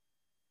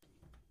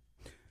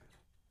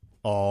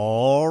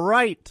All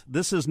right.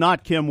 This is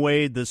not Kim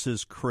Wade. This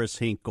is Chris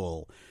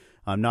Hinkle.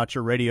 I'm not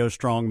your radio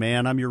strong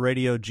man. I'm your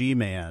radio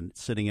G-man,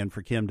 sitting in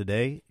for Kim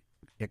today.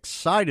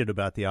 Excited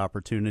about the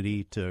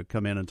opportunity to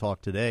come in and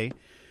talk today.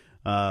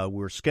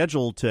 We're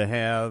scheduled to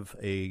have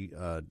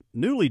a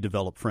newly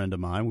developed friend of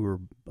mine. We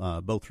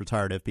were both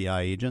retired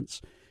FBI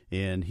agents,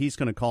 and he's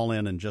going to call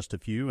in just a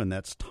few, and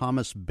that's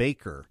Thomas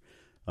Baker.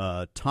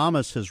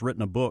 Thomas has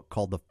written a book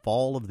called The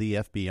Fall of the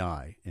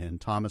FBI, and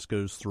Thomas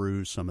goes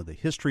through some of the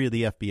history of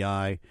the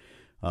FBI,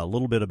 a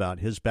little bit about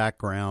his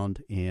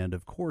background, and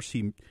of course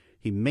he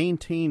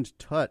maintained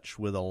touch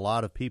with a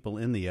lot of people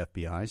in the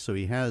FBI, so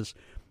he has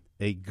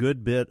a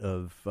good bit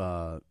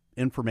of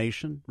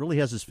information, really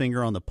has his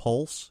finger on the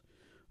pulse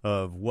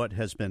of what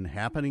has been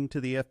happening to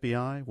the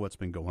FBI, what's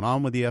been going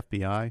on with the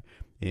FBI,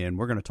 and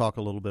we're going to talk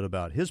a little bit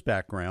about his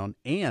background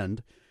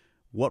and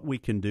what we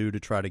can do to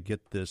try to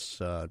get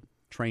this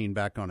train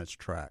back on its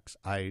tracks.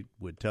 I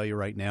would tell you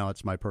right now,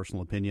 it's my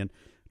personal opinion,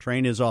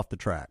 train is off the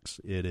tracks.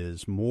 It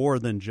is more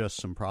than just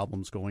some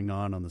problems going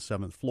on the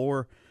 7th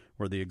floor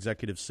where the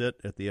executives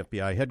sit at the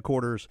FBI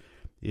headquarters.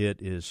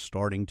 It is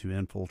starting to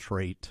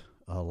infiltrate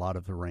a lot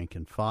of the rank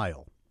and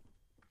file.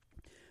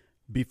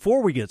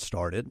 Before we get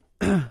started,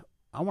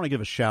 I want to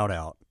give a shout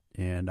out,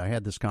 and I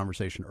had this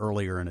conversation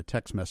earlier in a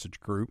text message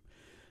group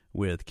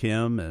with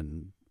Kim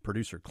and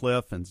producer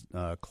Cliff and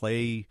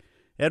Clay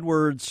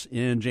Edwards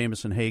and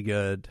Jameson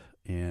Haygood,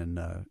 and,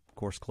 of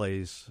course,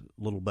 Clay's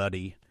little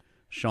buddy,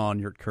 Sean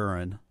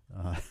Yurtkurin.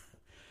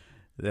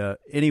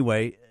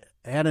 Anyway,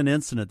 I had an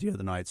incident the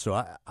other night. So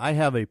I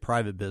have a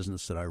private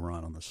business that I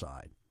run on the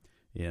side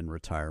in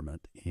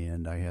retirement,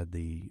 and I had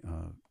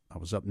I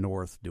was up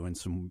north doing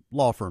some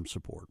law firm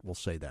support, we'll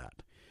say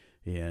that,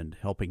 and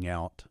helping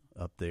out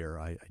up there.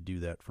 I do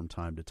that from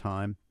time to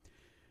time.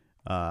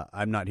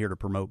 I'm not here to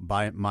promote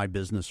my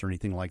business or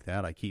anything like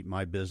that. I keep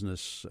my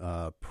business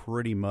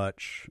pretty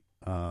much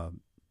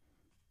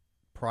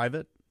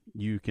private.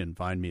 You can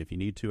find me if you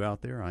need to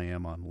out there. I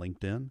am on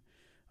LinkedIn.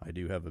 I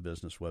do have a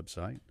business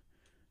website.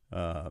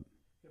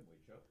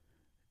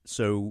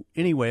 So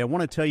anyway, I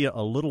want to tell you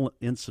a little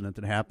incident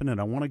that happened, and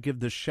I want to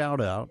give this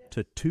shout out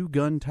to Two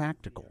Gun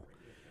Tactical.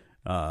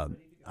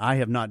 I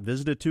have not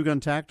visited Two Gun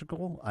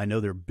Tactical. I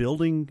know they're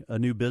building a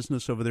new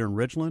business over there in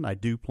Ridgeland. I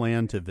do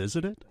plan to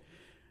visit it.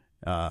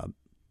 But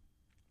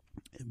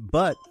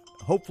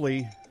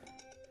hopefully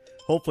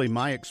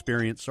my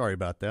experience, sorry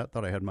about that,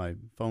 thought I had my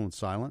phone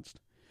silenced.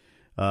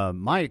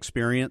 My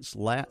experience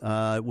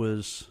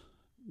was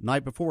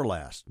night before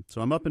last.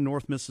 So I'm up in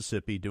North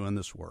Mississippi doing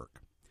this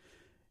work,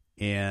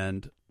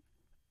 and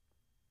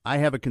I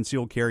have a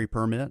concealed carry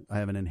permit. I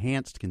have an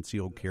enhanced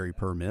concealed carry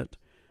permit.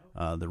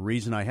 The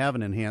reason I have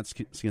an enhanced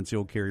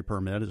concealed carry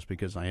permit is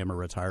because I am a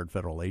retired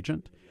federal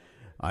agent.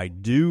 I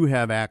do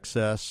have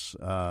access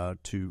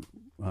to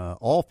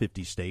all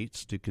 50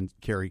 states to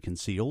carry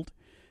concealed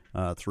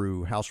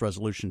through House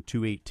Resolution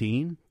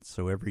 218.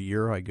 So every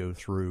year I go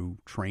through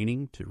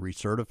training to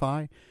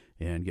recertify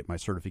and get my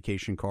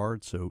certification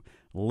card. So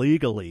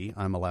legally,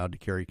 I'm allowed to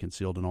carry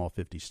concealed in all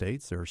 50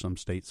 states. There are some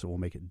states that will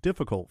make it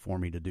difficult for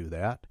me to do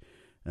that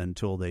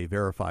until they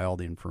verify all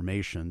the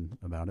information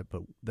about it,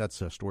 but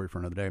that's a story for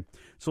another day.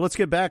 So let's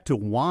get back to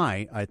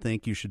why I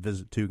think you should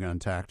visit Two Gun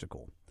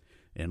Tactical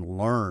and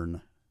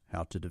learn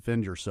how to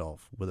defend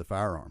yourself with a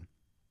firearm.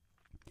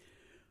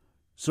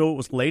 So it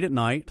was late at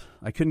night.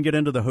 I couldn't get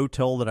into the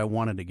hotel that I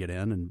wanted to get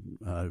in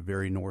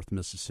very North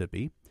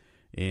Mississippi,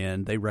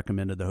 and they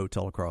recommended the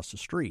hotel across the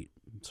street.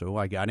 So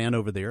I got in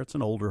over there. It's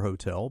an older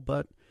hotel,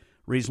 but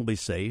reasonably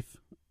safe.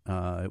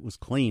 It was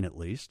clean, at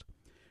least.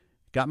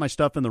 Got my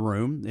stuff in the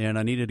room, and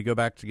I needed to go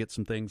back to get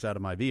some things out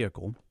of my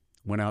vehicle.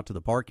 Went out to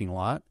the parking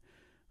lot,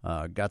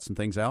 got some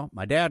things out.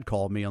 My dad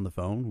called me on the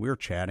phone. We were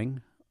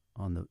chatting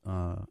on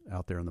the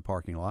out there in the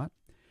parking lot,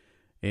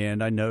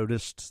 and I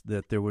noticed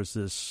that there was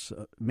this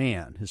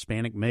man,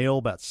 Hispanic male,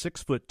 about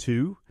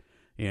 6'2",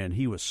 and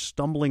he was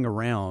stumbling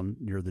around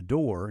near the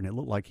door, and it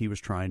looked like he was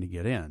trying to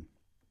get in.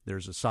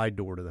 There's a side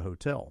door to the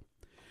hotel.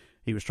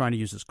 He was trying to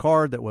use his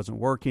card that wasn't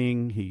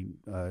working. He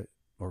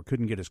or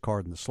couldn't get his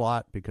card in the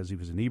slot because he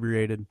was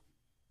inebriated.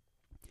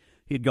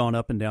 He'd gone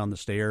up and down the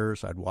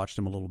stairs. I'd watched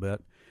him a little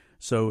bit.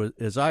 So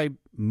as I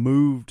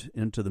moved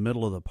into the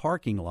middle of the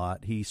parking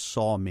lot, he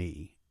saw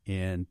me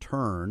and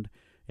turned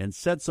and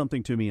said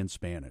something to me in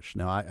Spanish.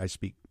 Now, I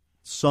speak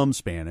some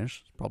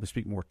Spanish, probably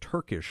speak more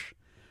Turkish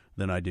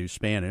than I do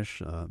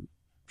Spanish.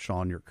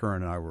 Sean Yurtkurin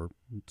and I were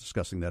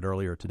discussing that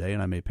earlier today,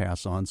 and I may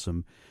pass on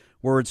some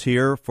words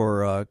here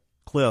for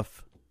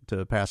Cliff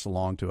to pass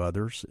along to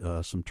others,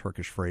 some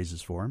Turkish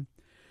phrases for him.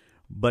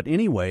 But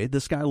anyway,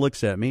 this guy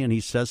looks at me, and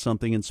he says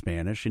something in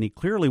Spanish, and he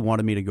clearly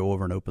wanted me to go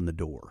over and open the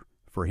door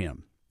for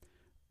him.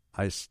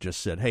 I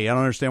just said, hey, I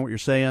don't understand what you're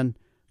saying.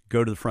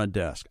 Go to the front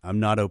desk. I'm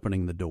not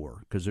opening the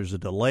door because there's a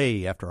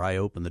delay after I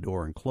open the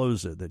door and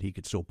close it that he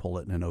could still pull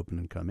it and then open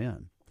and come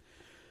in.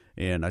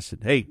 And I said,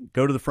 hey,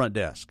 go to the front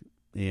desk.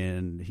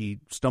 And he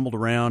stumbled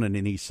around, and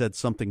then he said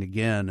something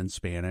again in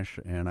Spanish.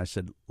 And I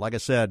said, like I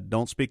said,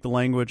 don't speak the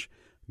language.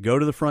 go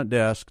to the front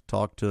desk,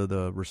 talk to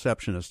the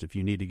receptionist if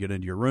you need to get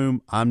into your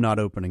room. I'm not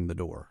opening the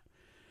door.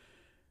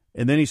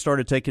 And then he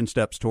started taking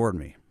steps toward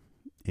me.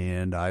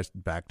 And I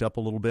backed up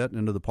a little bit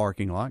into the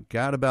parking lot,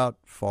 got about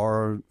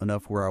far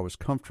enough where I was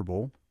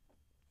comfortable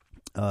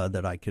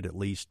that I could at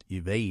least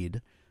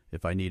evade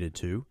if I needed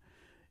to.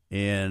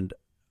 And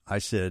I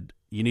said,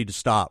 you need to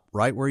stop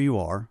right where you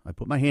are. I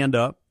put my hand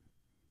up,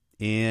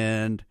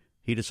 and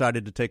he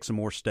decided to take some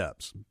more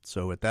steps.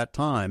 So at that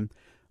time,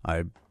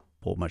 I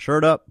pulled my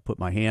shirt up, put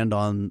my hand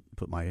on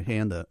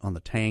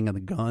the tang of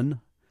the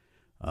gun,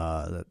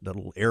 that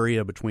little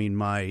area between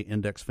my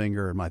index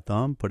finger and my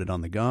thumb, put it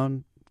on the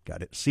gun,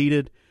 got it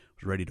seated,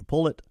 was ready to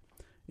pull it,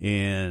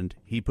 and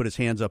he put his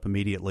hands up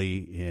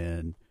immediately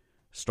and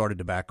started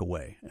to back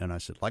away. And I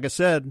said, like I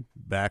said,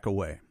 back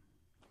away.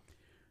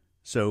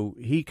 So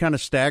he kind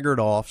of staggered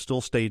off,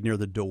 still stayed near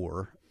the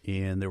door,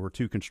 and there were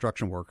two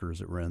construction workers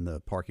that were in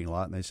the parking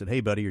lot, and they said, hey,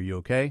 buddy, are you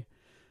okay?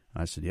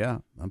 I said, yeah,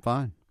 I'm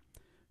fine.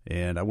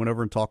 And I went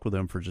over and talked with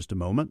them for just a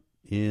moment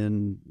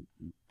and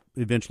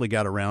eventually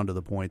got around to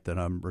the point that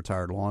I'm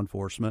retired law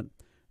enforcement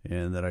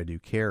and that I do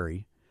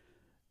carry.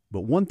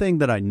 But one thing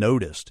that I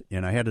noticed,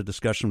 and I had a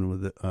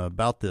discussion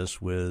about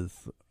this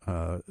with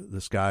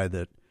this guy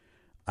that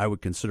I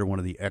would consider one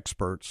of the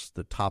experts,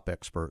 the top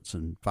experts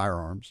in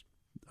firearms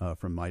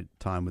from my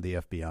time with the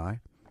FBI.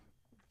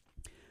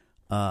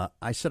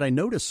 I said, I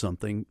noticed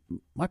something.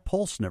 My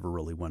pulse never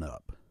really went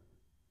up.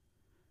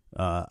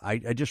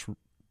 I just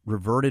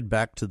reverted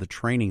back to the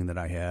training that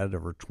I had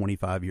over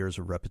 25 years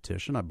of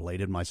repetition. I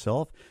bladed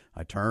myself.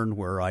 I turned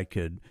where I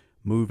could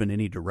move in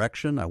any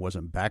direction. I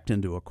wasn't backed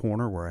into a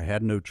corner where I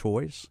had no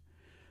choice.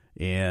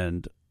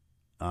 And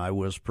I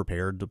was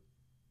prepared to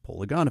pull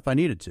the gun if I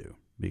needed to,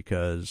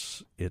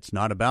 because it's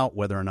not about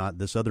whether or not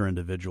this other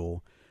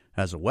individual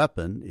has a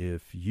weapon.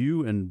 If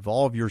you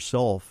involve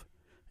yourself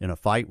in a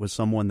fight with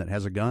someone that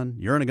has a gun,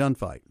 you're in a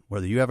gunfight,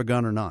 whether you have a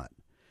gun or not.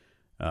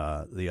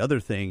 The other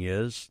thing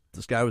is,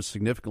 this guy was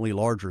significantly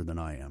larger than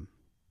I am.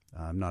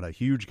 I'm not a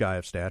huge guy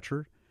of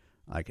stature.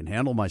 I can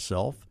handle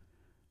myself,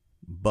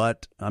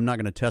 but I'm not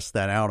going to test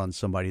that out on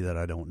somebody that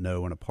I don't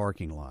know in a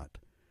parking lot.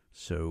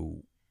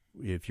 So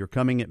if you're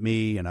coming at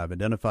me and I've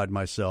identified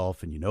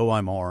myself and you know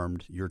I'm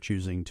armed, you're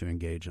choosing to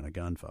engage in a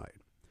gunfight.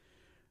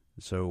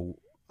 So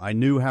I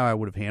knew how I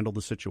would have handled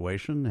the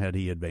situation had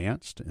he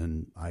advanced,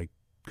 and I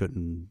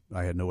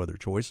had no other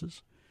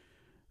choices.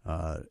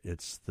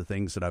 It's the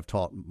things that I've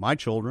taught my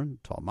children,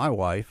 taught my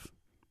wife.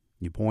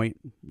 You point,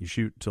 you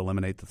shoot to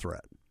eliminate the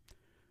threat.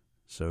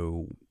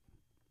 So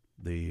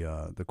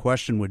the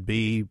question would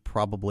be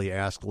probably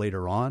asked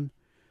later on,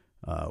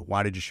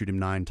 why did you shoot him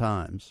 9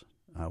 times?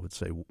 I would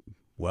say,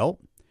 well,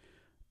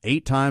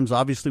 8 times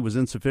obviously was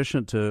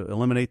insufficient to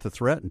eliminate the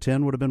threat, and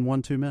 10 would have been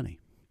one too many.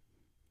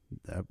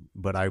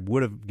 But I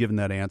would have given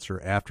that answer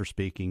after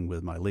speaking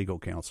with my legal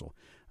counsel.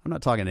 I'm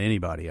not talking to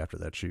anybody after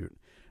that shoot.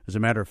 As a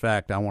matter of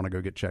fact, I want to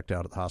go get checked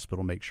out at the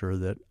hospital, make sure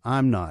that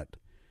I'm not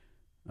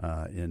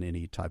in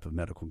any type of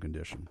medical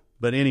condition.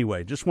 But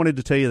anyway, just wanted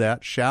to tell you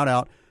that. Shout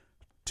out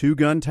to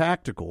Gun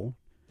Tactical.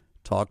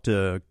 Talk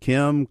to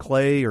Kim,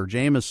 Clay, or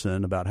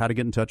Jameson about how to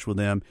get in touch with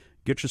them.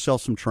 Get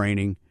yourself some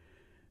training.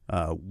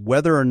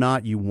 Whether or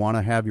not you want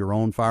to have your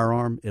own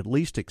firearm, at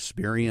least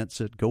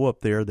experience it. Go up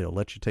there. They'll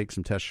let you take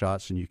some test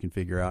shots, and you can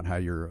figure out how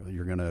you're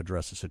going to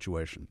address the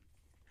situation.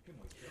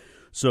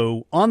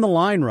 So on the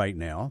line right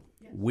now,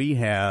 we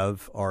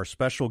have our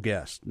special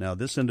guest. Now,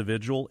 this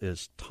individual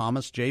is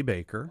Thomas J.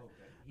 Baker.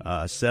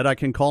 Said I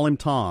can call him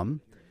Tom,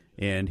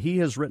 and he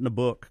has written a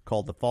book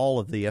called The Fall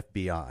of the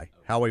FBI,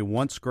 How a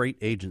Once Great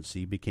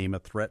Agency Became a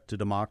Threat to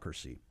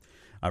Democracy.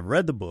 I've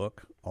read the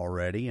book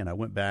already, and I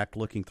went back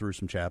looking through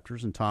some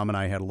chapters, and Tom and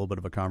I had a little bit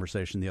of a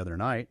conversation the other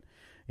night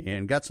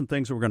and got some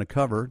things that we're going to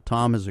cover.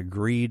 Tom has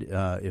agreed,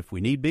 if we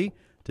need be,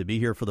 to be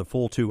here for the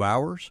full 2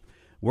 hours.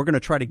 We're going to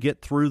try to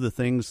get through the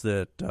things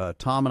that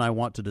Tom and I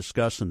want to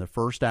discuss in the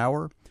first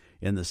hour.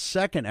 In the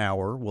second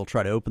hour, we'll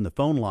try to open the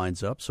phone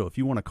lines up. So if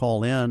you want to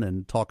call in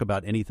and talk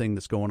about anything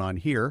that's going on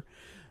here,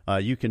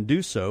 you can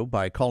do so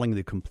by calling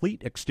the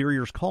Complete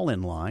Exteriors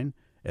call-in line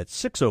at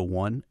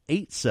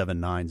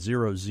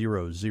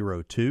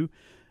 601-879-0002.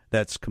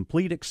 That's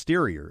Complete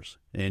Exteriors,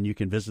 and you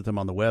can visit them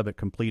on the web at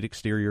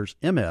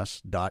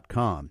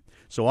CompleteExteriorsMS.com.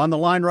 So on the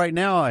line right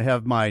now, I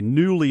have my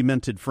newly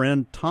minted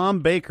friend, Tom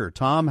Baker.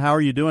 Tom, how are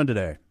you doing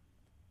today?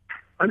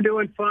 I'm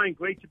doing fine.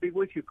 Great to be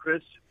with you,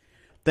 Chris.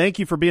 Thank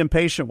you for being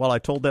patient while I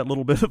told that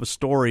little bit of a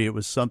story. It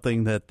was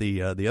something that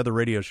the other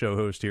radio show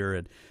host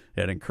here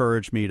had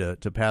encouraged me to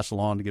pass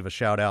along, to give a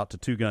shout-out to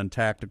Two Gun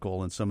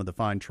Tactical and some of the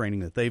fine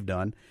training that they've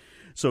done.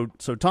 So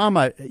Tom,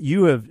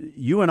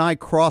 you and I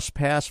crossed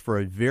paths for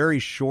a very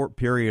short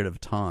period of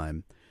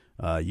time.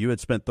 You had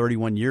spent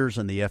 31 years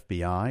in the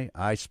FBI.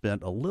 I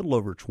spent a little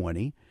over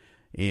 20,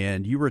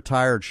 and you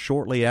retired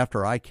shortly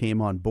after I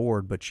came on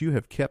board, but you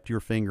have kept your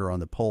finger on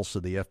the pulse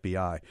of the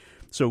FBI.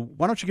 So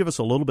why don't you give us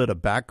a little bit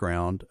of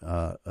background,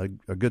 a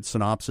good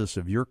synopsis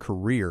of your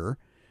career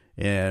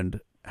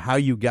and how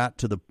you got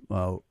to the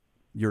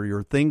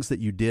your things that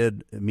you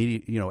did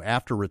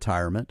after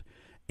retirement,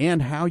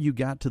 and how you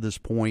got to this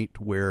point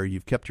where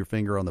you've kept your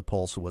finger on the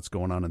pulse of what's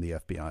going on in the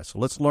FBI. So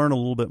let's learn a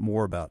little bit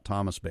more about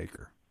Thomas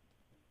Baker.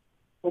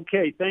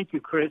 Okay, thank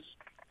you, Chris.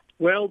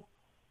 Well,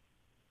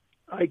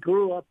 I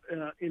grew up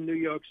in New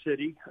York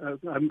City.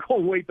 I'm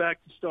going way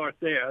back to start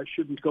there. I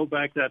shouldn't go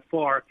back that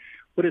far.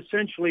 But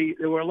essentially,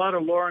 there were a lot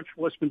of law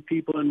enforcement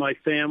people in my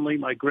family,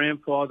 my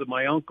grandfather,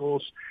 my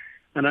uncles,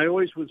 and I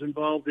always was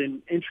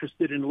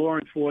interested in law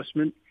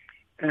enforcement.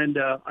 And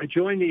I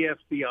joined the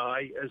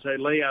FBI, as I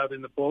lay out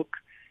in the book,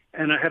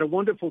 and I had a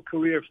wonderful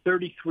career of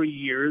 33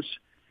 years,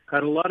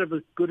 had a lot of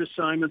good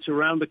assignments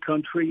around the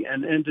country,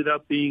 and ended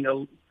up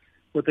being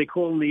what they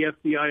call in the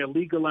FBI a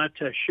legal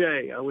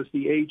attaché. I was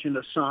the agent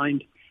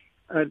assigned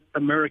at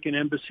American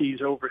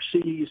embassies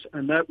overseas,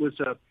 and that was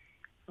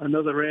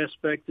another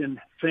aspect and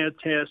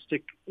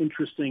fantastic,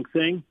 interesting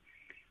thing.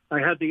 I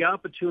had the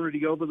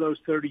opportunity over those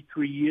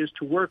 33 years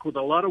to work with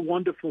a lot of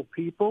wonderful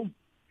people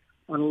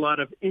on a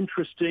lot of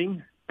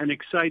interesting and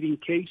exciting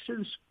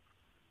cases,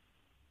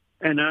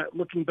 and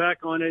looking back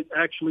on it,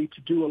 actually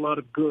to do a lot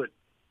of good.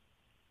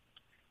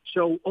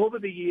 So over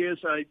the years,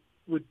 I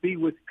would be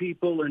with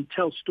people and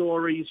tell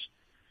stories,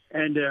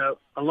 and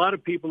a lot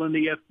of people in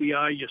the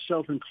FBI,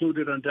 yourself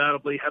included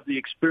undoubtedly, have the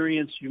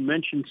experience. You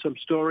mentioned some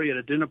story at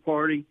a dinner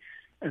party,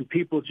 and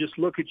people just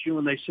look at you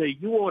and they say,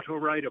 you ought to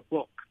write a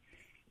book.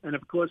 And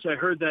of course, I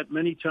heard that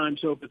many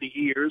times over the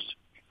years,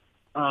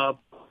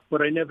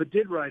 but I never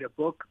did write a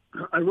book.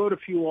 I wrote a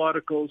few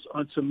articles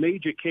on some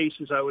major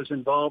cases I was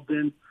involved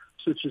in,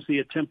 such as the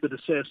attempted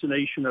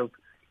assassination of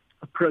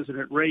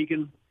President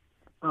Reagan,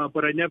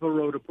 but I never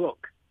wrote a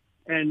book.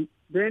 And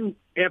then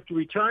after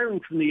retiring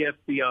from the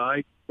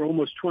FBI for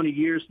almost 20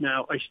 years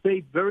now, I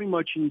stayed very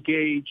much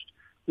engaged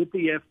with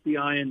the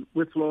FBI and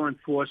with law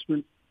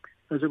enforcement,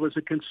 as I was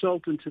a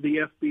consultant to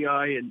the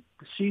FBI and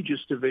the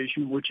CJIS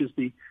Division, which is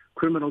the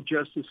Criminal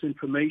Justice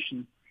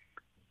Information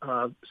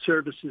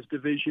Services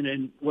Division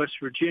in West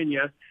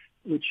Virginia,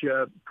 which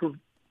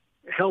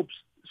helps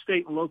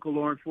state and local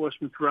law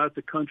enforcement throughout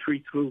the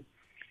country through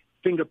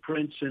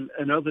fingerprints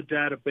and other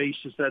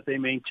databases that they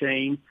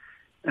maintain.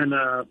 And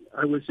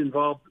I was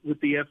involved with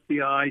the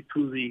FBI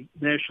through the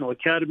National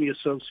Academy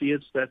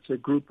Associates. That's a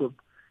group of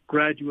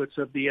graduates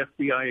of the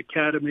FBI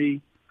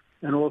Academy,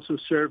 and also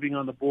serving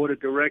on the board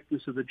of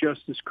directors of the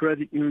Justice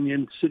Credit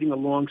Union, sitting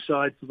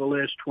alongside for the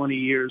last 20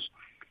 years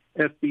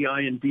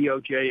FBI and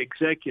DOJ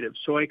executives.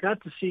 So I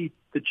got to see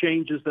the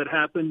changes that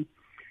happened.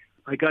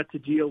 I got to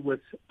deal with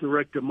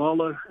Director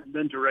Mueller and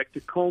then Director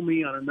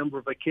Comey on a number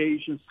of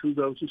occasions through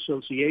those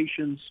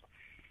associations.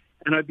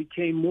 And I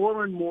became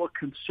more and more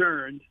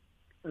concerned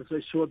as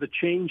I saw the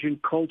change in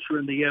culture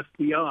in the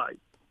FBI.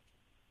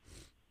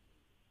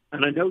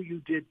 And I know you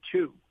did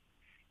too.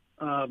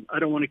 I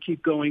don't want to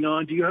keep going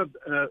on. Do you have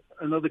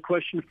another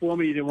question for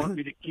me? You didn't want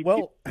me to keep...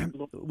 Well,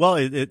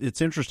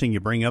 it's interesting you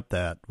bring up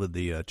that with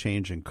the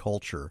change in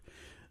culture.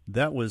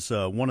 That was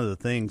one of the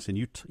things, and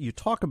you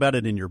talk about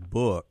it in your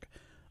book,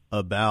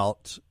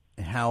 about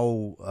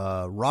how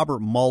Robert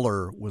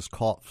Mueller was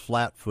caught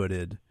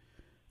flat-footed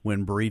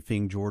when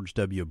briefing George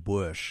W.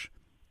 Bush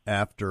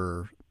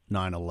after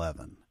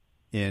 9/11.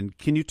 And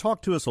can you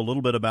talk to us a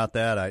little bit about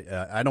that?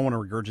 I don't want to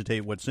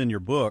regurgitate what's in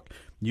your book.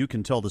 You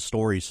can tell the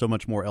story so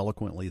much more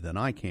eloquently than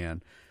I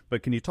can.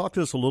 But can you talk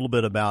to us a little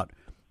bit about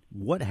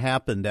what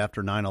happened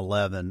after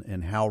 9/11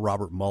 and how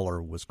Robert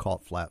Mueller was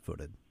caught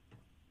flat-footed?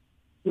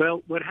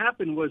 Well, what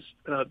happened was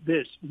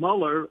this.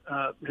 Mueller,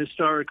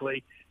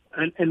 historically,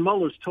 and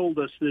Mueller's told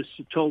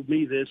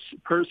me this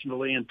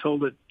personally and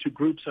told it to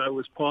groups I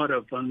was part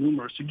of on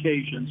numerous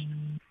occasions.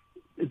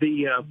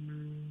 The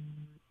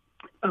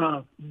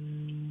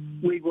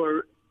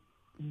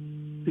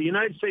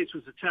United States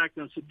was attacked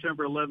on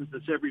September 11th,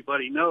 as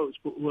everybody knows.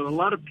 But what a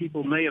lot of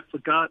people may have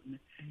forgotten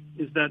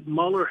is that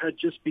Mueller had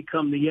just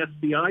become the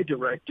FBI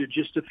director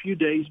just a few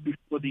days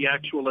before the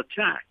actual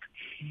attack,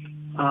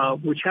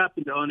 which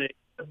happened on a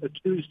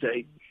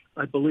Tuesday,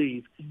 I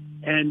believe.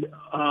 And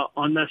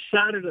on the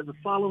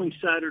following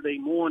Saturday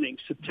morning,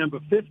 September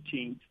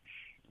 15th,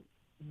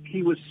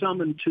 he was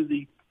summoned to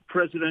the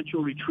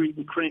presidential retreat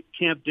in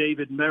Camp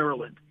David,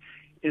 Maryland,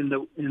 in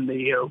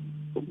the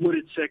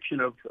wooded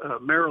section of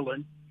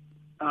Maryland,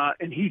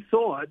 and he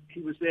thought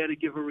he was there to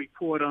give a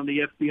report on the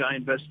FBI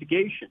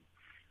investigation.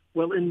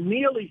 Well, in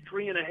nearly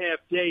 3.5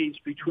 days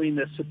between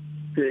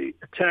the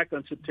attack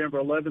on September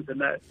 11th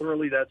and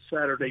that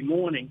Saturday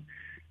morning,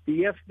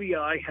 the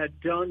FBI had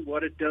done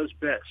what it does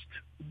best: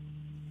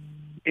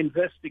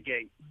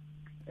 investigate.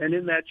 And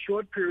in that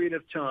short period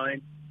of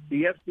time,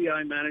 the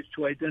FBI managed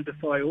to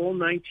identify all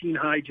 19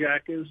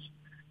 hijackers,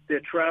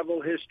 their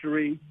travel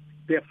history,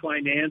 their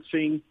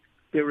financing,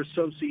 their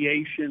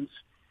associations,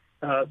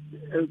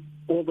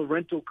 all the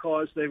rental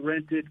cars they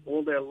rented,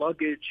 all their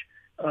luggage.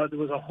 There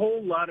was a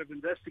whole lot of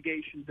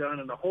investigation done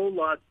and a whole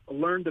lot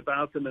learned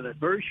about them in a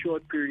very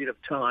short period of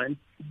time.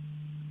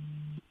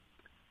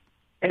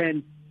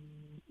 And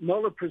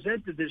Mueller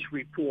presented this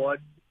report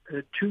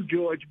to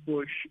George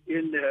Bush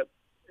in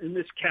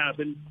this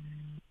cabin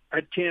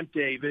at Camp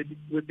David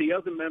with the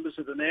other members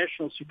of the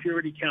National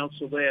Security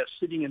Council there,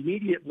 sitting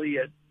immediately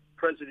at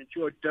President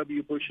George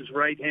W. Bush's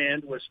right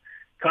hand was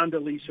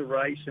Condoleezza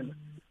Rice, and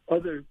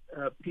other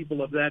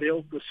people of that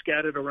ilk were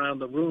scattered around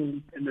the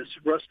room in this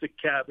rustic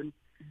cabin.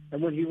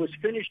 And when he was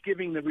finished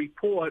giving the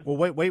report...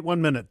 Well, wait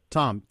 1 minute.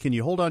 Tom, can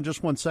you hold on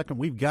just 1 second?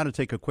 We've got to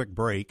take a quick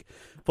break.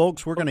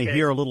 Folks, we're going to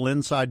hear a little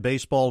inside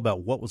baseball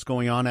about what was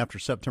going on after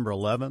September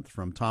 11th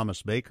from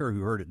Thomas Baker,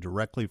 who heard it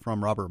directly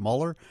from Robert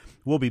Mueller.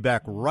 We'll be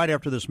back right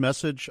after this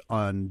message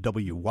on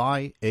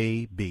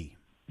WYAB.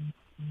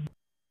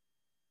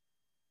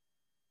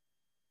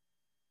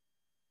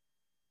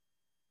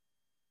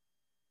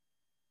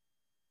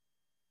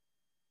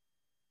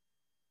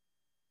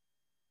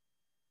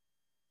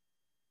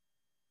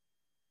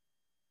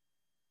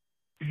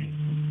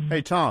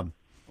 Hey, Tom.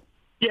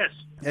 Yes.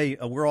 Hey,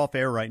 we're off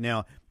air right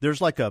now.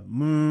 There's like a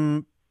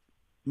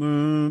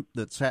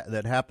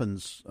that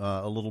happens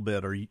a little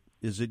bit.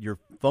 Is it your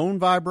phone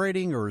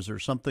vibrating, or is there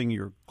something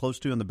you're close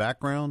to in the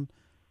background?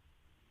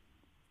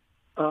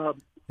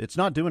 It's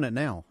not doing it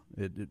now.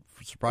 It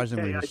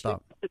surprisingly has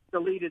stopped. It's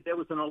deleted. There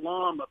was an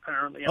alarm,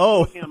 apparently.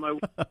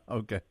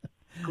 Okay.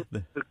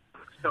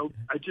 So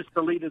I just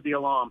deleted the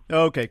alarm.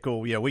 Okay,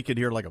 cool. Yeah, we could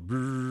hear like a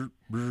brrr,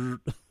 brrr.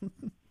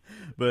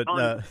 But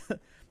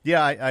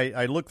yeah,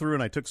 I looked through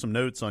and I took some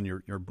notes on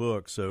your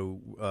book. So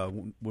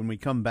when we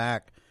come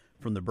back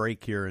from the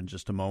break here in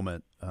just a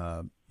moment,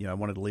 I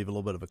wanted to leave a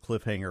little bit of a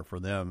cliffhanger for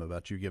them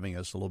about you giving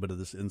us a little bit of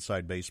this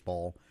inside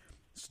baseball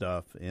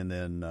stuff, and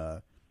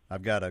then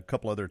I've got a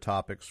couple other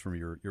topics from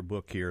your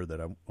book here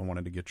that I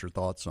wanted to get your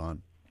thoughts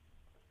on.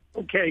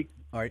 Okay.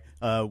 All right.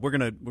 We're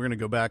gonna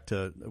go back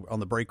to on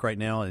the break right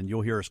now, and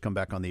you'll hear us come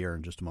back on the air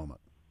in just a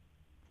moment.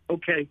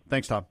 Okay.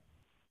 Thanks, Tom.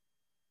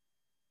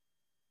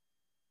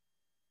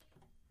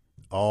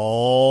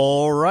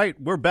 All right,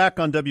 we're back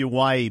on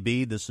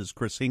WYAB. This is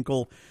Chris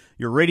Hinkle,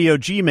 your Radio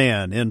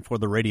G-Man, in for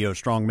the Radio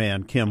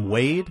Strongman, Kim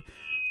Wade.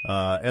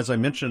 As I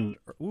mentioned,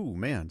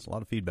 it's a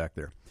lot of feedback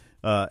there.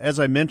 As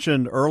I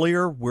mentioned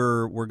earlier,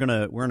 we're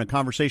in a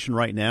conversation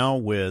right now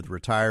with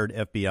retired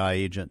FBI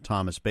agent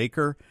Thomas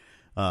Baker.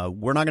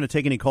 We're not going to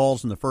take any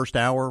calls in the first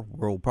hour.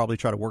 We'll probably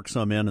try to work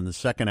some in the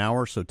second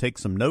hour. So take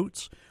some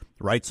notes,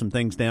 write some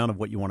things down of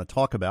what you want to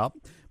talk about.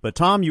 But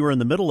Tom, you were in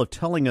the middle of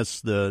telling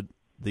us the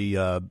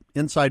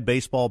inside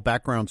baseball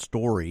background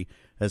story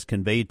as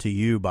conveyed to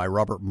you by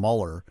Robert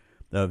Mueller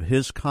of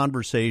his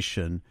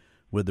conversation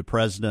with the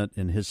president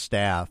and his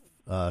staff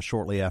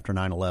shortly after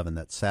 9/11,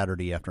 that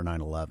Saturday after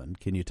 9/11.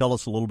 Can you tell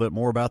us a little bit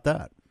more about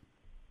that?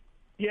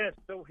 Yes.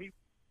 So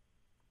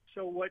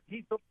what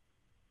he thought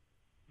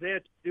they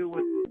had to do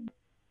with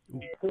the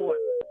report.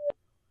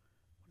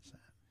 What's that?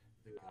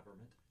 The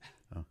government.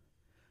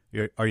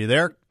 Oh. Are you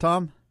there,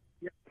 Tom?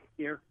 Yeah,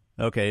 here.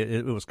 Okay,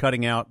 it was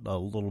cutting out a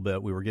little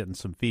bit. We were getting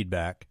some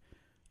feedback.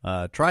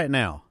 Try it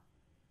now.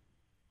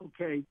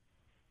 Okay.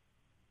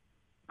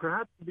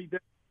 Perhaps it'd be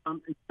better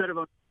instead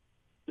of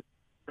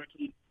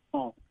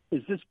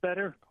is this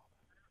better?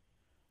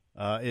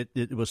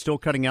 It was still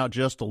cutting out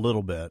just a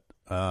little bit.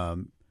 Are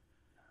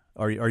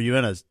you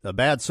in a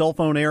bad cell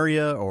phone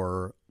area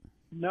or?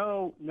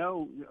 No.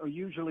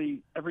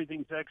 Usually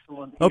everything's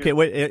excellent here. Okay,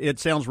 wait. It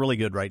sounds really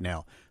good right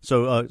now.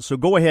 So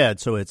go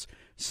ahead. So it's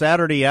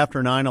Saturday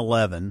after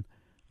 9/11.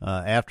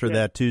 After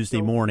that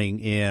Tuesday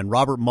morning, and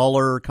Robert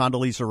Mueller,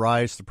 Condoleezza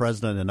Rice, the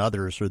president, and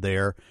others are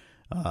there.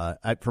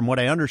 From what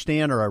I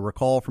understand or I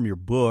recall from your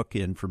book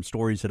and from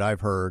stories that I've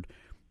heard,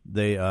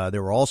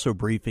 there were also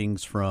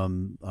briefings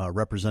from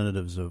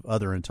representatives of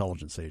other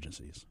intelligence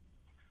agencies.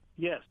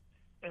 Yes,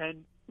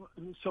 and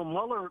so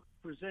Mueller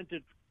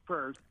presented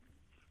first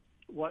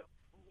what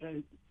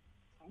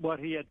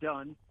he had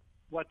done,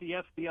 what the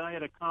FBI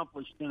had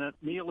accomplished in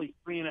nearly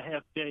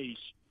 3.5 days.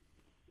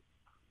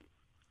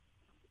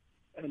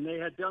 And they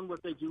had done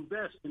what they do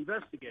best,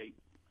 investigate.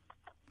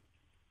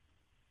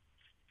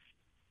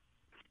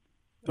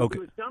 Okay. He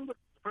was done with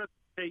the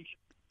presentation,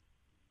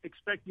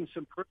 expecting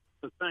some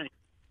personal thanks.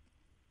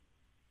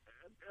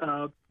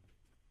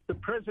 The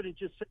president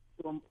just said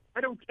to him,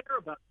 I don't care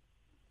about it.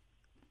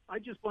 I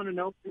just want to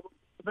know if we will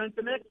prevent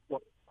the next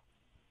one.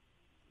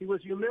 He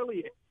was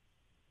humiliated.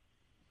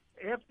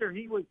 After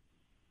he was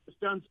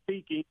done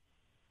speaking,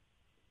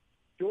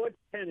 George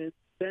Tenet,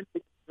 then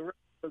the director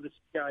of the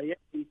CIA,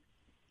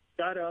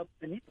 got up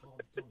and he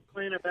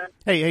playing about.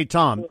 Hey,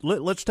 Tom,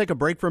 let's take a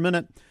break for a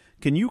minute.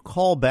 Can you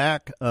call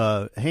back,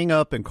 hang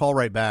up and call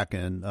right back?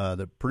 And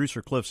the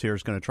producer Cliff's here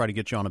is going to try to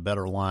get you on a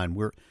better line.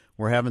 We're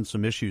having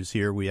some issues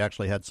here. We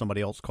actually had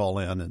somebody else call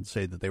in and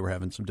say that they were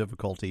having some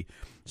difficulty.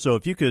 So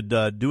if you could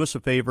do us a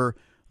favor,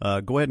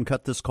 go ahead and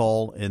cut this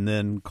call and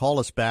then call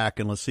us back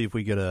and let's see if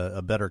we get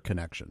a better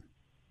connection.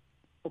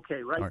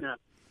 Okay, right now.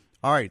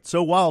 All right.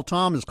 So while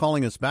Tom is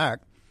calling us back,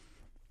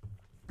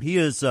 he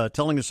is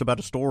telling us about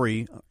a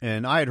story,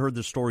 and I had heard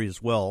this story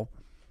as well.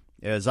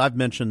 As I've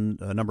mentioned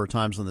a number of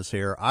times on this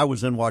air, I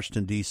was in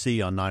Washington,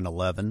 D.C. on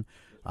 9/11.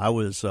 I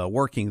was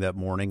working that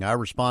morning. I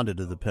responded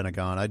to the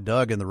Pentagon. I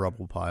dug in the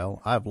rubble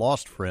pile. I've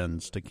lost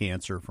friends to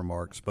cancer from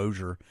our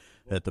exposure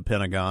at the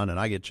Pentagon, and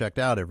I get checked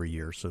out every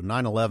year. So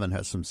 9/11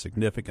 has some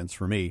significance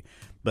for me.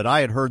 But I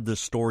had heard this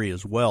story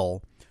as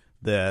well,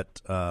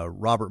 that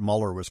Robert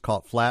Mueller was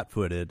caught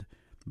flat-footed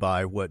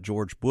by what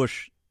George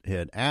Bush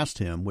had asked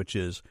him, which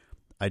is,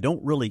 I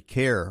don't really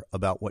care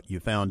about what you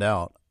found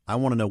out. I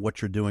want to know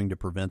what you're doing to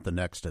prevent the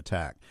next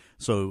attack.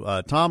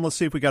 So, Tom, let's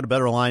see if we got a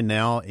better line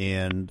now,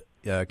 and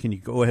can you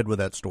go ahead with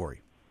that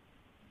story?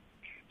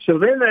 So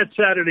then that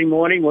Saturday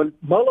morning, when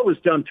Mueller was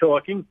done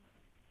talking,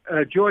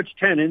 George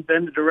Tenet,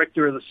 then the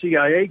director of the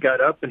CIA,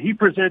 got up, and he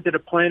presented a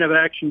plan of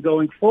action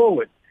going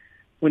forward.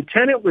 When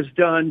Tenet was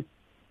done,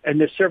 and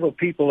there's several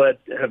people that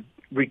have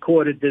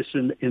recorded this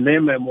in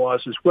their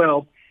memoirs as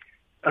well,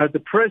 the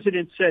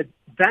president said,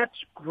 "That's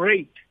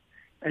great."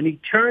 And he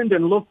turned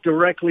and looked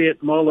directly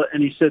at Mueller,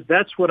 and he said,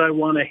 "That's what I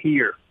want to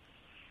hear."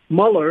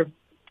 Mueller,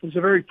 who's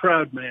a very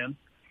proud man,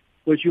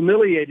 was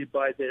humiliated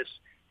by this.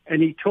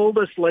 And he told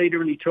us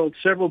later, and he told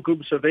several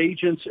groups of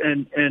agents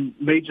and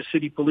major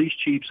city police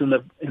chiefs in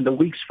the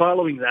weeks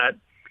following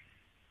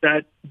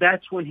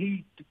that's when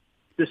he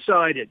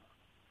decided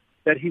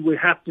that he would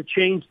have to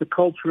change the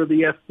culture of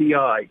the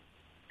FBI.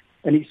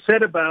 And he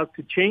set about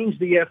to change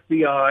the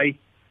FBI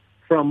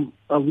from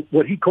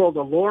what he called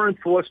a law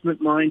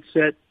enforcement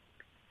mindset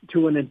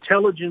to an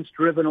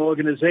intelligence-driven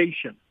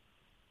organization.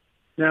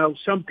 Now,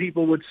 some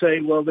people would say,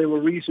 well, there were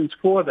reasons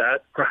for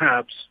that,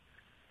 perhaps,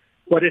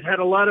 but it had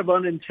a lot of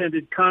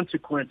unintended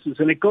consequences.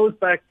 And it goes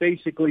back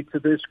basically to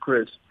this,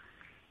 Chris.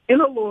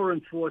 In a law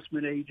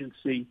enforcement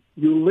agency,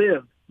 you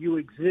live, you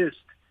exist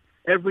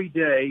every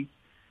day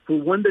for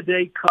when the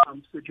day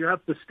comes that you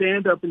have to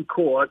stand up in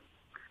court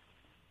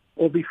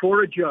or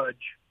before a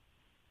judge,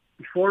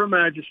 before a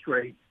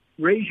magistrate,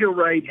 raise your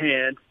right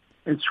hand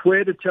and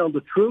swear to tell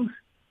the truth,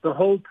 the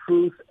whole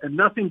truth, and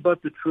nothing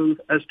but the truth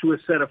as to a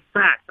set of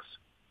facts.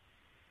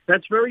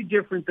 That's very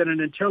different than an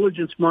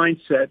intelligence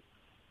mindset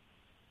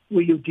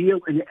where you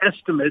deal in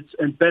estimates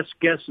and best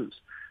guesses.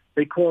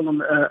 They call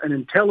them an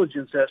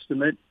intelligence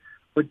estimate,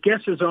 but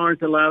guesses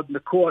aren't allowed in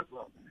the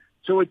courtroom.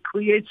 So it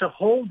creates a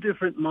whole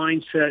different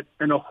mindset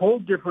and a whole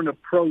different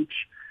approach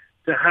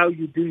to how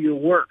you do your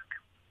work.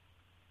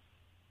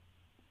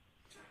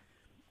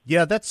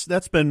 Yeah,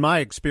 that's been my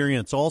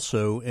experience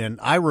also, and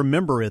I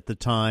remember at the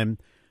time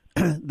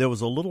there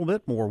was a little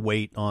bit more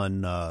weight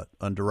on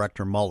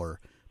Director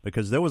Mueller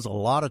because there was a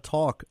lot of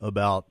talk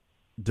about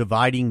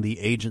dividing the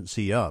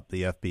agency up,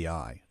 the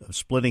FBI, of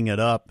splitting it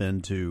up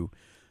into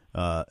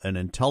an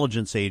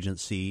intelligence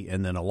agency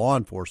and then a law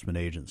enforcement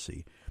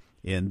agency.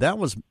 And that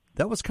was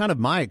kind of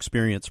my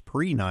experience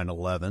pre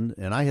 9/11.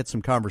 And I had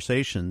some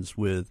conversations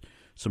with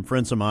some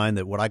friends of mine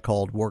that what I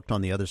called worked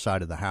on the other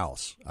side of the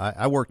house.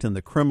 I worked in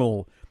the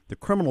criminal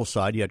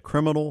side. You had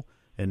criminal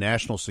and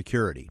national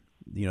security,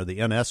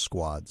 the NS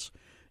squads.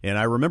 And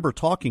I remember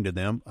talking to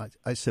them.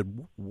 I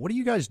said, what do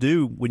you guys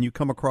do when you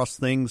come across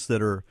things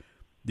that are,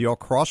 do y'all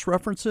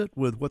cross-reference it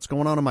with what's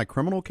going on in my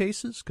criminal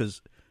cases?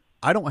 Because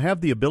I don't have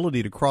the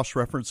ability to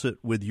cross-reference it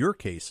with your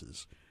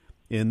cases.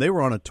 And they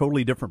were on a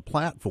totally different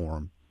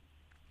platform.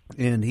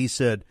 And he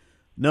said,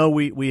 no,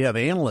 we have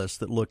analysts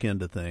that look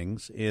into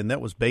things. And that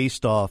was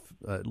based off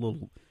a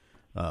little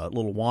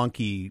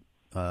wonky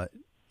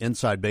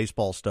inside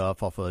baseball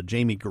stuff off a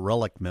Jamie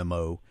Gorelick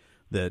memo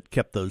that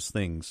kept those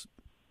things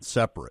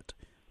separate.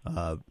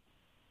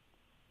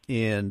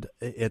 And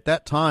at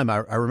that time,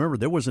 I remember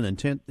there was an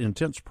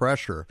intense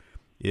pressure.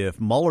 If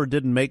Mueller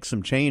didn't make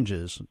some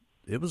changes,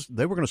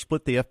 they were going to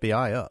split the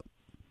FBI up.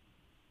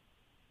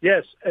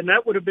 Yes, and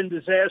that would have been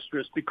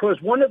disastrous because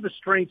one of the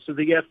strengths of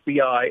the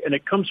FBI, and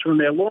it comes from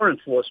their law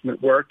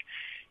enforcement work,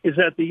 is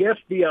that the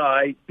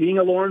FBI, being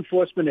a law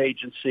enforcement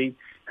agency,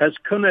 has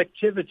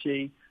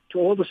connectivity to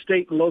all the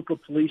state and local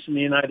police in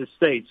the United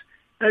States.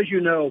 As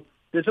you know,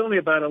 there's only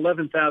about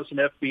 11,000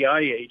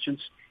 FBI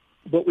agents,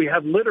 but we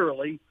have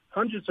literally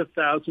hundreds of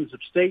thousands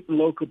of state and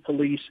local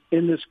police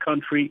in this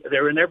country.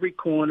 They're in every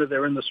corner.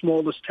 They're in the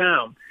smallest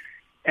town.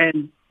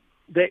 And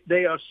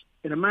they are,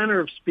 in a manner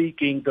of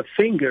speaking, the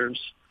fingers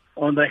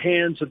on the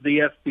hands of the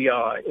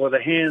FBI or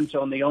the hands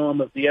on the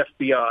arm of the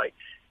FBI.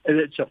 And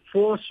it's a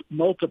force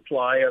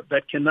multiplier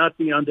that cannot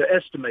be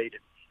underestimated.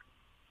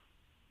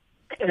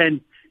 And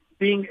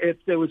if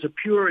there was a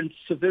pure and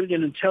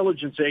civilian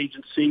intelligence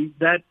agency,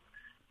 that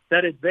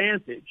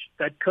advantage,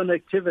 that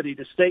connectivity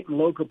to state and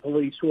local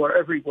police who are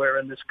everywhere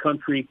in this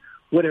country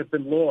would have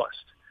been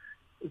lost.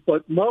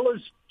 But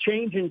Mueller's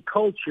change in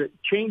culture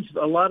changed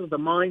a lot of the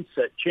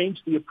mindset,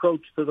 changed the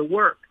approach to the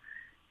work.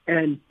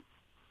 And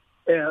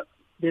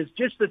there's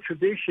just a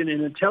tradition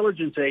in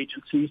intelligence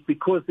agencies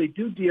because they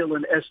do deal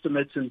in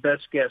estimates and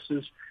best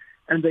guesses,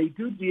 and they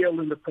do deal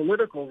in the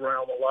political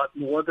realm a lot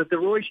more, that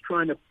they're always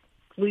trying to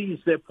please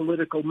their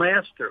political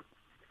master.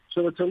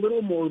 So it's a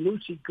little more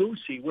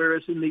loosey-goosey,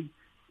 whereas in the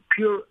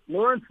pure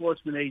law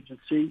enforcement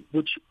agency,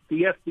 which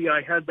the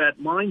FBI had that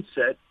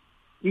mindset,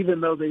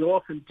 even though they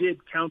often did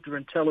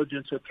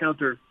counterintelligence or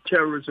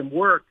counterterrorism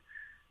work,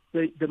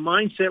 the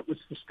mindset was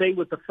to stay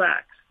with the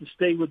facts, to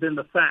stay within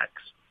the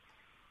facts.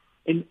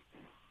 And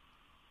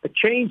a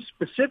change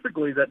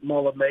specifically that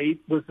Mueller made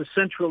was the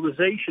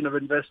centralization of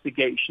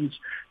investigations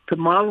to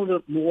model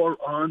it more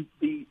on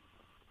the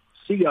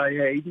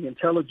CIA, the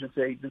intelligence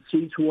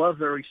agencies, who are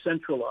very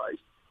centralized.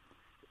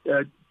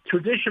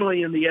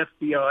 Traditionally in the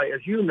FBI,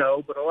 as you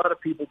know, but a lot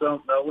of people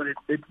don't know, and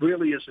it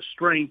really is a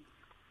strength,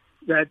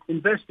 that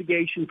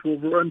investigations will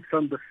run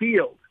from the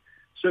field.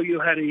 So you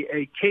had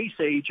a case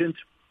agent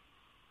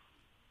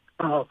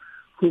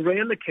who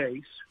ran the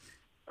case.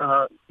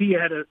 He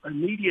had an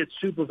immediate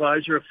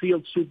supervisor, a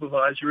field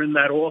supervisor in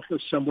that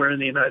office somewhere in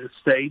the United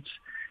States.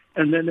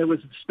 And then there was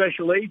a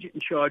special agent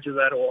in charge of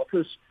that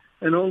office.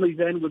 And only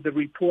then would the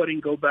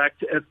reporting go back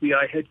to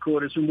FBI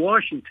headquarters in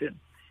Washington.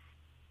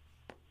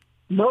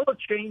 Mueller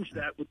changed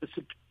that with the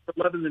September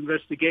 11th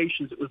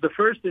investigations. It was the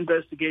first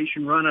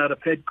investigation run out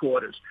of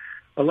headquarters.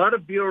 A lot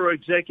of Bureau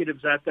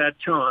executives at that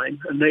time,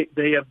 and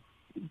they have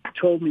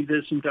told me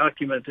this and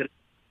documented it,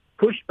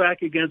 pushed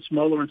back against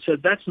Mueller and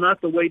said that's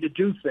not the way to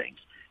do things.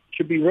 It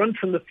should be run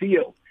from the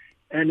field.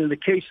 And in the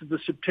case of the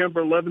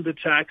September 11th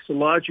attacks, the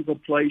logical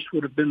place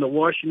would have been the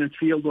Washington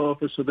field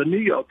office or the New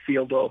York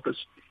field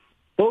office,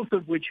 both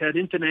of which had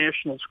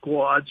international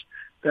squads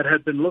that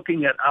had been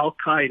looking at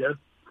al-Qaeda,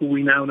 who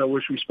we now know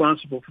was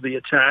responsible for the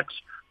attacks,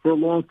 for a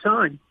long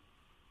time.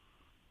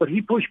 But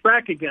he pushed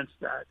back against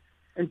that.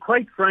 And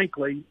quite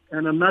frankly,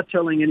 and I'm not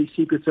telling any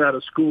secrets out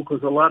of school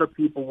because a lot of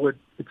people would,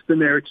 it's been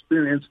their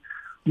experience,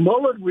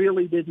 Mueller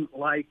really he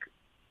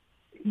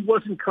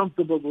wasn't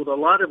comfortable with a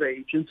lot of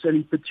agents, and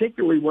he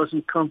particularly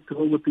wasn't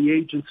comfortable with the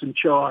agents in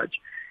charge.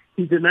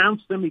 He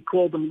denounced them. He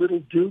called them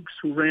little dukes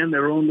who ran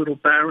their own little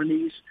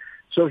baronies.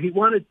 So he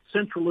wanted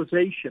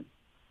centralization.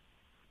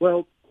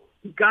 Well,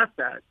 he got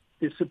that.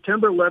 The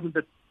September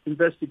 11th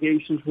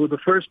investigations were the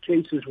first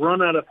cases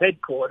run out of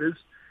headquarters,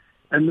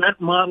 and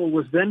that model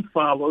was then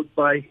followed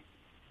by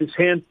his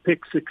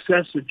hand-picked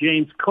successor,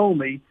 James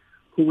Comey,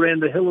 who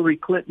ran the Hillary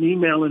Clinton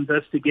email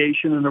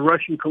investigation and the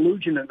Russian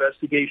collusion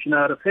investigation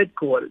out of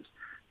headquarters.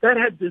 That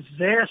had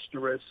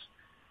disastrous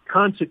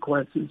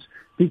consequences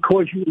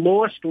because you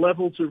lost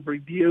levels of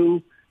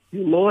review,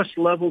 you lost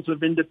levels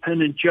of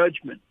independent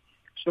judgment.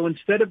 So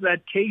instead of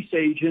that case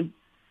agent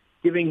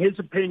giving his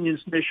opinions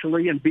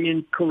initially and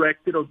being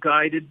corrected or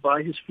guided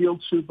by his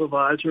field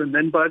supervisor and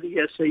then by the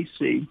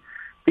SAC,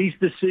 these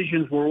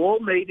decisions were all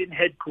made in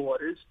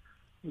headquarters,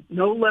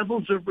 no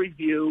levels of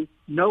review,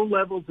 no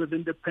levels of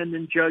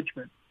independent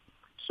judgment.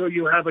 So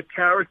you have a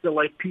character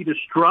like Peter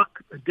Strzok,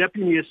 a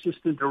deputy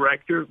assistant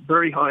director,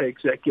 very high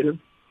executive.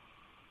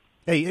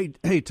 Hey,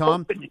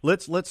 Tom.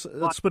 Let's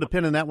put a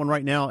pin in that one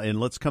right now,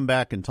 and let's come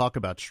back and talk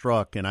about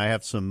Strzok. And I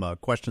have some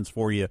questions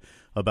for you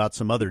about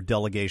some other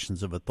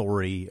delegations of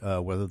authority,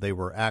 whether they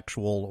were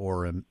actual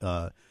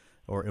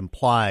or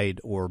implied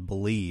or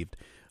believed.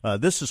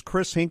 This is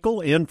Chris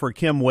Hinkle in for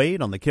Kim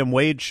Wade on the Kim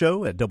Wade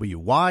Show at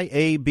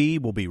WYAB.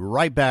 We'll be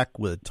right back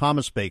with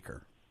Thomas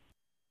Baker.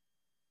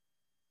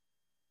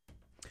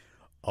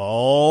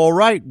 All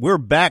right, we're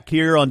back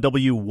here on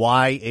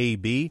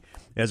WYAB.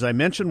 As I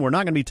mentioned, we're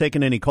not going to be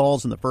taking any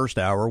calls in the first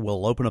hour.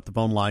 We'll open up the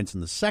phone lines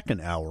in the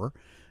second hour.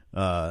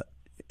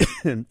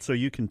 And so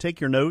you can take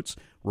your notes,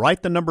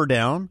 write the number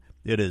down.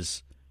 It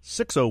is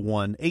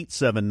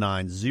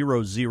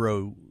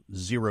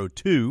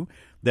 601-879-0002.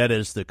 That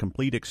is the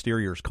Complete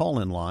Exteriors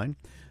call-in line.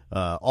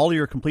 All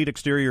your Complete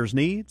Exteriors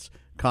needs,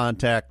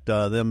 contact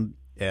Eddie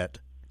at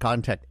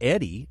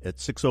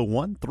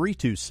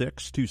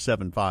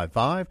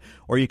 601-326-2755,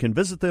 or you can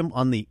visit them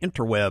on the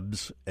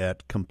interwebs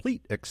at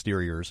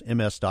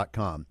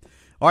CompleteExteriorsMS.com.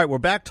 All right, we're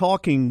back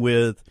talking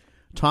with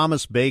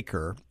Thomas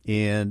Baker,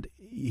 and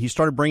he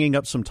started bringing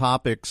up some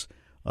topics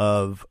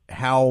of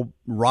how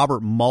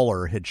Robert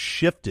Mueller had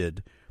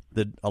shifted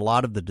a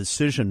lot of the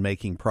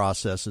decision-making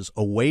processes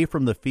away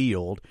from the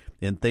field,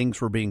 and things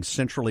were being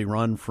centrally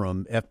run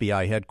from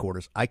FBI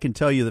headquarters. I can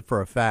tell you that for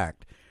a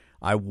fact,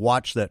 I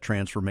watched that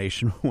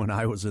transformation when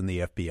I was in the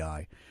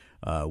FBI,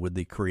 with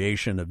the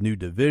creation of new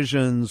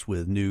divisions,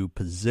 with new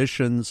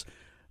positions.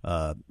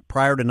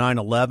 Prior to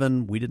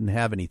 9/11, we didn't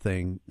have any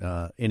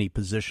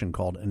position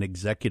called an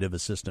executive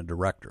assistant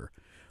director.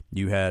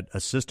 You had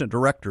assistant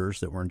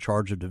directors that were in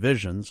charge of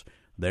divisions.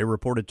 They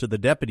reported to the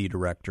deputy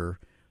director,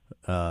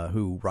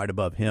 who right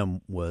above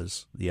him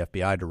was the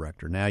FBI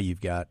director. Now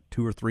you've got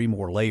 2 or 3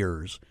 more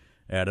layers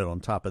added on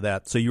top of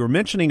that. So you were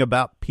mentioning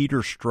about Peter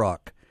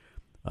Strzok,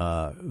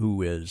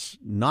 who is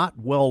not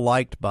well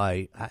liked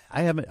by.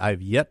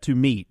 I've yet to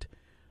meet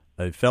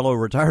a fellow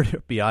retired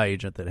FBI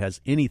agent that has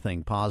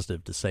anything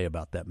positive to say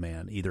about that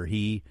man. Either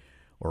he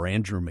or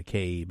Andrew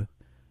McCabe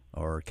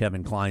or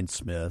Kevin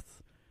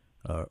Kleinsmith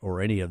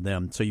or any of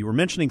them. So you were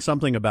mentioning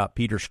something about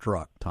Peter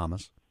Strzok,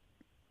 Thomas.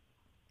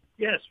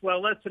 Yes,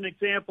 well, that's an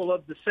example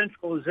of the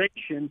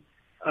centralization,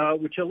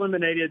 which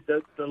eliminated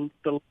the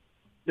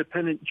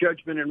independent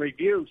judgment and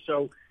review.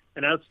 So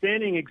an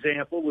outstanding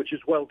example, which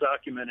is well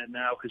documented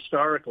now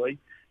historically,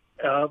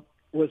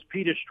 was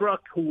Peter Strzok,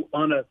 who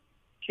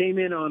came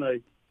in on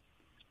a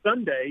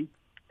Sunday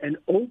and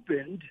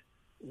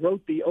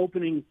wrote the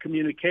opening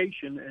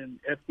communication in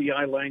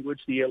FBI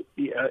language, the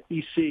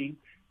EC,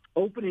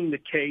 opening the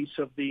case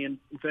of the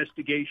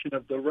investigation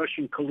of the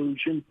Russian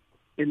collusion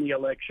in the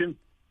election.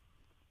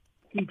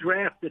 He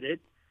drafted it.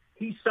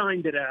 He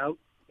signed it out.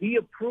 He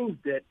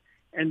approved it.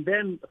 And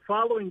then the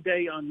following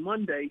day on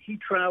Monday, he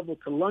traveled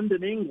to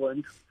London,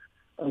 England,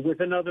 with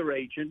another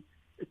agent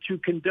to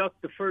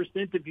conduct the first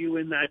interview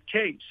in that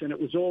case. And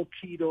it was all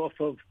keyed off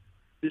of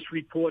this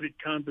reported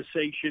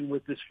conversation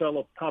with this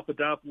fellow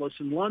Papadopoulos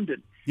in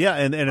London. Yeah,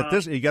 and at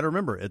this, you got to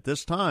remember, at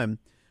this time,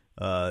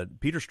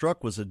 Peter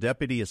Strzok was a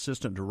deputy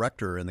assistant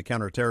director in the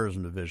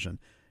counterterrorism division.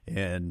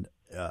 And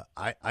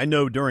I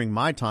know during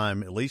my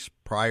time, at least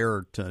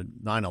prior to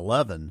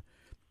 9/11,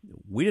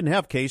 we didn't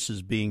have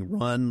cases being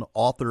run,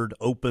 authored,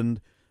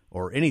 opened,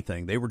 or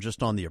anything. They were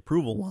just on the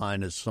approval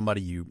line as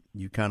somebody you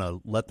kind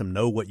of let them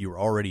know what you were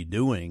already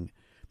doing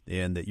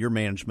and that your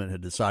management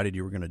had decided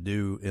you were going to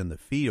do in the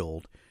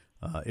field.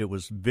 It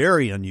was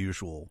very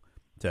unusual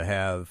to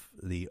have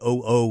the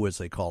OO, as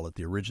they call it,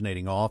 the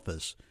originating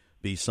office,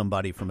 be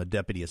somebody from a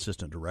deputy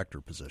assistant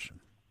director position.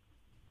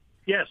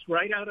 Yes,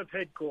 right out of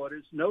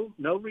headquarters, no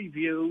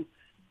review,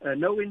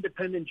 no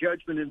independent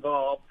judgment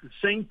involved. The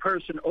same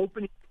person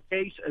opening the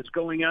case as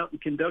going out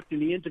and conducting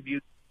the interview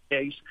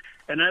case.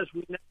 And as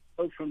we know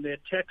from their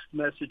text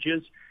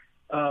messages,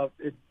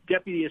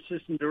 Deputy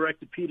Assistant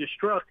Director Peter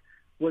Strzok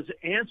was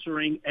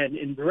answering and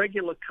in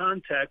regular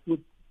contact with,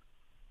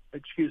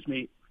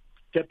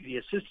 Deputy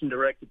Assistant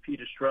Director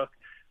Peter Strzok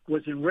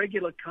was in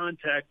regular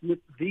contact with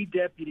the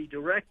Deputy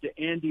Director,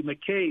 Andy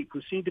McCabe,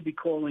 who seemed to be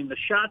calling the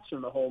shots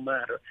in the whole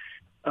matter.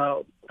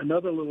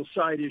 Another little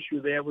side issue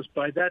there was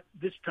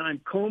this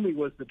time Comey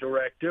was the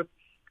director,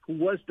 who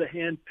was the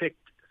hand-picked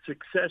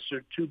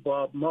successor to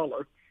Bob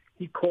Mueller.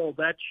 He called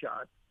that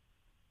shot.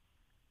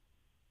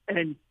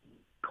 And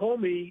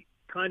Comey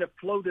kind of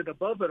floated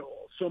above it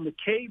all. So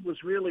McCabe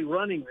was really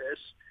running this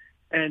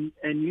and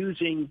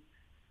using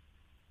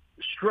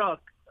Strzok,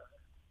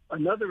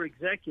 another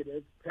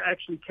executive, to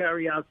actually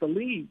carry out the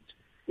leads.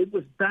 It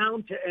was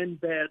bound to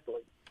end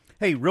badly.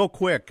 Hey, real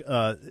quick,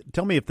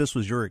 tell me if this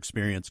was your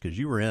experience, because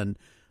you were in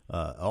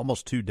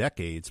almost 2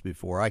 decades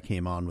before I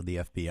came on with the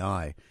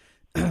FBI.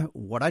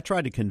 What I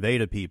try to convey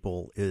to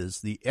people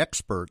is the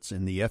experts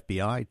in the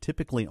FBI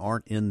typically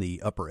aren't in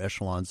the upper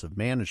echelons of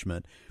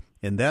management,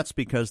 and that's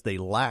because they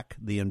lack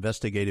the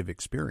investigative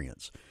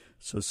experience.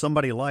 So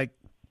somebody like,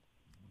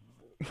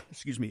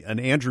 an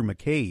Andrew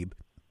McCabe,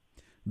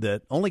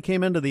 that only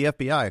came into the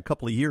FBI a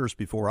couple of years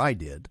before I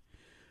did,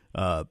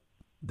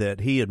 that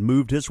he had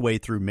moved his way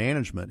through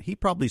management. He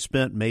probably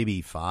spent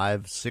maybe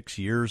 5-6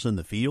 years in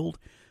the field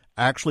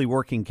actually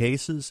working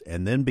cases,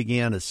 and then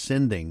began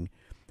ascending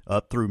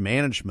up through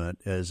management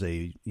as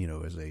a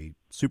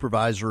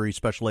supervisory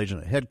special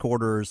agent at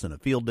headquarters, then a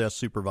field desk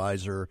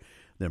supervisor,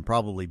 then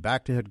probably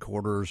back to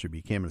headquarters, or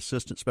became an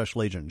assistant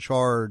special agent in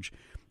charge,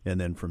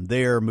 and then from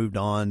there moved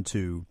on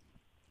to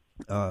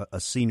a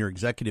senior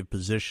executive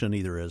position,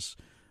 either as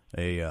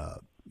a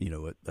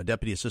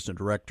deputy assistant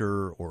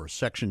director or a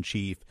section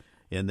chief,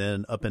 and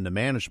then up into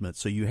management.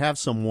 So you have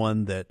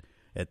someone that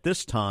at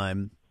this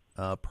time,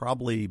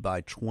 probably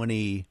by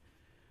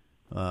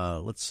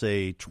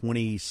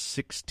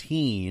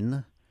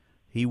 2016,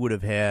 he would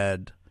have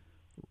had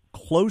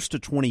close to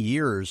 20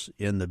 years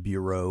in the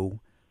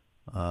Bureau.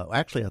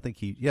 Actually, I think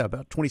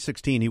about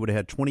 2016, he would have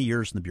had 20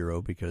 years in the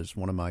Bureau, because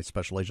one of my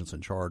special agents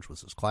in charge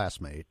was his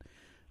classmate.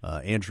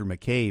 Andrew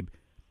McCabe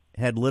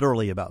had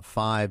literally about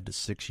 5 to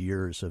 6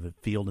 years of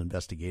field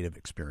investigative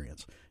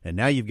experience. And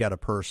now you've got a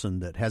person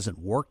that hasn't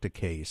worked a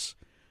case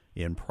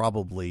in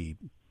probably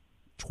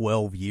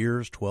 12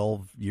 years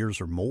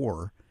or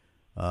more,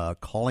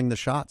 calling the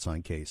shots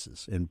on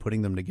cases and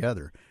putting them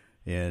together.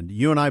 And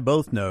you and I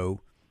both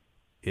know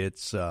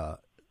it's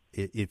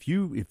if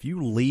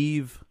you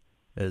leave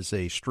as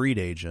a street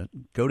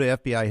agent, go to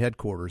FBI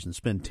headquarters and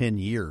spend 10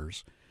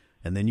 years,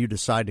 and then you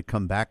decide to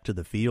come back to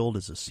the field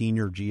as a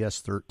senior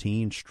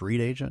GS-13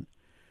 street agent,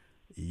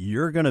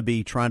 you're going to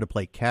be trying to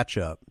play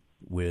catch-up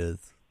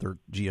with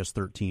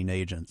GS-13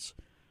 agents,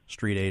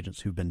 street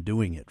agents who've been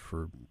doing it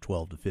for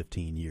 12 to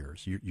 15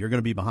 years. You're going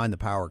to be behind the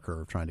power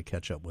curve trying to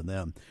catch up with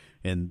them.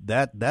 And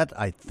that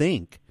I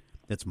think,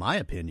 it's my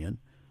opinion,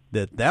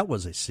 that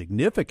was a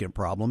significant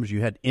problem.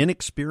 You had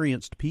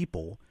inexperienced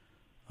people,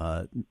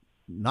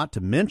 not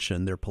to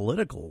mention their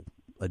political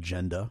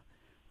agenda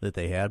that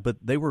they had,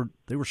 but they were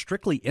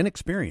strictly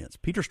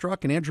inexperienced. Peter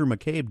Strzok and Andrew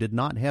McCabe did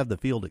not have the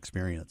field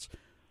experience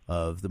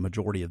of the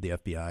majority of the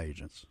FBI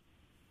agents.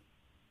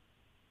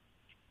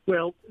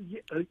 Well,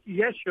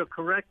 yes, you're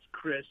correct,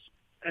 Chris,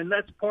 and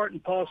that's part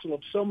and parcel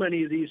of so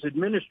many of these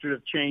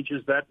administrative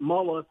changes that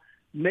Mueller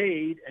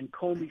made and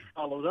Comey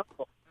followed up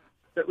on.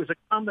 It was a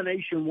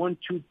combination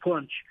 1-2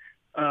 punch.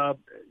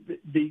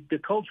 The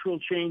cultural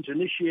change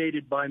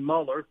initiated by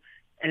Mueller,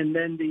 and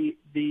then the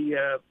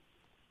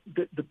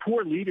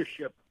poor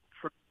leadership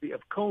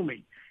of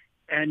Comey,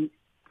 and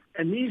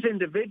these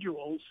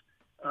individuals,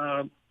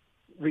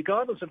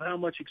 regardless of how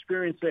much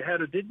experience they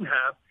had or didn't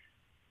have,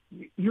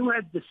 you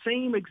had the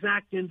same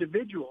exact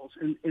individuals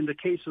in the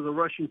case of the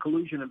Russian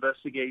collusion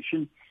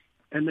investigation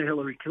and the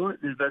Hillary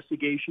Clinton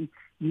investigation,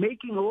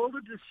 making all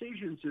the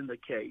decisions in the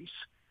case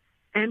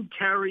and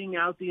carrying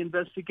out the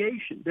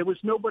investigation. There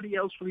was nobody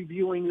else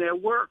reviewing their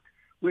work.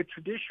 where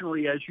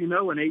traditionally, as you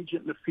know, an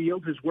agent in the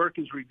field, his work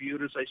is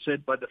reviewed, as I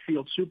said, by the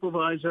field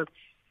supervisor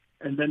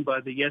and then by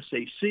the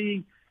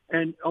SAC,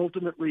 and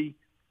ultimately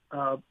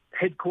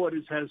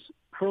headquarters has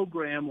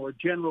program or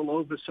general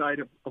oversight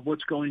of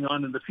what's going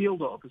on in the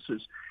field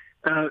offices.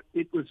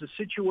 It was a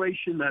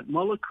situation that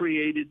Mueller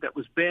created that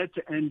was bound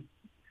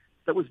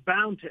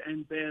to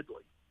end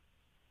badly.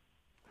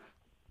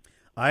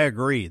 I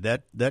agree.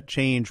 That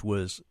change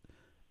was,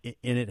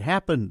 and it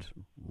happened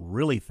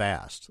really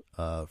fast.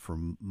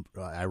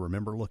 I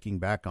remember looking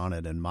back on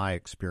it and my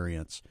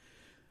experience.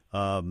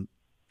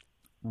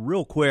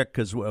 Real quick,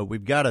 because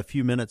we've got a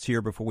few minutes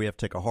here before we have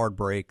to take a hard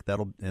break.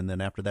 And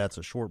then after that's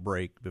a short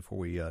break before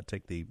we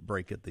take the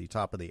break at the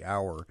top of the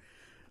hour.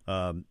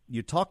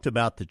 You talked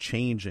about the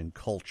change in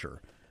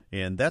culture,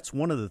 and that's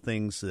one of the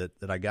things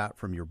that I got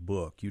from your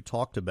book. You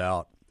talked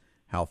about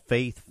how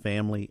faith,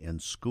 family,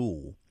 and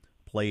school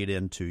played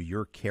into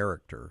your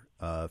character,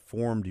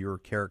 formed your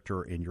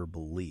character and your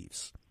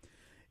beliefs.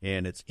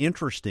 And it's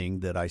interesting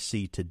that I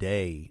see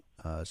today,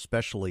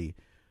 especially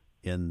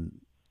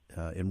in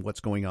what's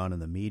going on in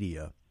the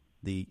media,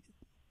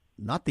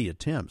 not the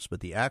attempts, but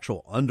the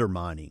actual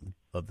undermining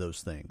of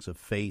those things, of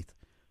faith,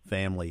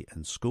 family,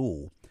 and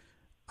school.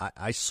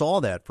 I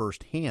saw that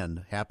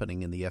firsthand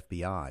happening in the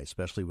FBI,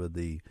 especially with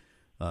the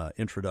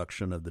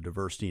introduction of the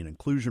diversity and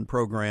inclusion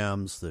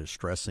programs, the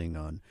stressing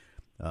on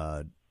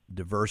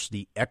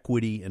diversity,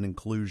 equity, and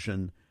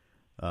inclusion.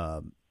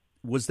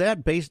 Was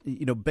that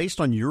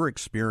based on your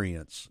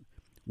experience?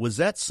 Was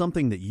that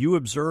something that you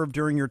observed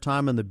during your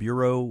time in the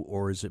Bureau,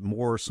 or is it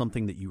more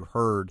something that you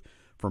heard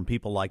from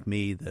people like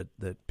me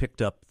that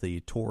picked up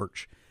the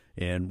torch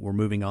and were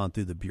moving on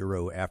through the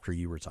Bureau after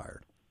you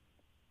retired?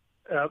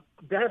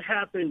 That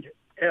happened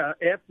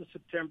after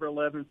September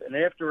 11th and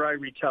after I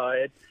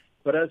retired.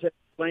 But as I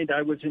explained,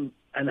 I was in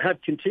and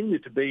have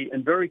continued to be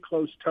in very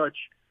close touch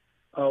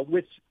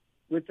with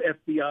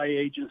FBI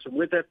agents and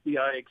with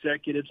FBI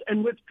executives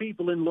and with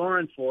people in law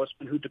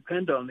enforcement who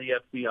depend on the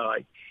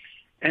FBI.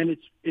 And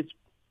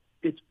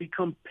it's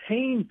become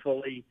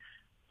painfully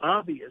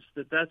obvious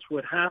that that's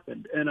what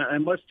happened. And I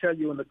must tell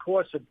you, in the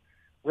course of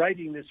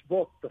writing this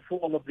book, The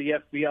Fall of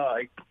the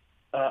FBI,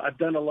 I've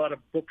done a lot of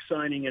book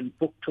signing and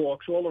book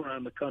talks all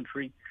around the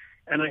country,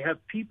 and I have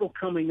people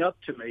coming up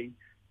to me,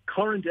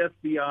 current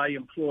FBI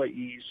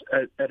employees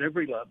at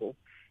every level,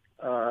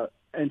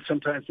 and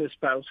sometimes their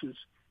spouses,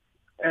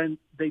 and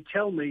they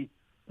tell me,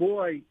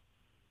 boy,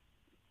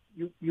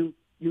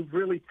 you've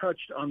really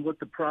touched on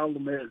what the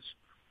problem is.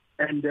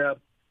 And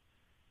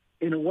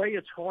in a way,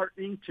 it's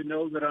heartening to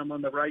know that I'm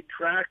on the right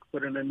track,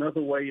 but in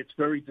another way, it's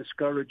very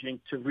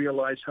discouraging to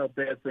realize how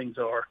bad things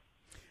are.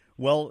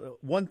 Well,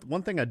 one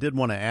thing I did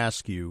want to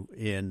ask you,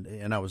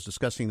 and I was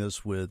discussing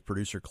this with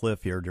producer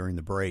Cliff here during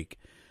the break.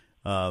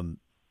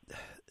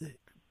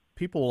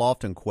 People will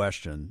often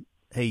question,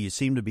 hey, you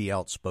seem to be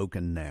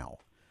outspoken now.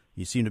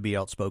 You seem to be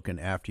outspoken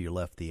after you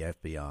left the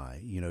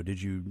FBI. You know,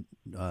 did you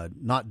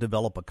not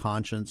develop a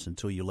conscience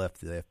until you left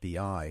the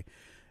FBI?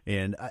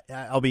 And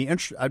I'd be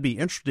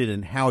interested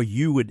in how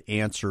you would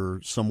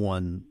answer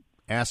someone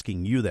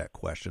asking you that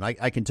question.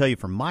 I can tell you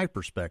from my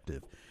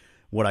perspective,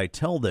 what I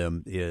tell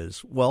them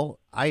is, well,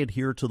 I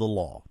adhere to the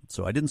law.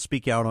 So I didn't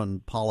speak out on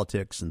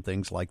politics and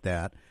things like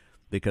that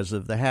because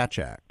of the Hatch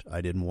Act.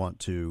 I didn't want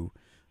to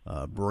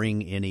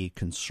bring any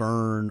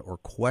concern or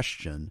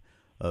question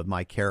of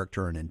my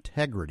character and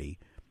integrity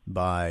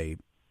by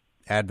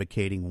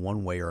advocating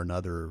one way or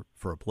another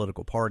for a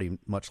political party,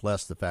 much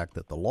less the fact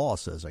that the law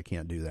says I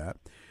can't do that.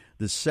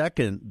 The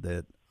second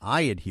that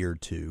I adhere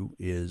to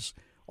is,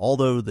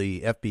 although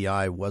the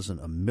FBI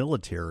wasn't a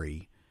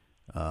military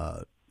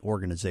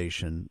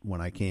organization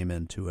when I came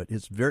into it,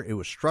 it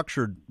was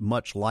structured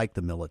much like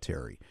the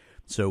military.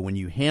 So when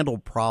you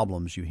handled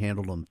problems, you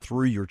handled them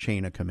through your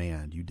chain of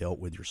command. You dealt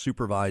with your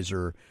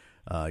supervisor,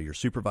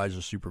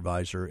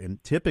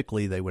 and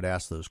typically they would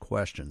ask those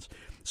questions.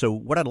 So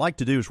what I'd like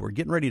to do is, we're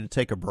getting ready to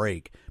take a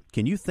break.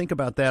 Can you think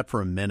about that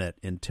for a minute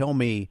and tell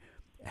me,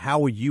 how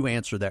would you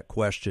answer that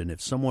question if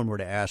someone were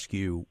to ask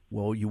you,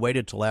 well, you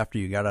waited till after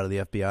you got out of the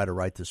FBI to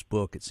write this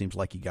book. It seems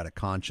like you got a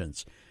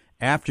conscience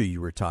after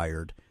you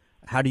retired.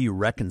 How do you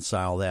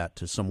reconcile that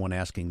to someone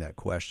asking that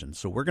question?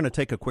 So we're going to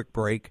take a quick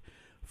break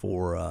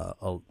for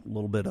a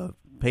little bit of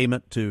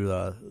payment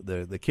to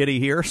the kitty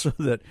here so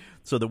that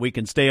we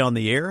can stay on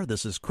the air.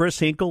 This is Chris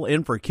Hinkle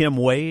in for Kim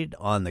Wade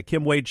on The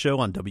Kim Wade Show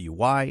on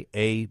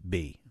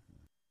WYAB.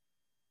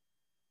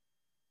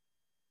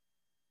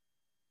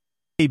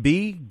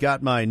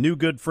 Got my new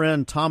good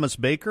friend Thomas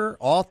Baker,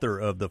 author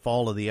of The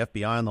Fall of the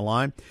FBI, on the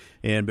line.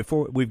 And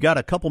before, we've got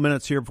a couple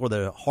minutes here before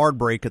the hard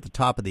break at the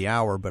top of the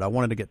hour, but I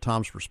wanted to get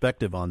Tom's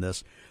perspective on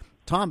this.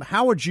 Tom,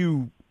 how would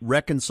you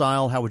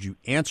reconcile, how would you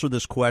answer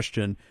this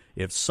question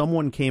if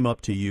someone came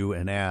up to you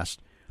and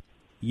asked,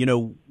 you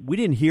know, we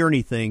didn't hear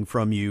anything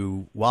from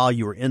you while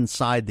you were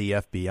inside the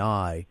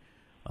FBI,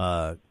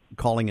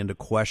 calling into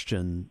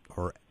question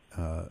or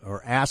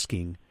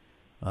asking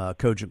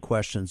cogent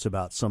questions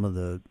about some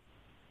of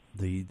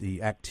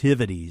the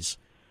activities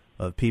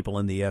of people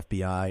in the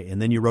FBI,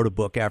 and then you wrote a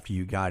book after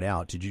you got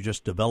out. Did you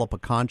just develop a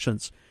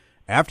conscience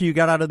after you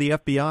got out of the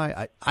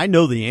FBI? I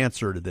know the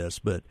answer to this,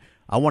 but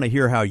I want to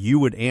hear how you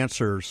would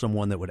answer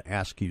someone that would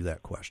ask you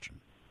that question.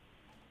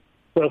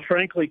 Well,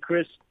 frankly,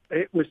 Chris,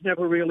 it was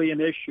never really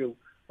an issue.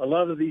 A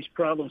lot of these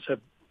problems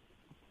have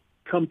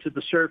come to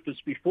the surface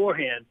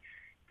beforehand.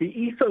 The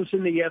ethos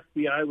in the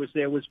FBI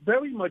was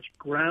very much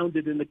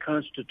grounded in the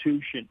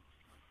Constitution.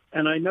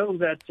 And I know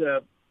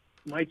that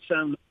might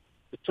sound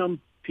to some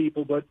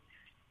people, but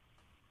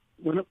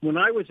when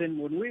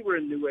we were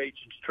in new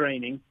agents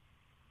training,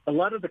 a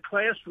lot of the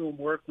classroom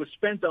work was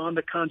spent on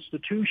the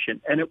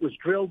Constitution, and it was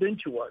drilled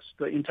into us,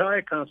 the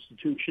entire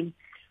Constitution,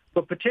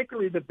 but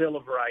particularly the Bill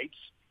of Rights.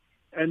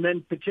 And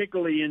then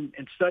particularly in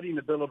studying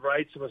the Bill of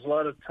Rights, there was a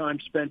lot of time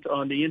spent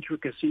on the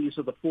intricacies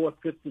of the 4th,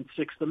 5th, and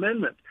 6th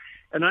Amendment.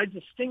 And I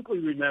distinctly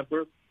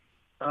remember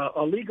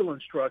our legal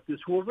instructors,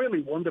 who were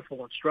really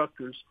wonderful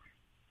instructors,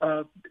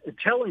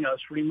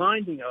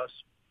 reminding us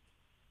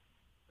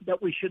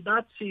that we should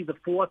not see the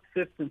 4th,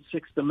 5th, and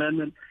 6th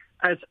Amendment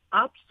as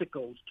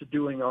obstacles to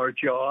doing our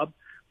job,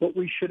 but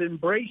we should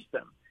embrace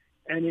them.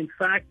 And in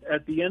fact,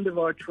 at the end of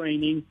our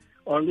training,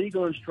 our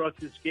legal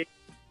instructors gave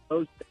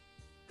those.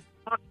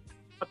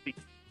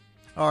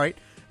 All right.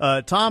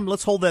 Tom,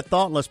 let's hold that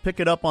thought and let's pick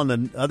it up on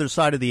the other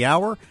side of the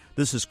hour.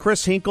 This is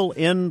Chris Hinkle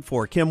in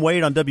for Kim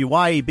Wade on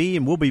WYAB,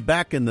 and we'll be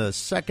back in the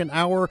second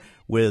hour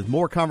with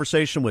more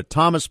conversation with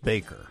Thomas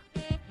Baker.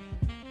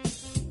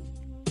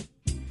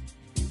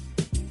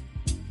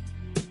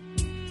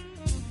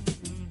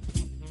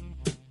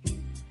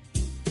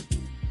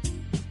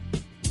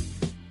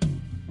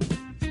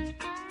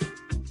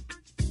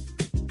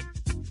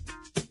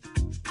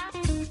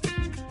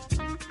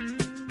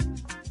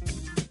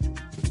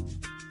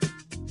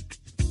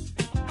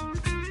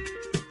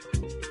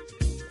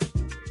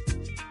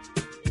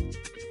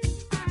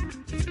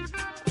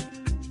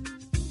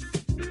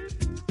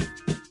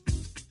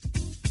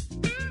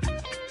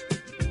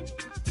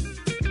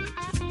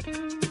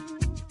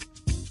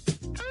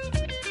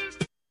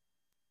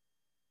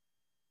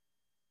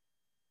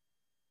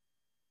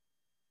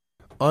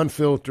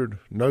 Unfiltered,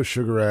 no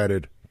sugar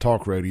added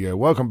talk radio.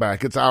 Welcome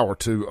back. It's hour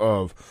 2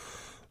 of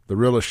the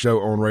realest show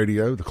on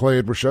radio, the Clay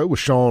Edwards Show with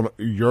Sean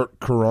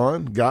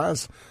Yurt-Karan.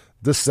 Guys,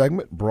 this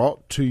segment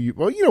brought to you,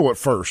 well, you know what,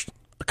 first,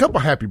 a couple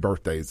of happy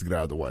birthdays to get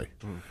out of the way.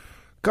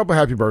 A couple of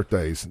happy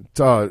birthdays.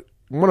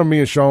 One of me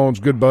and Sean's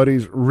good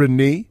buddies,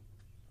 Renee.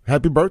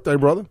 Happy birthday,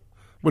 brother.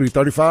 What are you,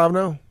 35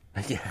 now?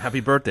 Yeah, happy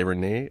birthday,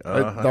 Renee.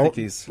 I think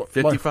he's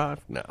 55.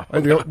 No.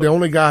 The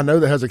only guy I know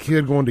that has a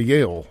kid going to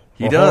Yale.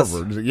 He does.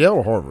 Harvard. Is it Yale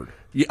or Harvard?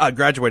 Yeah, I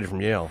graduated from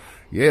Yale.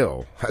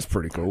 Yale. That's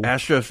pretty cool.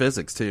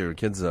 Astrophysics, too.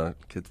 Kid's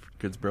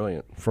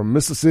brilliant. From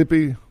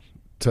Mississippi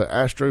to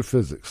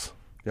astrophysics.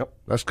 Yep.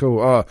 That's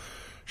cool.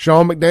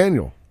 Sean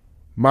McDaniel,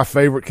 my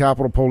favorite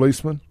Capitol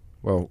policeman.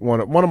 Well,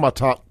 one of my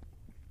top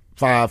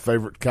 5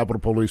 favorite Capitol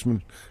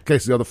policemen, in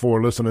case the other 4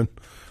 are listening.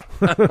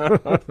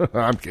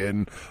 I'm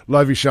kidding.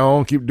 Love you,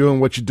 Sean. Keep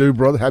doing what you do,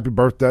 brother. Happy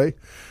birthday.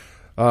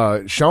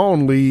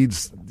 Sean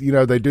leads,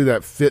 they do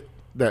that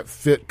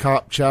fit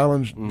cop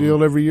challenge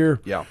deal every year.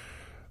 Yeah.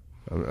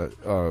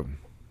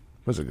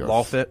 What's it go?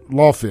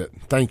 Law Fit.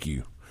 Thank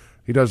you.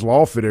 He does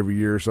Law Fit every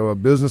year. So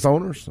business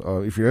owners,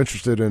 if you're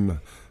interested in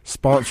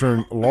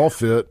sponsoring Law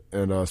Fit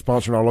and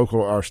sponsoring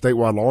our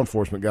statewide law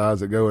enforcement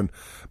guys that go and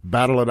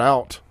battle it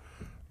out,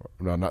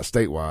 no, not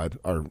statewide,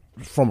 or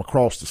from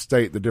across the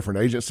state, the different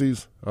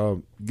agencies,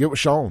 get with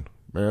Sean,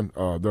 man.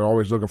 They're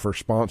always looking for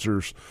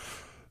sponsors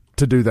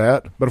to do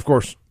that. But, of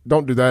course,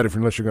 don't do that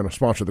unless you're going to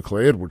sponsor the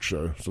Clay Edwards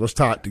Show. So let's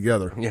tie it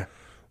together. Yeah.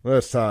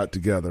 Let's tie it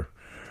together.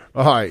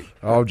 All right.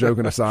 All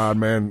joking aside,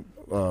 man,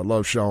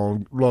 love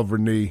Sean, love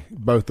Renee,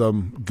 both of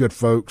them good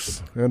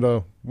folks. And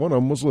one of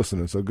them was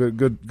listening. So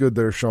good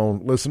there,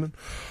 Sean, listening.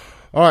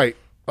 All right.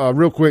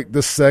 Real quick,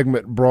 this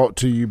segment brought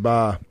to you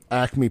by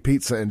Acme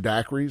Pizza and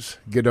Daiquiris.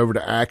 Get over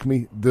to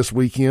Acme this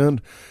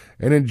weekend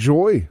and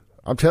enjoy.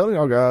 I'm telling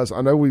y'all guys,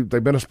 I know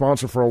they've been a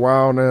sponsor for a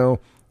while now.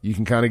 You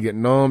can kind of get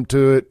numb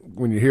to it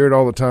when you hear it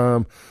all the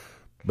time.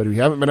 But if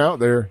you haven't been out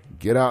there,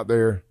 get out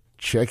there,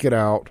 check it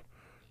out.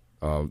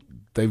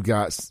 They've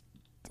got,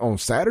 on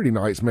Saturday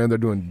nights, man, they're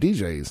doing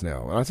DJs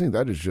now. And I think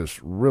that is just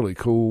really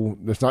cool.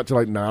 It's not till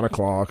like 9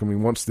 o'clock. I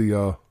mean, once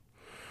the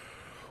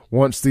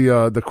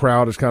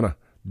crowd has kind of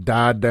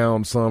died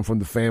down some from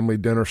the family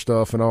dinner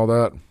stuff and all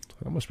that.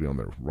 I must be on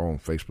their wrong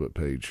Facebook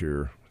page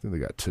here. I think they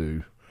got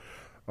 2.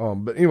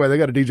 But anyway, they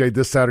got a DJ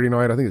this Saturday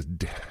night. I think it's,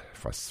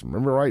 if I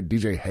remember right,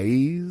 DJ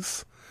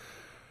Hayes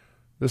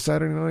this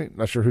Saturday night.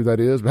 Not sure who that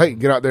is. But, hey,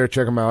 get out there,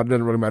 check them out. It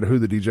doesn't really matter who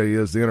the DJ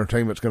is. The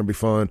entertainment's going to be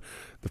fun.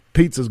 The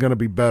pizza's going to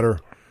be better.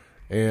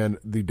 And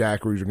the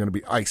daiquiris are going to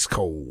be ice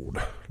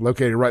cold.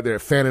 Located right there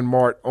at Fannin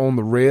Mart on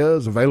the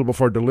Res. Available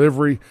for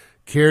delivery,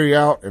 carry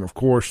out, and, of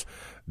course,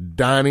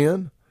 dine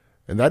in.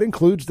 And that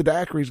includes the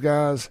daiquiris,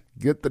 guys.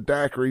 Get the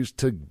daiquiris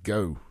to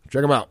go.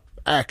 Check them out.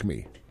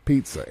 Acme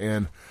Pizza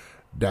and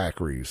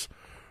Daiquiris.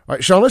 All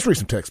right, Sean, let's read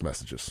some text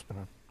messages.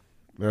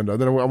 And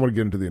then I want to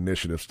get into the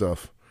initiative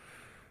stuff.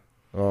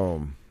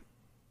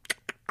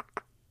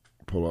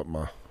 pull up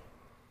my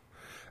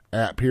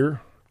app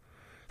here.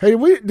 Hey,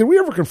 did we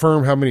ever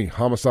confirm how many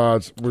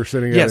homicides we're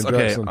sitting at in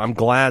Jackson? I'm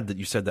glad that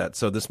you said that.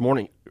 So this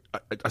morning,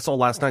 I saw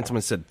last night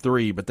someone said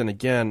 3, but then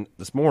again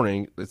this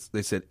morning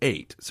they said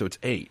 8. So it's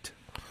 8.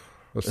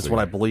 That's what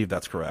I believe.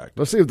 That's correct.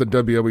 Let's see if the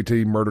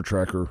WLBT murder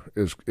tracker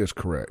is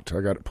correct. I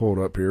got it pulled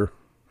up here.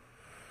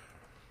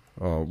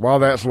 While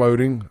that's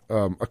loading,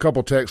 a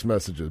couple text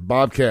messages.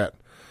 Bobcat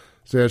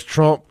says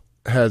Trump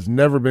has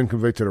never been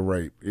convicted of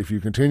rape. If you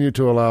continue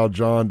to allow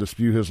John to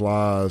spew his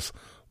lies,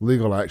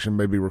 legal action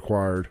may be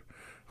required.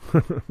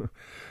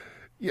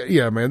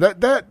 yeah, man.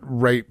 That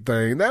rape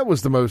thing, that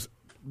was the most.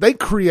 They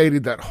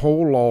created that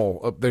whole law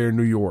up there in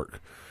New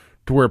York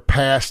to where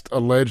past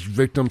alleged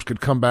victims could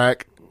come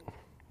back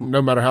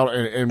no matter how.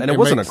 And it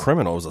wasn't a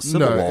criminal; it was a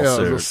civil lawsuit.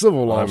 Yeah, it was a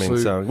civil lawsuit. I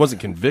mean, so he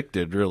wasn't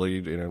convicted, really.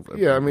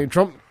 Yeah, I mean,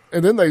 Trump.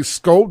 And then they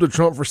scolded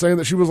Trump for saying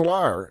that she was a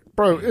liar.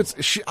 Bro,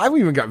 I've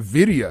even got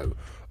video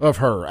of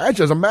her.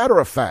 Actually, as a matter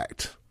of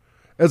fact,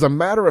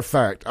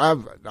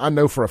 I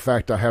know for a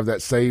fact I have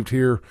that saved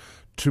here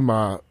to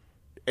my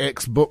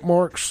X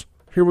bookmarks.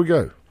 Here we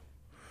go.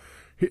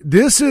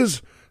 This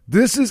is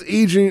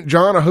E. Jean.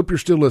 John, I hope you're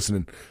still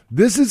listening.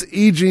 This is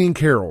E. Jean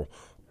Carroll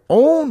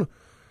on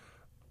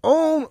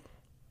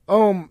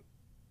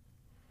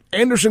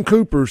Anderson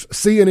Cooper's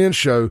CNN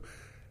show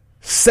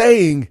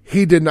saying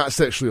he did not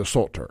sexually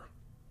assault her.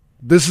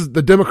 This is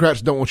the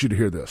Democrats don't want you to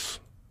hear this.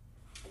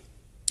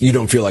 You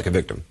don't feel like a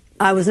victim.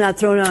 I was not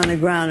thrown on the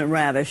ground and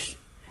ravished,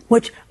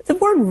 which the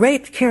word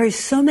rape carries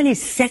so many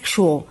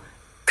sexual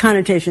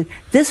connotations.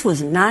 This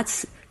was not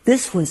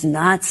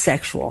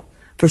sexual.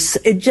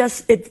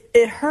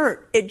 It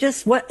hurt.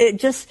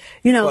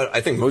 Well,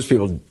 I think most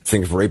people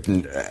think of rape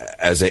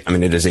as it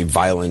is a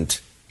violent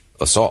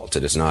assault.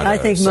 It is not. I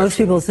think most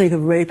people think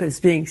of rape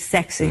as being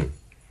sexy.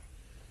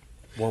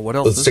 Well, what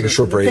else? Let's take a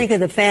short break. Think of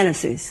the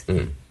fantasies.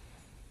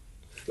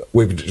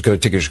 We're just going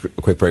to take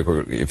a quick break.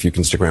 If you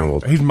can stick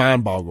around, he's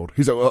mind boggled.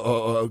 He's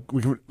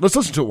let's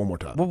listen to it one more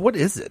time. Well, what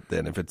is it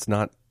then? If it's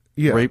not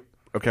rape,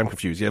 okay, I'm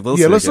confused.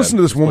 Let's listen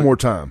to this one more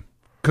time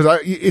because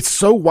it's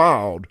so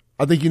wild.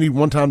 I think you need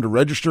one time to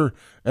register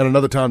and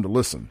another time to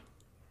listen.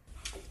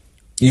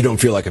 You don't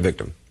feel like a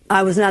victim.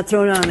 I was not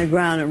thrown on the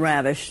ground and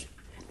ravished,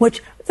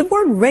 which the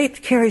word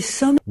rape carries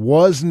so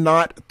was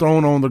not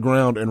thrown on the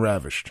ground and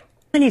ravished.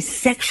 Many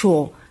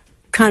sexual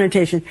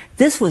connotations.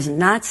 This was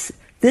not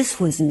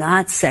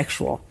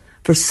sexual.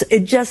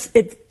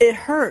 It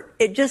hurt.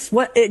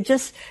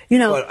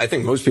 Well, I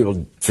think most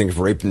people think of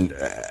rape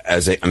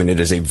as it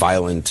is a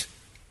violent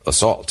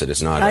assault. It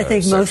is not. I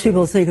think most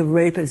people think of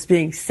rape as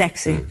being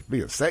sexy.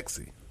 Being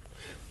sexy.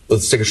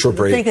 Let's take a short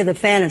break. Think of the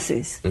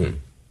fantasies.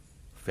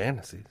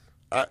 Fantasies.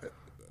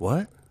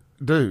 What?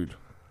 Dude,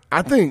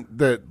 I think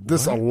that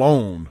this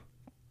alone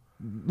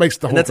makes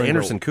the whole that's thing. That's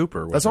Anderson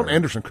Cooper. That's on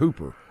Anderson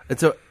Cooper.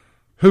 It's a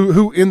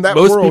who in that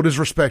world is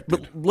respected.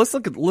 But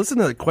listen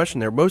to the question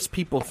there. Most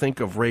people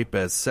think of rape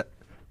as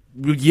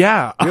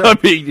I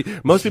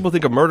mean, most people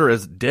think of murder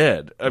as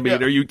dead. I mean,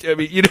 you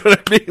know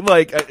what I mean?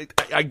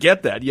 Like, I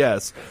get that.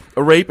 Yes,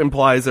 a rape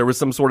implies there was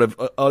some sort of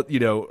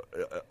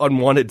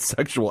unwanted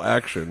sexual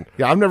action.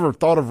 Yeah, I've never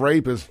thought of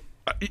rape as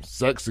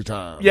sexy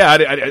time. Yeah, I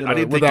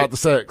didn't without the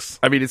sex.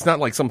 I mean, it's not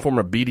like some form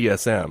of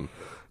BDSM.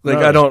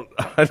 Like, no.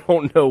 I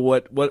don't know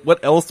what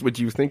else would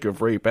you think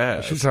of rape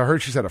as? I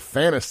heard she's had a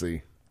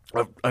fantasy.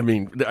 I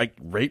mean, like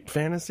rape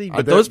fantasy,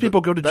 but those people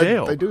go to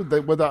jail. They do.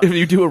 If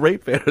you do a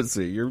rape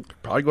fantasy, you're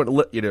probably going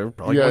to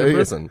going to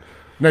prison.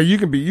 Now you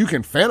can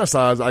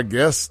fantasize, I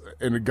guess.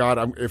 And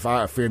God, if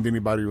I offend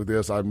anybody with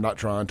this, I'm not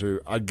trying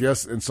to. I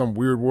guess in some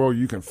weird world,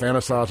 you can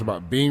fantasize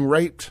about being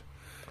raped.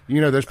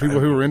 There's people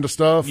who are into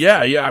stuff. Yeah.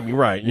 I mean,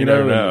 right. You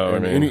never know.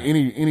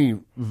 Any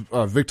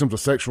victims of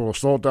sexual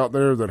assault out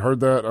there that heard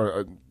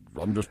that?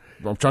 I'm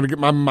trying to get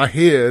my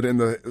head in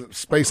the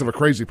space of a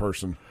crazy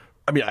person.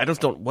 I mean, I just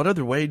don't. What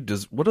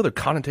other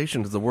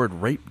connotation does the word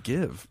rape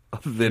give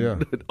other than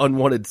an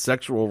unwanted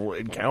sexual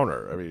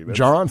encounter? I mean,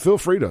 John, feel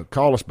free to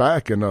call us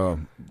back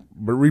and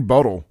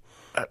rebuttal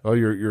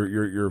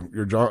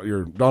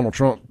your Donald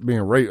Trump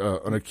being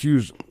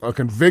a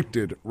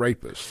convicted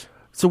rapist.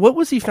 So what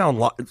was he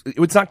found?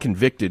 It's not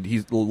convicted.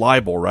 He's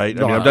libel, right?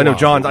 No, I know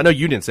John. I know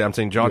you didn't say. I'm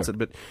saying John said,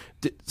 but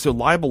so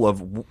libel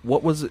of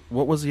what was it?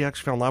 What was he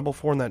actually found libel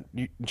for in that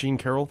Jean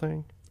Carroll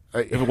thing?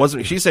 If it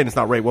wasn't, she's saying it's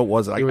not rape. What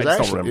was it? I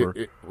just don't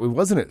remember.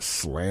 Wasn't it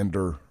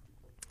slander?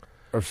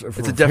 It's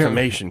a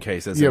defamation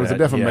case, isn't it? Yeah, it was a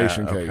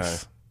defamation case. Okay.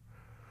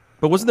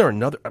 But wasn't there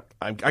another?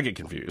 I get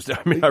confused.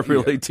 I mean, I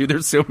really do.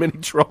 There's so many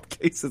Trump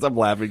cases. I'm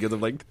laughing because I'm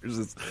like, there's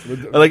this.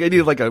 I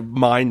need like a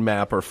mind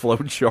map or flow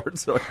chart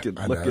so I can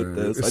look at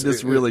this. I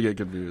just really get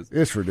confused.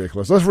 It's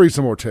ridiculous. Let's read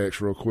some more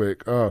text real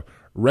quick.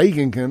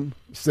 Reagan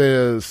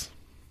says.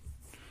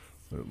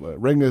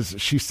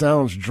 She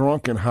sounds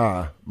drunk and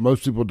high.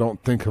 Most people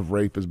don't think of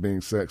rape as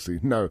being sexy.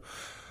 No,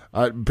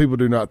 people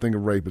do not think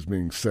of rape as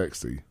being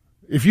sexy.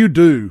 If you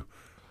do,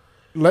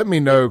 let me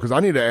know because I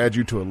need to add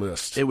you to a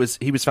list. He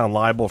was found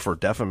liable for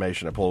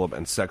defamation, I pulled up,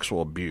 and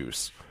sexual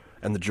abuse,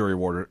 and the jury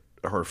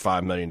her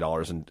 $5 million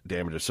in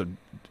damages. So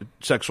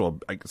so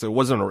it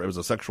wasn't. It was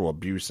a sexual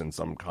abuse in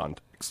some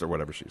context or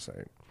whatever she's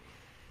saying.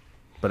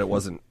 But it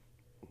wasn't.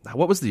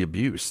 What was the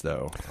abuse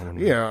though?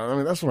 Yeah, I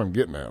mean that's what I'm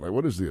getting at. Like,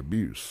 what is the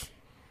abuse?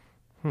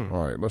 All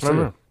right, let's take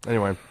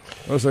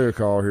a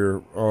call here.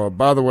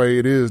 By the way,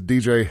 it is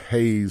DJ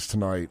Hayes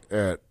tonight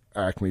at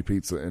Acme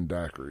Pizza and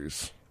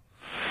Daiquiris.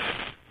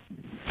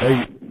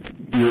 Hey,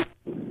 you're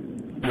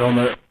on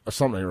there.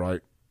 Something ain't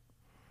right.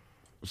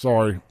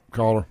 Sorry,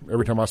 caller.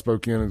 Every time I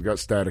spoke in, it got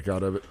static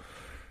out of it.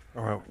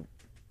 All right.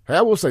 Hey,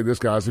 I will say this,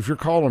 guys. If you're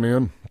calling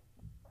in,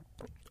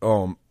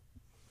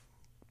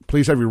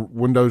 please have your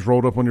windows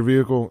rolled up on your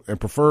vehicle and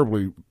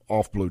preferably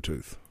off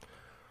Bluetooth.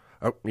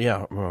 Oh,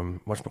 yeah.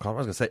 Whatchamacallit? I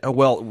was going to say,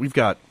 we've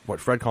got,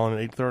 Fred calling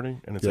at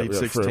 8:30, and it's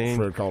 8:16.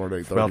 Fred calling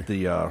at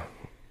 8:30.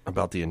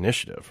 About the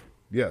initiative.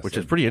 Yes. Which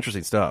is pretty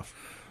interesting stuff.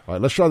 All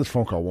right, let's try this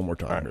phone call one more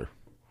time here.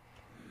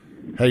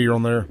 Hey, you're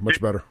on there.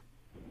 Much better.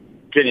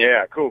 Can you?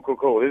 Yeah, cool.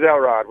 This is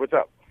Elrod. What's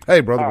up?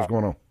 Hey, brother. What's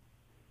going on?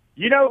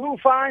 You know who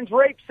finds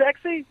rape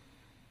sexy?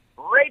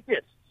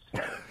 Rapists.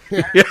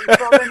 Yeah,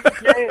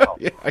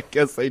 I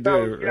guess they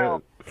do.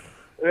 So,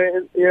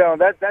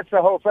 that's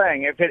the whole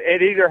thing. If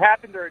it either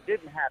happened or it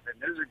didn't happen,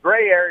 there's a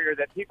gray area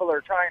that people are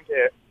trying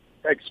to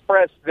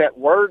express that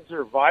words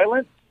are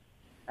violent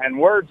and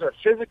words are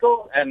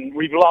physical, and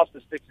we've lost the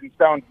sticks and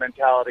stones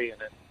mentality,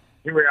 and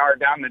here we are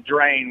down the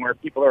drain where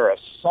people are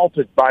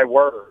assaulted by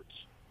words.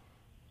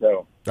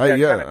 So that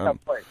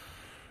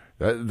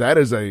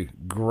is a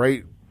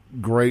great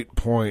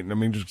point. I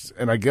mean,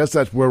 and I guess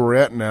that's where we're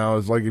at now.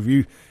 Is like if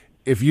you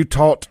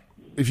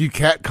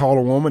catcall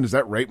a woman, is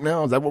that rape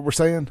now? Is that what we're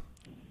saying?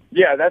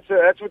 Yeah, that's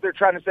what they're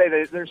trying to say.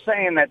 They're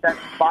saying that that's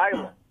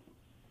violence.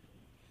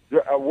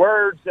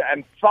 Words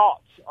and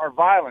thoughts are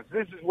violence.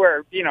 This is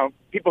where,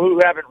 people who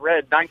haven't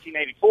read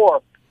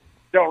 1984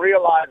 don't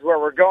realize where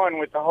we're going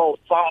with the whole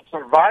thoughts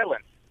are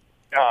violence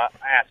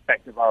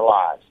aspect of our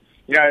lives.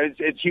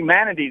 It's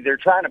humanity. They're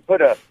trying to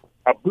put a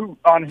boot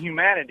on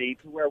humanity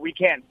to where we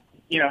can't,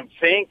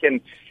 think. And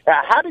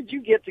how did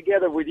you get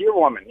together with your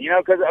woman?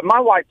 Because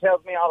my wife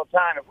tells me all the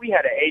time, if we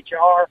had an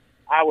HR,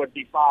 I would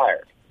be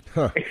fired.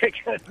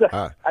 Because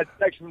I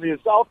sexually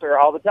assault her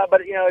all the time.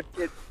 But,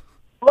 it's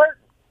flirt.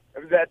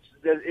 That's,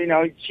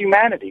 it's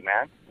humanity,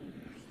 man.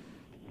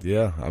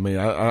 Yeah, I mean,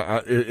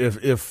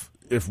 if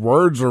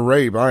words are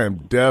rape, I am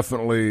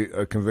definitely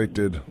a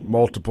convicted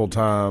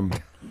multiple-time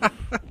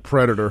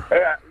predator.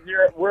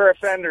 We're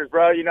offenders,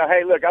 bro.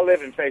 Hey, look, I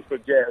live in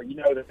Facebook jail. You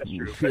know that's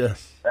true. But,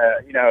 yes.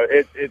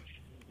 It's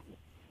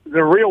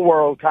the real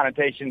world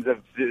connotations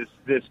of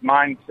this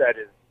mindset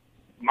is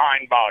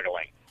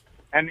mind-boggling.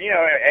 And,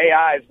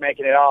 AI is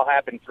making it all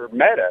happen for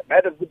Meta.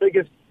 Meta's the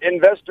biggest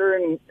investor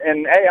in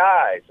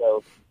AI,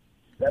 so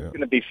that's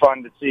going to be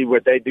fun to see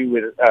what they do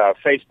with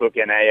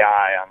Facebook and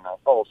AI on the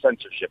whole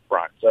censorship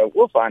front. So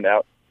we'll find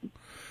out.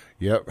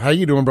 Yep. How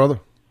you doing, brother?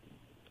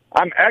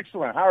 I'm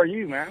excellent. How are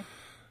you, man?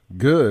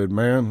 Good,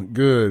 man.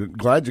 Good.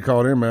 Glad you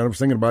called in, man. I was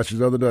thinking about you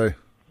the other day.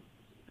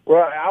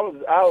 Well, I was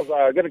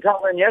going to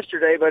call in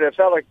yesterday, but it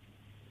felt like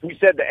he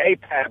said the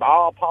APAB,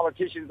 all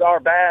politicians are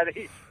bad.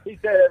 He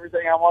said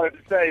everything I wanted to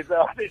say,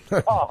 so I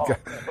didn't call.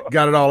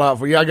 Got it all out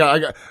for you. I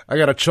got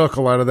a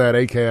chuckle out of that,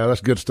 AKI.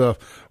 That's good stuff.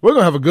 We're going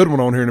to have a good one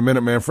on here in a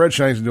minute, man. Fred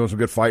Shane's doing some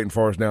good fighting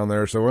for us down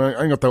there, so I ain't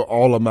going to throw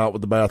all of them out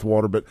with the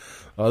bathwater, but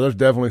there's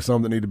definitely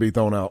some that need to be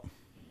thrown out.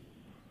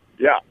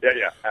 Yeah.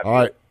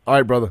 Absolutely. All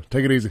right, brother.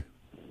 Take it easy.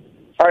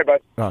 All right, bud.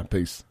 All right,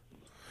 peace.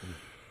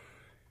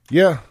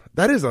 Yeah,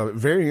 that is a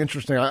very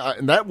interesting.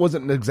 And that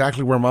wasn't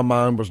exactly where my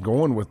mind was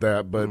going with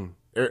that, but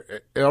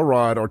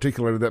Elrod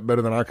articulated that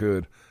better than I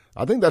could.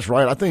 I think that's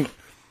right. I think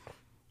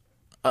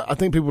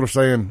people are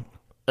saying,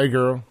 "Hey,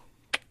 girl,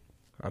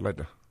 I'd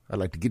like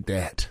to get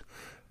that,"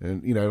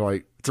 and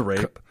like it's a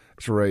rape.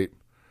 It's a rape.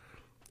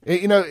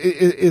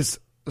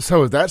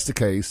 So if that's the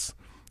case,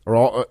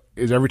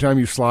 is every time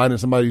you slide in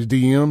somebody's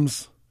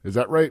DMs, is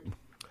that rape?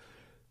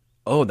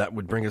 Oh, that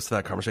would bring us to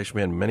that conversation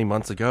we had many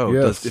months ago.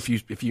 Yes. If you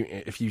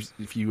because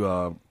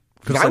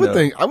I would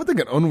think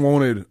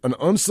an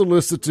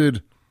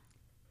unsolicited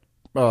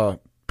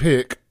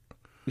pic,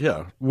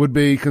 would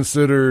be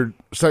considered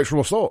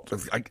sexual assault.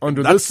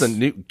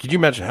 Could you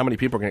imagine how many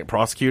people are going to get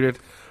prosecuted?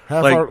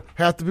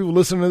 Half the people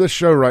listening to this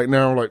show right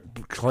now are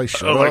like, Clay,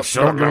 shut up.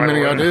 Don't give them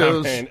any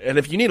ideas. And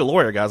if you need a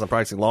lawyer, guys, I'm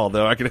practicing law,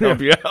 though. I can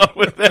help you out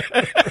with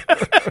that.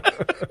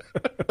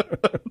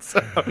 So,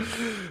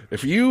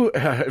 if you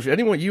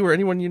or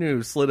anyone you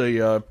knew slid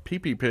a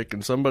pee-pee pic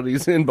in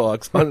somebody's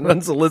inbox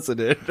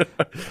unsolicited,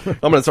 I'm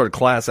going to start a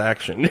class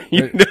action.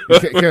 Can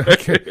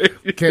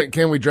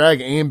we drag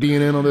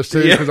Ambien in on this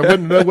too? Because I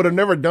would have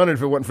never done it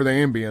if it wasn't for the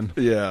Ambien.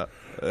 Yeah.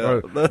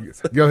 Go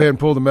ahead and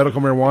pull the medical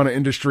marijuana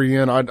industry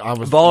in. I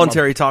was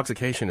voluntary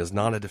intoxication is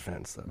not a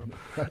defense, though.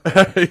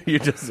 You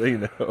just so you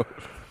know.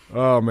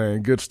 Oh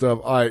man, good stuff.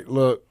 All right,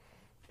 look.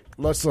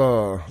 Let's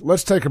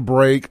take a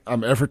break.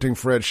 I'm efforting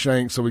Fred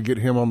Shank so we get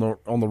him on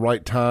the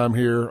right time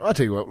here. I'll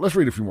tell you what. Let's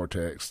read a few more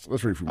texts. I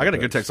got a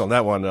good text on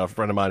that one. A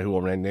friend of mine who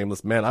will remain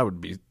nameless. Man, I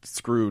would be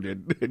screwed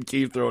and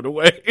Keith throw it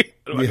away.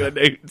 I'm not going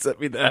to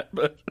send me that,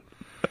 but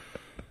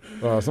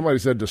Somebody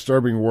said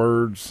disturbing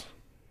words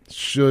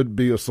should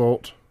be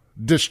assault.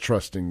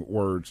 Distrusting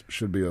words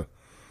should be a.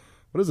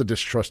 What is a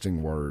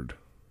distrusting word?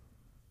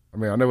 I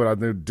mean, I know what I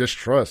knew.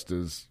 Distrust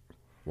is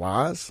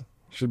lies.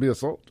 Should be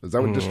assault. Is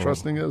that what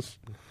distrusting is?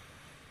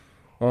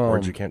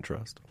 Words you can't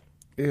trust.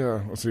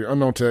 Yeah. Let's see.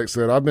 Unknown text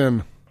said, I've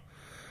been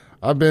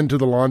to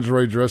the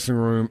lingerie dressing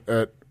room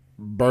at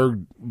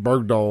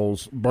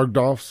Bergdorf's.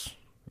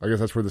 I guess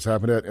that's where this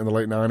happened at in the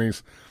late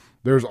 90s.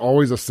 There's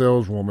always a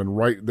saleswoman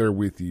right there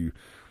with you.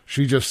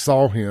 She just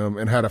saw him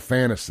and had a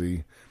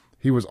fantasy.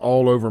 He was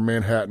all over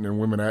Manhattan and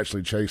women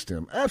actually chased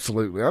him.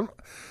 Absolutely. I'm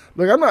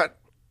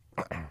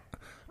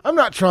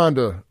not trying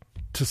to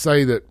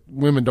say that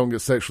women don't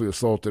get sexually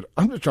assaulted.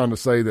 I'm just trying to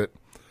say that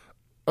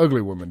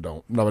ugly women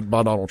don't,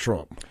 by Donald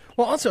Trump.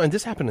 Well, also, and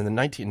this happened in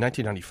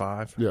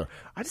 1995. Yeah.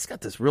 I just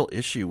got this real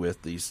issue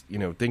with these,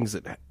 things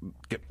that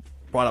get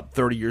brought up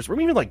 30 years. I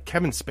mean, even like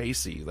Kevin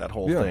Spacey, that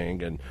whole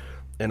thing, and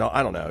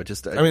I don't know. It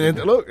just.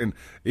 Look, and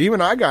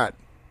even I got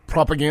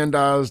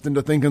propagandized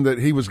into thinking that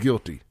he was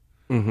guilty.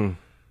 Mm-hmm.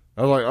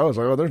 I was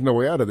like, oh, there's no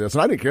way out of this.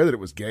 And I didn't care that it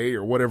was gay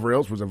or whatever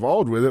else was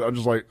involved with it. I was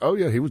just like, oh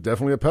yeah, he was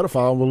definitely a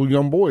pedophile, little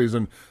young boys,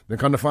 and then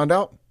come to find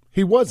out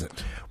he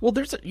wasn't. Well,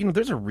 there's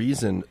a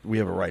reason we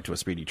have a right to a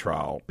speedy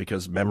trial,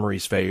 because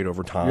memories fade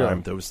over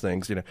time. Those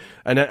things, and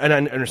I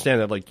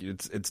understand that like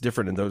it's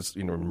different in those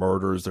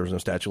murders. There's no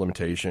statute of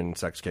limitation,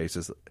 sex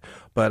cases,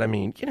 but I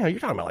mean you're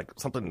talking about like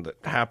something that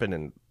happened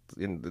and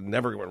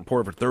never went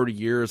reported for 30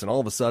 years, and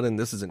all of a sudden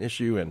this is an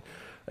issue, and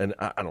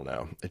I don't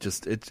know. It's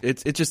just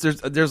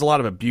there's a lot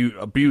of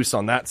abuse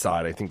on that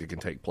side. I think that can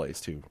take place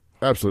too.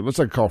 Absolutely. Let's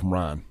take a call from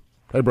Ryan.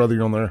 Hey, brother,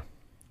 you on there?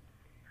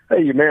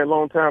 Hey, man,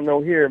 long time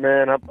no hear,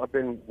 man. I've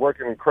been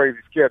working a crazy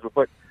schedule,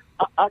 but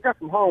I got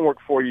some homework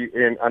for you,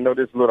 and I know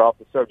this is a little off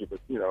the subject,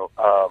 but,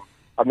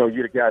 I know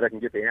you're the guy that can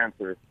get the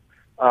answers.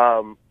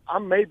 I'm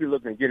maybe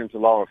looking to get into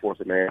law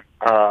enforcement, man,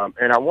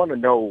 and I want to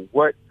know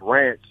what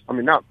branch,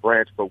 not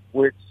branch, but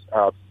which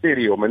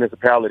city or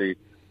municipality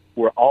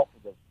will offer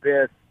the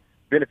best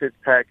benefits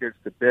package,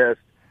 the best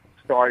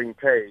starting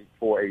pay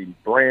for a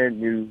brand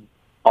new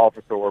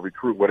officer or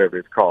recruit, whatever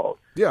it's called.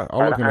 Yeah,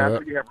 I'll look into that. I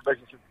know you have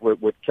relationships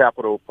with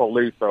Capitol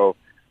Police, so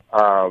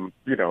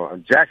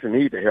Jackson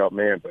needs the help,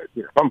 man. But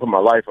if I'm putting my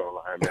life on the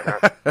line, man,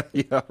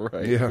 yeah,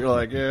 right. Yeah. You're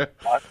like, yeah,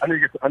 I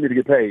need to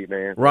get paid,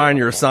 man. Ryan,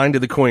 you're assigned to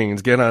the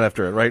Queens. Get on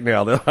after it right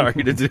now. They'll hire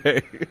you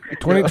today.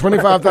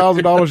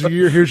 $25,000 a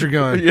year. Here's your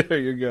gun. Yeah, there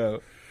you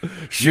go.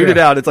 Shoot it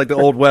out. It's like the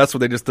Old West where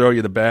they just throw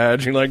you the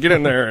badge. You're like, get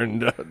in there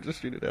and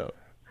just shoot it out.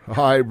 All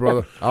right,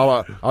 brother.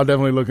 I'll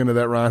definitely look into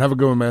that, Ryan. Have a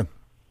good one, man.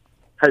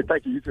 Hey,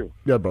 thank you. You too.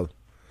 Yeah, brother.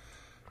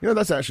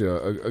 That's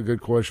actually a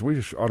good question. We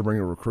just ought to bring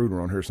a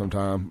recruiter on here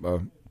sometime. A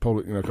couple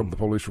of the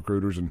police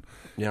recruiters, and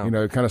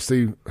kind of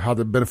see how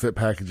the benefit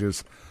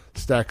packages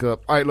stack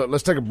up. All right, look,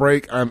 let's take a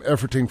break. I'm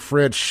efforting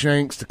Fred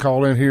Shanks to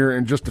call in here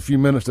in just a few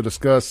minutes to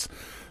discuss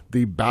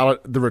the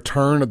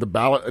return of the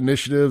ballot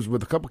initiatives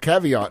with a couple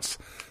caveats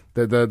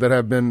that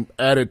have been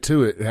added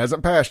to it. It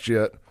hasn't passed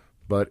yet,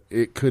 but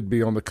it could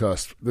be on the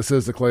cusp. This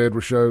is the Clay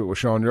Edwards Show with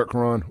Sean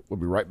Yurtkaran. We'll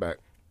be right back.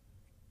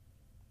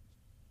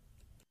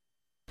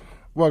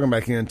 Welcome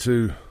back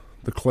into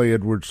the Clay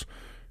Edwards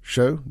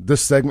Show. This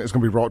segment is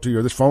going to be brought to you,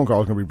 or this phone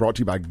call is going to be brought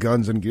to you by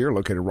Guns and Gear,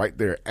 located right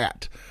there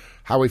at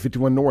Highway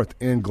 51 North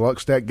in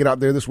Gluckstadt. Get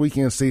out there this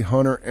weekend, see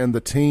Hunter and the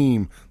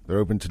team. They're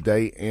open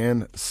today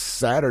and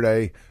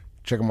Saturday.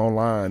 Check them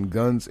online,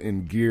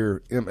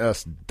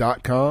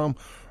 gunsandgearms.com,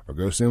 or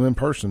go see them in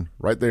person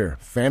right there.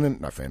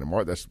 Not Fannin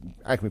Mart, that's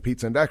Acme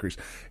Pizza and Daiquiris.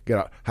 Get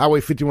out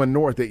Highway 51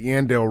 North at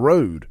Yandell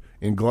Road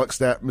in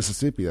Gluckstadt,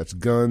 Mississippi. That's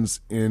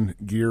Guns in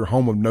Gear,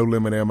 home of No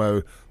Limit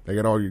Ammo. They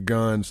got all your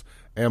guns,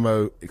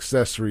 ammo,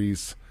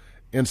 accessories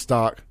in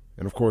stock.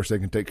 And, of course, they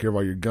can take care of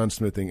all your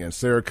gunsmithing and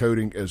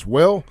Cerakoting as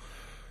well.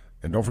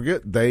 And don't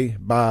forget, they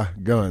buy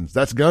guns.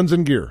 That's Guns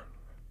and Gear,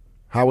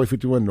 Highway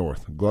 51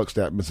 North,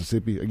 Gluckstadt,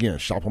 Mississippi. Again,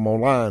 shop them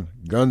online,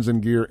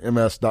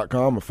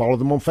 gunsandgearms.com, and follow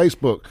them on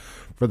Facebook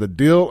for the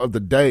deal of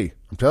the day.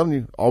 I'm telling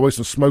you, always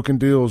some smoking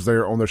deals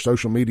there on their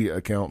social media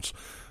accounts.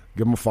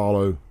 Give them a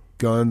follow.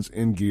 Guns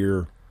and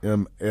Gear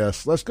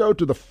MS. Let's go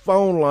to the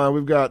phone line.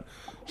 We've got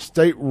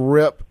State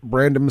Rep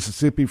Brandon,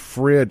 Mississippi,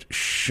 Fred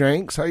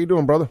Shanks. How you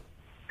doing, brother?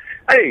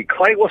 Hey,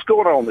 Clay, what's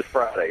going on this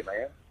Friday,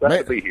 man? Glad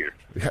to be here.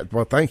 Yeah,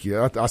 well, thank you.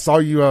 I saw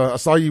you. I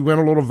saw you went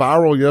a little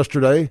viral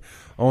yesterday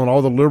on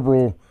all the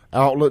liberal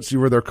outlets. You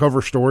were their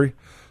cover story.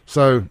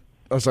 So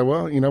I said,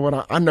 well, you know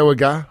what? I know a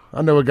guy.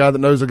 I know a guy that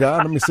knows a guy.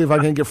 Let me see if I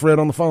can get Fred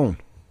on the phone.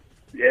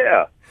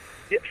 Yeah.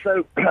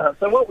 So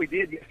what we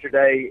did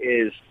yesterday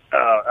is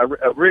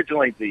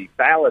originally the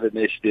ballot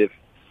initiative,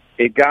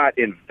 it got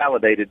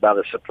invalidated by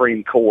the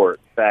Supreme Court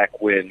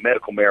back when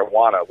medical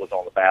marijuana was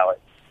on the ballot,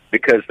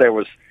 because there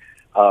was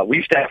we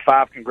used to have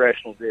 5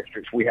 congressional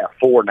districts. We have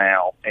 4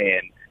 now,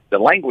 and the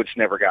language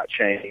never got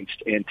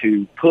changed. And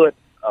for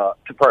a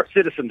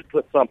citizen to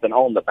put something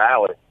on the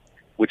ballot,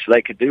 which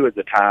they could do at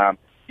the time,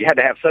 you had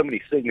to have so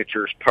many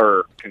signatures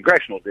per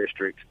congressional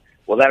district.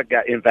 Well, that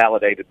got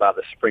invalidated by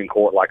the Supreme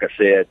Court, like I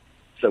said.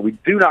 So we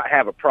do not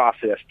have a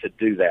process to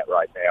do that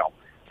right now.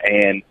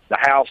 And the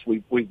House,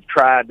 we've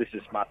tried. This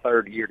is my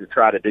third year to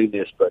try to do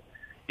this, but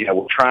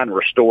we're trying to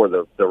restore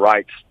the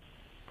rights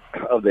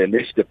of the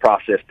initiative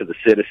process to the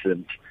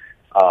citizens,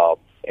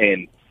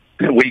 and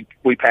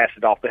we passed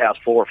it off the House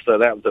floor, so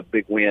that was a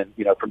big win,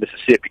 for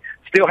Mississippi.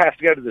 Still has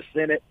to go to the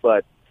Senate,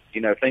 but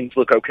things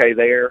look okay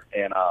there.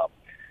 And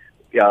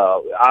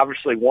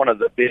obviously, one of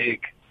the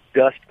big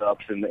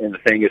dust-ups in the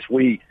thing is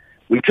we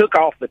took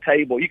off the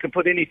table. You can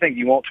put anything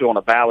you want to on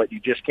a ballot. You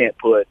just can't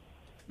put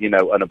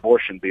an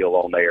abortion bill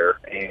on there.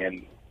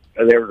 And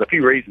there was a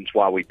few reasons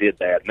why we did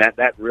that, and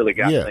that really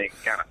got things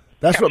kind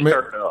of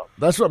stirred up.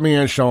 That's what me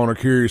and Sean are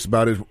curious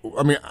about.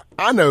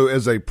 I know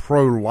as a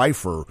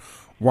pro-lifer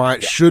why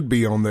it should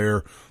be on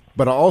there,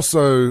 but I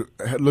also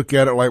look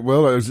at it like,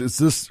 well, is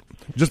this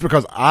just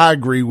because I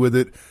agree with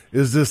it?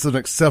 Is this an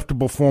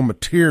acceptable form of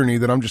tyranny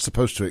that I'm just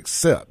supposed to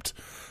accept?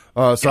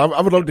 So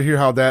I would love to hear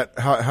how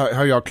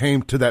y'all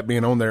came to that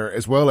being on there,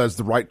 as well as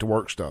the right to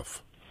work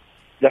stuff.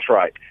 That's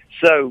right.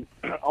 So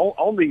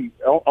on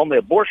the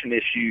abortion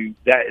issue,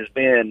 that has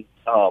been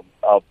a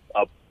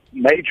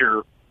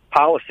major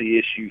policy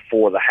issue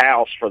for the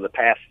House for the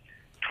past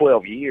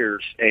 12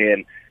 years.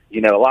 And,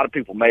 a lot of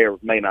people may or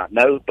may not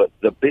know, but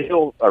the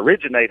bill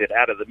originated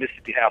out of the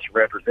Mississippi House of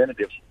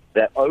Representatives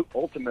that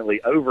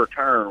ultimately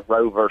overturned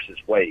Roe versus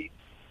Wade.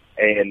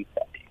 And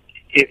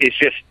it's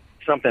just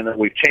something that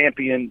we've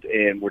championed,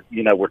 and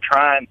we're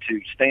trying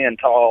to stand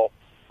tall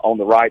on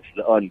the rights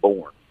of the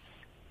unborn.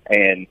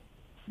 And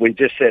we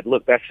just said,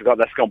 look, that's going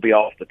to be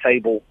off the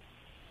table,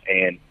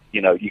 and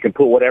you can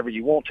put whatever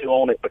you want to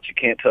on it, but you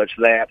can't touch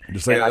that.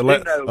 Just say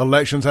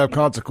elections have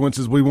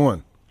consequences. We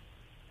won.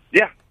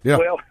 Yeah.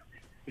 Well,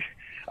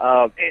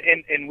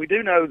 and we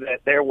do know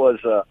that there was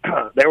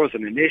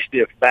an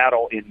initiative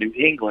battle in New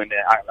England.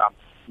 I'm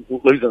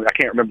losing. I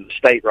can't remember the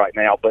state right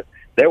now, but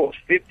there was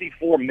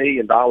 $54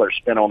 million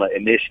spent on an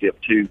initiative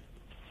to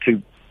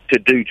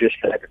do just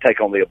that, to take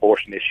on the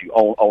abortion issue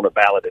on a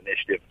ballot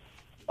initiative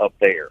up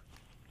there.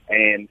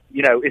 And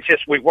it's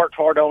just we've worked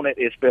hard on it.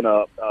 It's been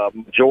a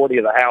majority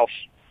of the House,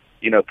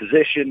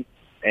 position,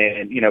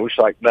 and it's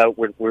like no,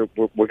 we're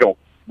going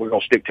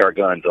to stick to our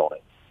guns on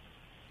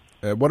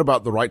it. What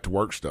about the right to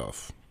work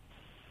stuff?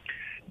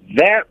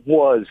 That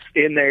was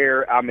in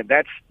there. I mean,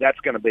 that's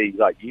going to be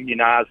like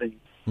unionizing.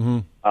 Mm-hmm.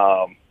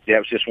 It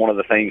was just one of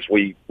the things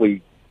we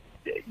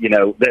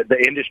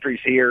the industries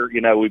here.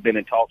 We've been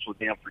in talks with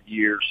them for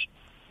years.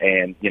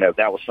 And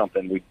that was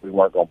something we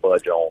weren't going to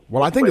budge on.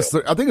 Well, I think it's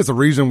the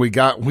reason we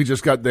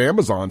just got the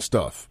Amazon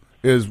stuff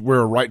is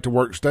we're a right to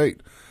work state.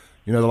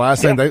 The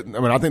last thing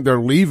I think they're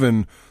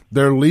leaving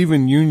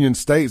union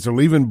states, they're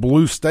leaving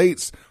blue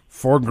states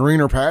for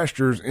greener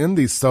pastures in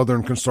these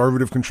southern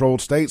conservative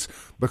controlled states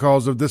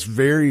because of this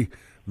very,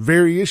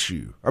 very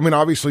issue. I mean,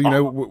 obviously,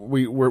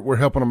 we're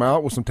helping them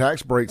out with some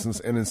tax breaks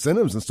and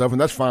incentives and stuff, and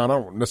that's fine. I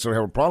don't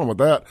necessarily have a problem with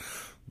that.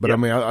 But I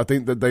mean, I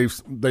think that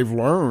they've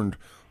learned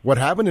what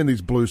happened in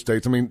these blue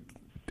states. I mean,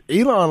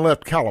 Elon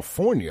left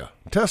California,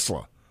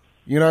 Tesla.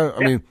 I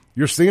mean,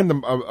 you're seeing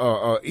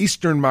the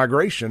eastern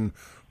migration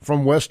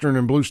from western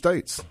and blue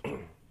states.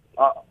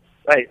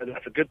 Hey,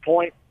 that's a good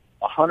point.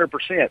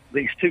 100%.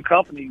 These two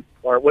companies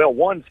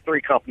one's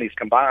three companies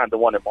combined, the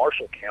one in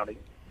Marshall County.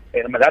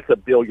 And I mean, that's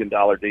 $1 billion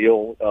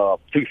deal,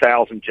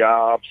 2,000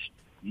 jobs,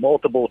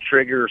 multiple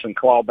triggers and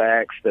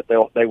clawbacks that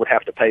they would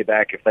have to pay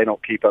back if they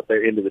don't keep up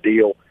their end of the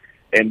deal.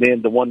 And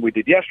then the one we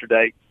did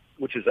yesterday,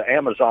 which is an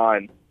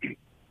Amazon,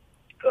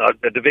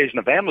 the division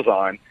of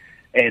Amazon,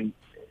 and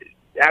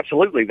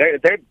absolutely,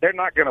 they're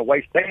not going to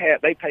waste.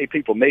 They pay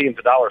people millions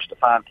of dollars to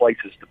find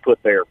places to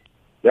put their.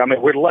 I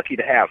mean, we're lucky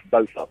to have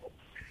both of them,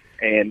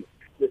 and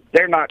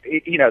they're not.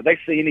 They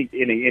see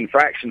any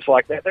infractions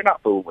like that, they're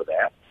not fooled with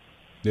that.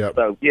 Yeah.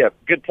 So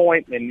good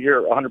point, and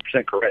you're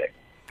 100% correct.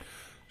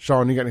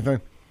 Sean, you got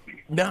anything?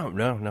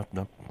 No.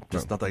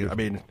 Just nothing. I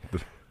mean,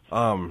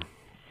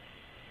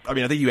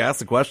 I think you asked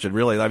the question.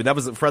 Really, I mean, that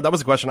was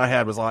a question I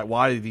had. Was like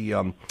why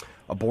the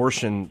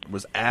abortion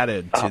was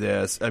added to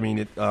this. I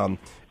mean,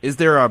 is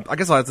there a? I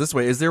guess I'll ask this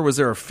way: was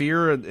there a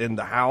fear in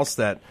the House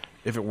that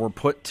if it were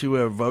put to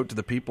a vote to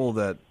the people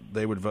that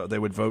they would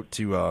vote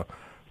to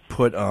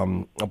put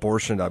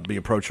abortion to be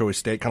a pro-choice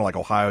state, kind of like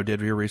Ohio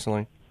did here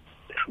recently?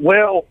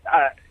 Well,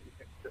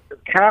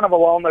 kind of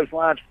along those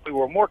lines, we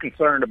were more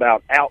concerned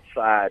about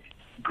outside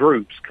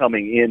groups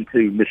coming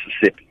into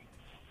Mississippi.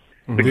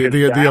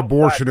 The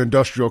abortion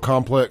industrial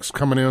complex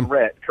coming in?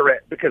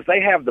 Correct, because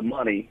they have the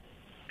money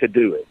to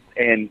do it.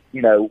 And,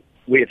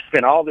 we had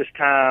spent all this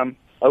time,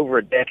 over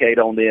a decade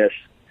on this,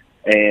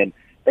 and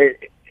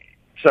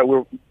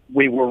so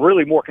we were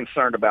really more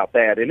concerned about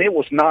that. And it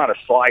was not a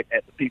slight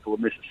at the people of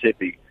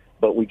Mississippi,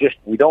 but we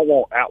don't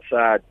want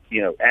outside,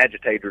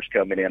 agitators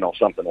coming in on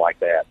something like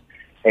that.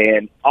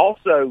 And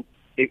also,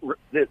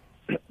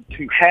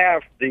 to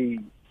have the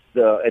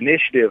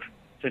initiative,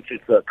 since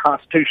it's a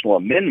constitutional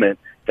amendment,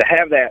 to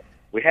have that,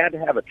 we had to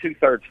have a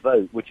 2/3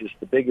 vote, which is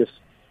the biggest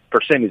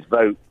percentage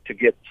vote to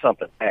get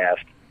something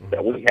passed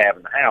that we have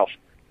in the House.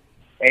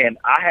 And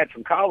I had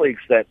some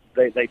colleagues that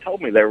they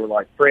told me, they were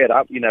like, Fred,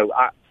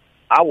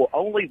 I will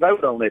only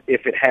vote on it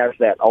if it has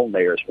that on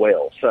there as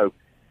well. So,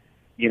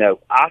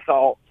 I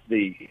thought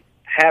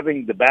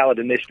having the ballot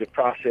initiative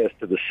process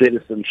to the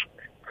citizens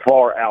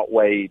far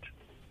outweighed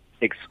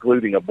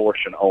excluding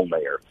abortion on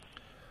there.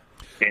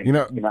 And,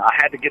 I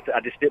had to I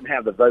just didn't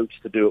have the votes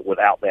to do it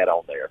without that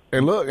on there.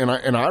 And look, and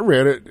I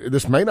read it.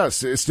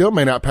 It still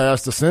may not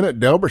pass the Senate.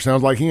 Delbert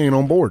sounds like he ain't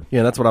on board.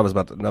 Yeah, that's what I was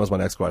about. That was my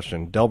next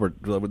question.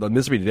 Delbert,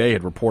 Mississippi Today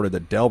had reported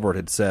that Delbert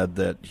had said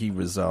that he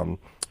was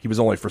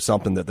only for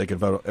something that they could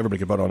vote. Everybody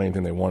could vote on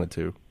anything they wanted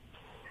to.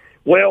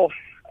 Well,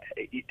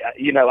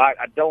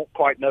 I don't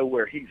quite know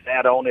where he's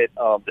at on it.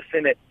 The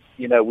Senate,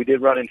 we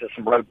did run into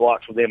some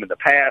roadblocks with them in the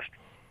past,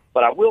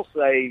 but I will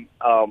say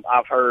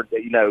I've heard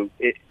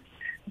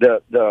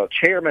that the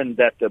chairman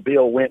that the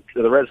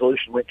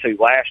resolution went to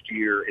last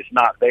year is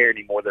not there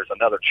anymore. There's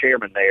another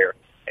chairman there,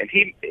 and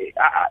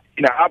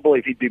I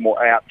believe he'd be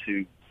more apt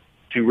to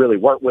really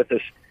work with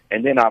us.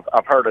 And then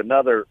I've heard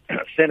another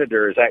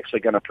senator is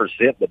actually going to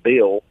present the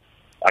bill.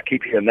 I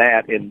keep hearing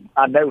that, and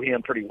I know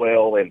him pretty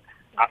well, and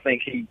I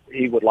think he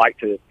would like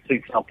to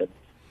see something,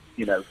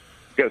 go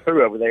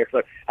through over there.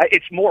 So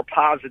it's more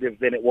positive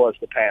than it was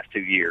the past 2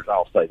 years.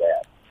 I'll say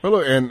that. Well,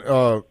 look, and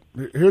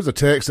here's a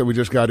text that we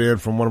just got in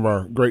from one of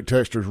our great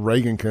texters,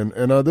 Reagankin,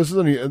 and this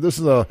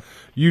is a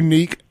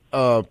unique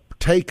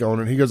take on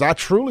it. He goes, "I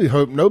truly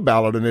hope no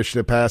ballot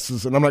initiative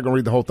passes," and I'm not going to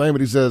read the whole thing, but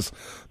he says,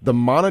 "The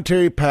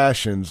monetary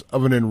passions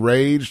of an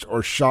enraged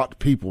or shocked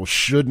people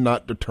should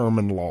not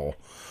determine law."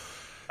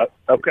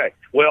 Okay,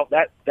 well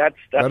that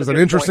is an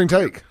interesting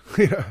take.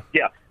 Yeah,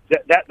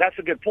 that's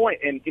a good point,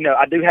 and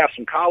I do have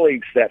some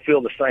colleagues that feel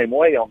the same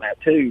way on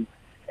that too.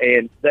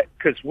 And that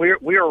because we're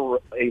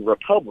a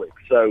republic,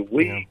 so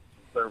the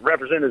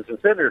representatives and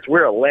senators,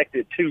 we're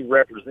elected to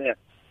represent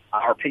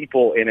our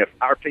people. And if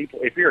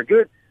you're a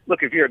good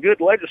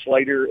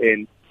legislator,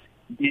 and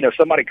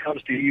somebody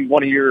comes to you,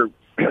 one of your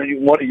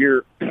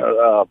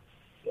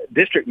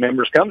district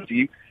members comes to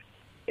you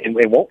and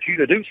wants you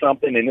to do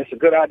something, and it's a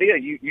good idea,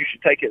 you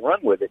should take it and run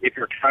with it if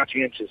you're a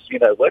conscientious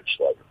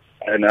legislator.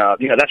 And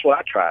that's what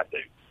I try to do.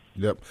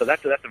 Yep. So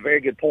that's a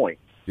very good point.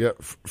 Yeah,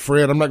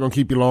 Fred, I'm not going to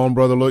keep you long,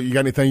 brother. Look, you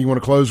got anything you want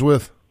to close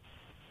with?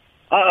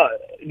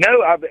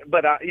 No,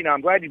 but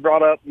I'm glad you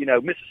brought up.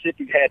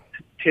 Mississippi had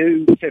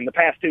in the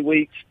past 2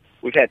 weeks.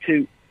 We've had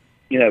two,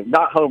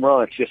 not home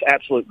runs, just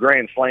absolute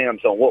grand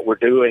slams on what we're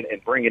doing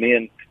and bringing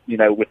in,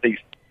 with these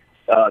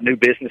new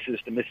businesses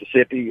to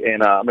Mississippi.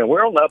 And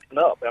we're on the up and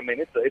up. I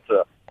mean, it's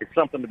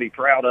something to be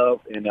proud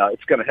of, and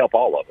it's going to help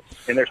all of us.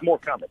 And there's more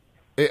coming.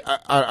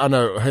 I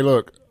know. Hey,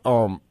 look,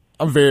 I'm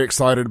very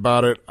excited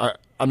about it.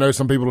 I know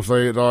some people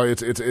say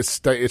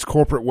it's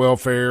corporate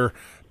welfare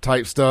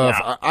type stuff.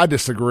 Yeah. I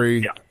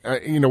disagree.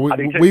 Yeah.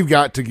 We've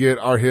got to get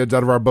our heads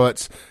out of our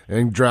butts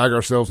and drag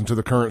ourselves into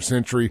the current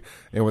century.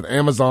 And with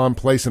Amazon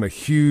placing a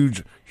huge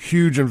a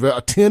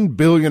 $10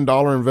 billion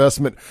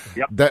investment,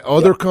 that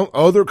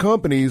other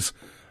companies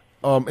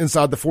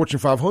inside the Fortune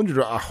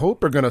 500, I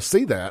hope are going to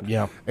see that.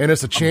 Yeah, and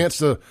it's a chance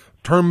to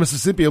turn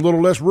Mississippi a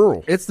little less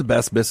rural. It's the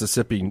best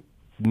Mississippi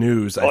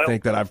news I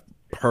think that I've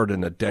heard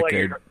in a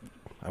decade.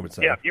 I would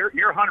say. Yeah, you're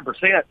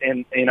 100%.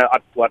 And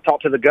I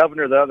talked to the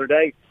governor the other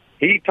day.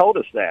 He told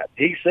us that.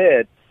 He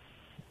said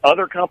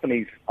other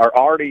companies are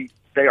already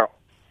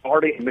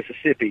in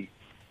Mississippi,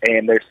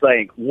 and they're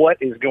saying, what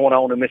is going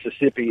on in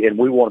Mississippi, and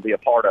we want to be a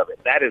part of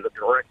it. That is a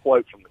direct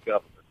quote from the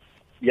governor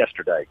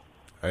yesterday.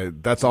 Hey,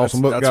 that's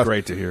awesome. Look, that's guys,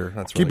 great to hear.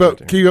 That's keep up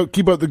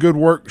the good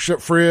work,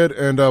 Fred,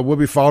 and we'll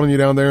be following you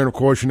down there. And of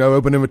course,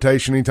 open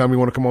invitation anytime you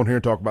want to come on here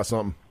and talk about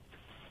something.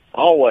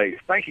 Always.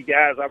 Thank you,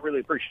 guys. I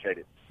really appreciate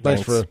it.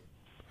 Thanks, Fred.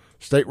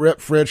 State Rep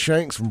Fred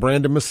Shanks from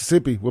Brandon,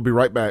 Mississippi. We'll be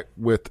right back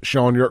with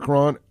Sean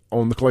Yerkron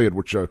on the Clay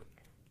Edwards Show.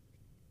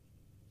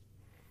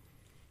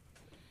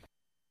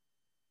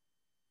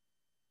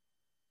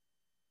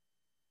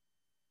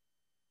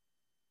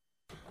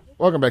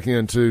 Welcome back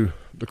into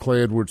the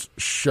Clay Edwards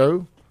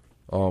Show.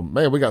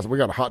 Man, we got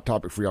a hot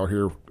topic for y'all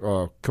here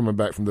coming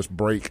back from this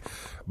break.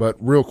 But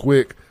real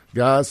quick,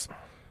 guys,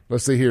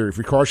 let's see here. If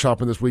you're car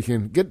shopping this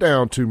weekend, get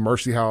down to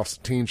Mercy House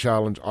Teen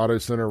Challenge Auto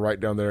Center right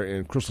down there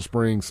in Crystal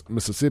Springs,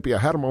 Mississippi. I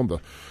had them on the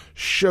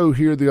show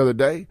here the other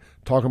day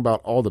talking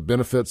about all the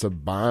benefits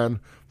of buying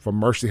from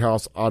Mercy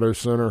House Auto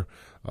Center.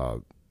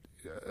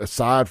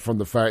 Aside from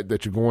the fact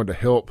that you're going to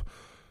help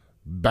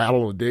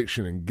battle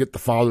addiction and get the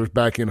fathers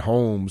back in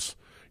homes,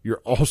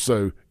 you're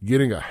also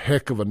getting a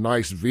heck of a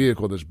nice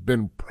vehicle that's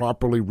been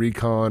properly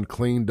reconned,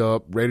 cleaned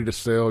up, ready to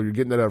sell. You're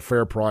getting it at a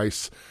fair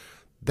price.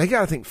 They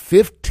got, I think,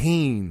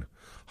 15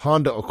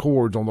 Honda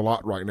Accords on the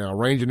lot right now,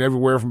 ranging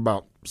everywhere from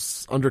about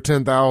under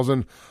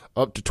 $10,000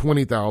 up to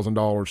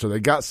 $20,000. So they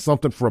got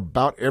something for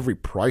about every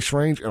price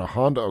range in a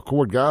Honda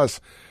Accord. Guys,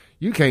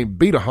 you can't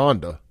beat a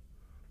Honda.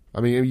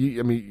 I mean,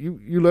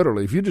 you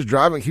literally, if you just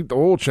drive and keep the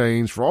oil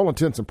change, for all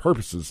intents and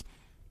purposes,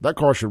 that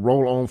car should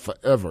roll on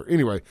forever.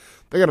 Anyway,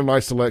 they got a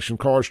nice selection: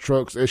 cars,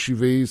 trucks,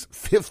 SUVs,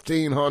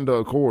 15 Honda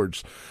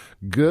Accords.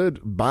 Good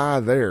buy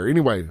there.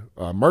 Anyway,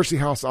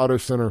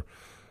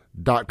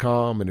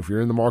 mercyhouseautocenter.com, and if you're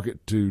in the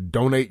market to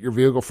donate your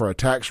vehicle for a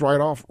tax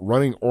write-off,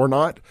 running or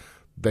not,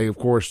 They, of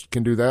course,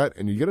 can do that,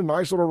 and you get a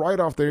nice little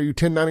write-off there. You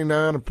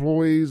 1099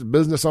 employees,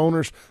 business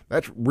owners,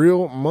 that's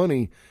real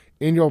money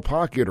in your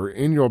pocket or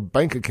in your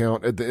bank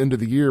account at the end of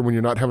the year when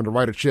you're not having to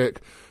write a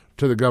check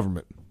to the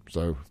government.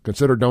 So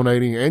consider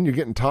donating, and you're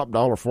getting top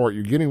dollar for it.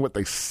 You're getting what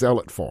they sell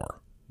it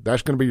for.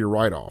 That's going to be your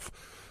write-off.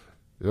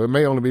 It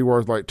may only be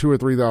worth like $2,000 or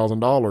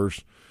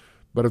 $3,000,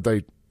 but if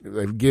they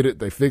get it,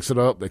 they fix it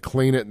up, they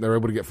clean it, and they're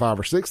able to get $5,000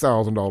 or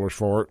 $6,000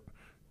 for it,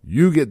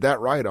 you get that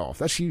write-off.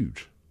 That's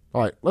huge.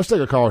 All right, let's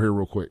take a call here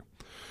real quick.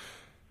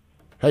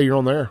 Hey, you're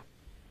on there.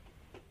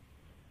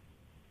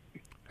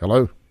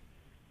 Hello?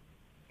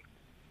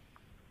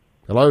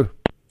 Hello?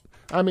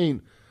 I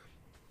mean,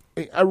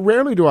 I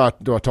rarely do I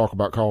talk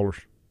about callers,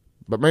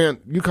 but man,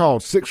 you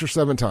called 6 or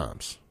 7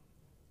 times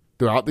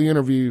throughout the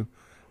interview,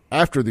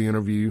 after the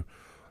interview,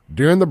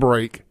 during the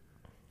break,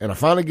 and I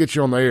finally get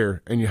you on the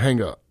air and you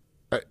hang up.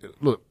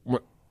 Look,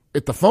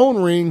 if the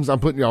phone rings, I'm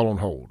putting y'all on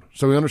hold,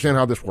 so we understand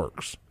how this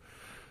works.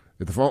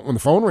 When the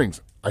phone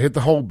rings, I hit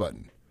the hold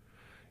button.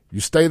 You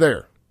stay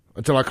there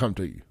until I come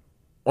to you,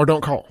 or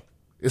don't call.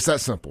 It's that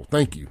simple.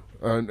 Thank you.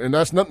 And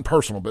that's nothing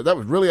personal, but that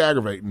was really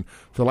aggravating.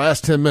 For the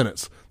last 10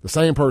 minutes, the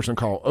same person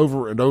called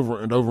over and over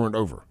and over and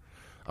over.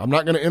 I'm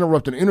not going to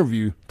interrupt an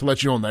interview to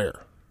let you on the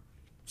air.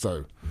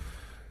 So,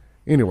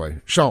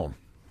 anyway, Sean,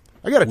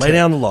 I got a lay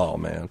down the law,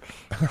 man.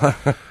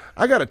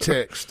 I got a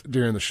text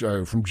during the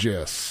show from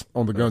Jess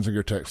on the Guns and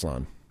Gear text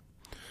line,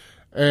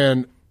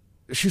 and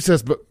she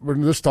says, "But we're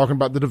just talking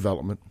about the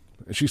development."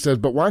 And she says,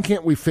 "But why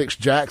can't we fix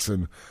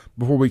Jackson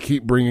before we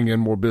keep bringing in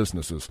more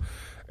businesses?"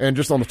 And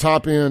just on the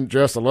top end,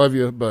 Jess, I love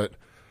you, but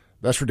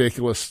that's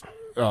ridiculous.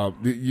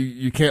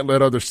 You can't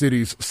let other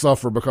cities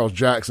suffer because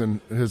Jackson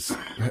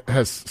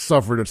has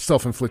suffered a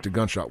self-inflicted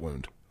gunshot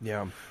wound.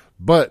 Yeah.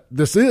 But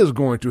this is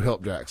going to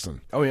help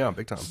Jackson. Oh, yeah,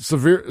 big time.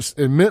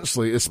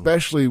 Immensely,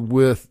 especially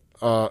with,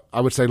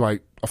 I would say,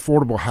 like,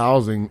 affordable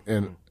housing.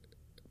 And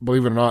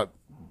believe it or not,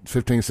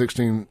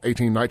 $1,500, $1,600,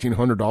 $1,800,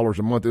 $1,900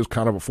 a month is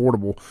kind of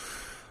affordable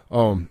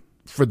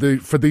for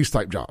these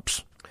type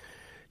jobs.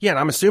 Yeah, and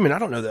I'm assuming, I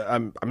don't know that,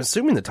 I'm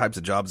assuming the types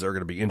of jobs are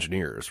going to be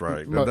engineers,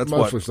 right? That's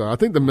mostly so. I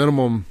think the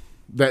minimum,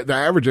 the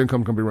average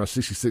income can be around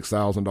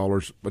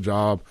 $66,000 a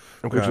job.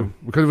 Okay.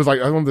 Because it was like,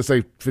 I wanted to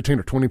say 15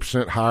 or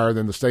 20% higher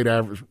than the state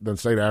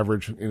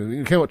average.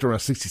 It came up to around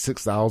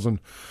 $66,000.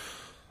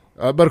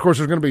 But of course,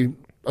 there's going to be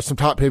some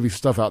top heavy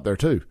stuff out there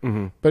too.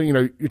 Mm-hmm. But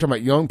you're talking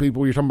about young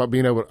people. You're talking about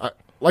being able to,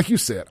 like you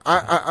said,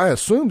 I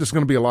assume there's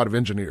going to be a lot of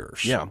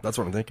engineers. Yeah, that's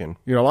what I'm thinking.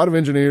 A lot of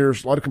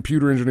engineers, a lot of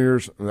computer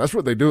engineers. And that's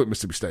what they do at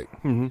Mississippi State.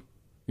 Mm-hmm.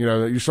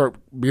 You start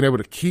being able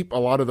to keep a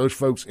lot of those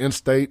folks in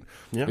state.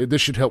 Yeah.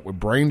 This should help with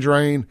brain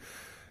drain.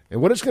 And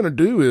what it's going to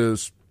do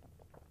is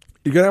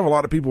you're going to have a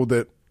lot of people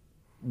that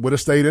would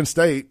have stayed in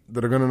state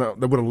that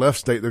would have left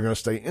state. They're going to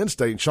stay in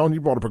state. And Sean,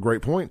 you brought up a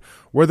great point.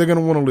 Where they're going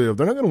to want to live.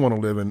 They're not going to want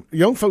to live in.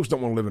 Young folks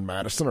don't want to live in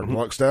Madison or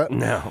Gluckstadt.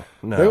 No.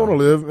 They want to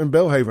live in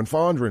Belhaven,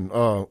 Fondren,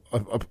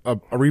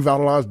 a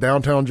revitalized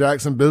downtown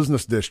Jackson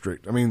business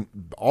district. I mean,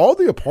 all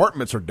the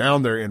apartments are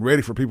down there and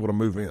ready for people to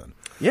move in.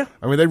 Yeah.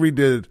 I mean, they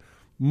redid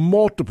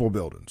multiple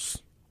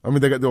buildings. I mean,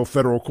 they got the old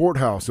federal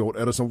courthhouse, the old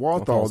Edison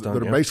Walthall, that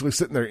are basically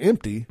sitting there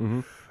empty,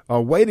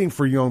 waiting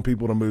for young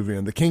people to move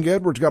in. The King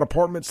Edward's got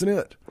apartments in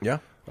it. Yeah.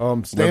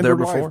 Standard there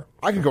Life. before.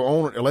 I can go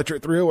on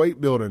Electric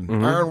 308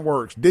 building,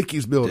 Ironworks,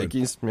 Dickey's building.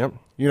 Yep.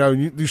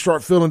 You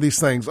start filling these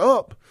things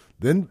up,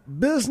 then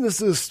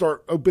businesses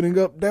start opening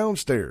up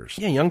downstairs.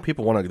 Yeah, young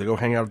people want to go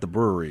hang out at the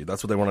brewery.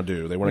 That's what they want to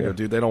do. They want to go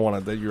do. They don't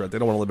want to. They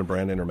don't want to live in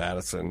Brandon or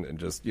Madison and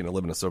just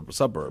live in a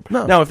suburb.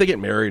 No. Now, if they get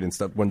married and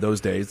stuff, when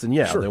those days, then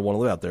Sure. they want to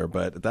live out there.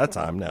 But at that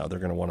time, now they're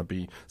going to want to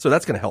be. So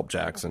that's going to help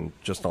Jackson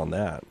just on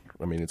that.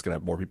 I mean, it's going to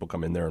have more people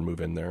come in there and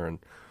move in there and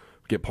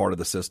get part of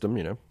the system.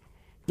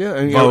 Yeah,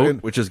 and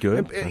vote, which is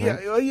good.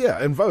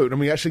 And vote. I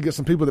mean, actually get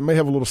some people that may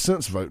have a little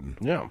sense voting.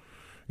 Yeah,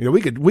 we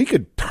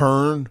could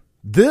turn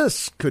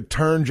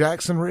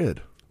Jackson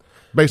red,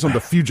 based on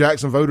the few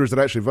Jackson voters that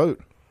actually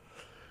vote.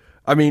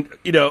 I mean,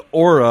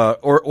 or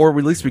at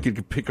least we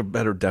could pick a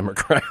better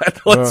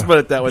Democrat. Let's put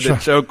it that way than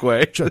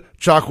Chokwe.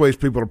 Chokwe's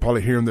people are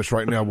probably hearing this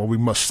right now. Well, we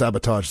must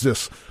sabotage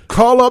this.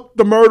 Call up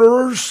the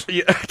murderers.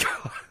 Yeah.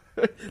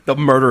 The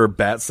murderer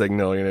bat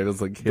signal,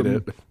 just like hit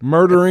it.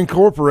 Murder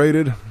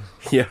Incorporated.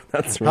 Yeah,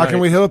 that's right. How can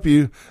we help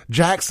you?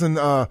 Jackson,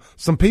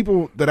 some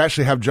people that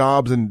actually have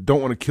jobs and don't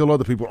want to kill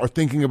other people are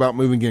thinking about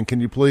moving in.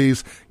 Can you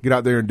please get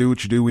out there and do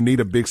what you do? We need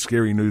a big,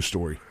 scary news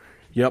story.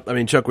 Yep. I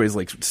mean, Chokwe's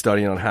like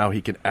studying on how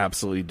he can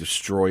absolutely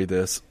destroy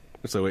this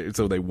so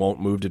they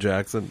won't move to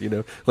Jackson,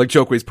 Like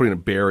Chokwe's putting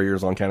up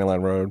barriers on County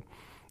Line Road.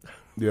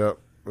 Yeah.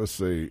 Let's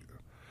see.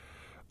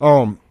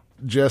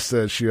 Jess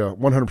said she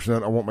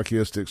 100%. I want my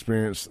kids to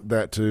experience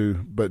that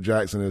too, but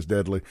Jackson is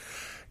deadly.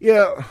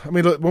 Yeah, I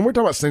mean, look, when we're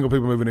talking about single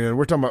people moving in,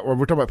 we're talking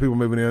about people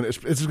moving in. It's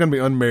just going to be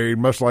unmarried,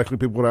 most likely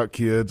people without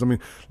kids. I mean,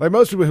 like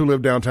most people who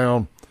live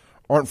downtown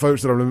aren't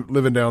folks that are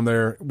living down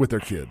there with their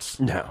kids.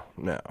 No.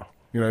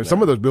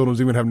 Some of those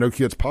buildings even have no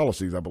kids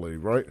policies, I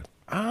believe, right?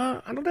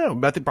 I don't know.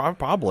 I think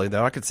probably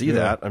though. I could see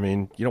that. I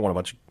mean, you don't want a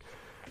bunch of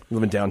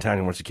living downtown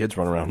and watch the kids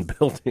run around the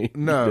building.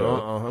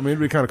 No, I mean, it'd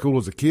be kind of cool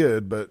as a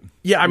kid, but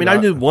yeah, I mean, I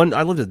knew one.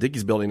 I lived at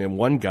Dickey's building, and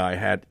one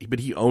guy but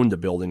he owned the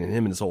building, and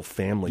him and his whole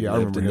family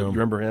lived. You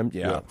remember him?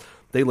 Yeah.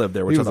 They lived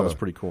there, which I thought was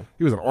pretty cool.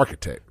 He was an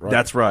architect, right?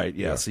 That's right.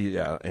 Yes,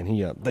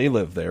 and they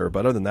lived there.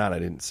 But other than that, I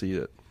didn't see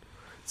it.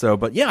 So,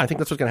 but yeah, I think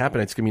that's what's going to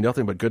happen. It's going to be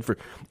nothing but good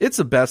it's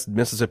the best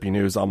Mississippi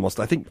news almost.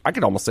 I think I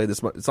could almost say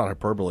this, it's not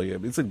hyperbole.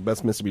 It's the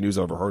best Mississippi news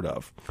I've ever heard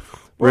of.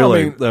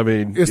 Really. I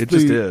mean it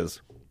just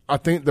is. I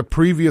think the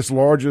previous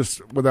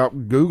largest,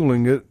 without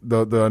Googling it,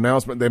 the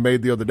announcement they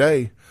made the other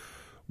day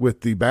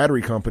with the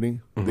battery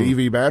company,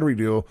 the EV battery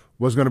deal,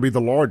 was going to be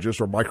the largest,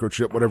 or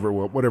microchip,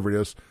 whatever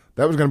it is.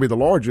 That was going to be the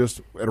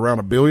largest at around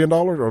 $1 billion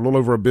or a little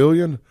over $1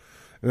 billion.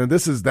 And then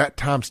this is that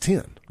times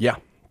 10. Yeah.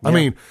 I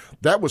mean,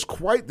 that was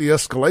quite the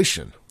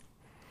escalation.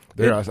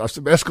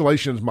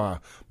 Escalation is my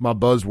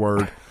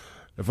buzzword.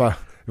 If I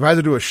had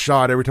to do a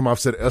shot every time I've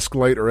said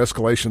escalate or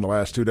escalation the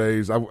last 2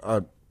 days,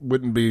 I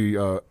wouldn't be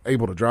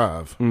able to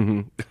drive.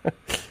 Mm-hmm.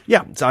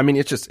 Yeah. So, I mean,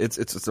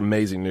 it's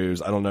amazing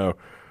news. I don't know.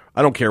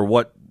 I don't care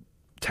what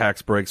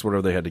tax breaks,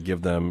 whatever they had to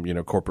give them,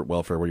 corporate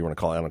welfare, what do you want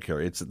to call it? I don't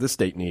care. This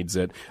state needs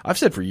it. I've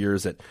said for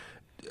years that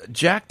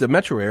Jack, the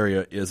metro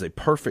area is a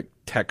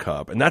perfect tech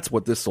hub, and that's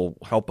what this will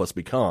help us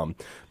become.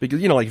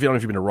 Because, like, if you don't know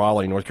if you've been to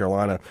Raleigh, North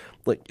Carolina,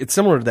 like, it's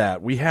similar to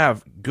that. We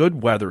have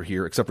good weather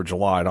here, except for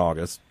July and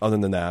August. Other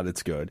than that,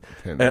 it's good.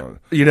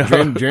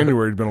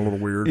 January's been a little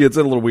weird. Yeah, it's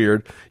a little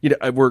weird.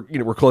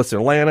 We're close to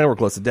Atlanta, we're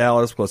close to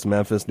Dallas, close to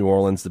Memphis, New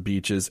Orleans, the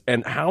beaches,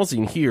 and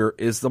housing here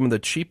is some of the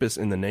cheapest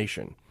in the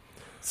nation.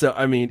 So,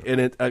 I mean, and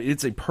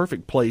it's a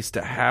perfect place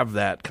to have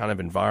that kind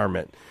of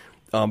environment.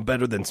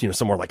 Better than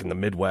somewhere like in the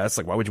Midwest.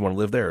 Like, why would you want to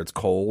live there? It's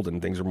cold and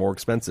things are more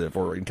expensive.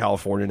 Or in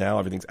California now,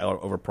 everything's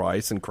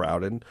overpriced and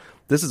crowded.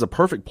 This is a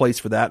perfect place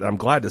for that, and I'm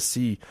glad to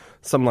see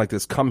something like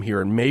this come here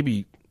and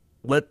maybe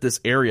let this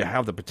area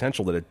have the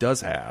potential that it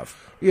does have.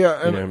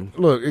 Yeah, and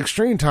look,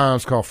 extreme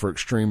times call for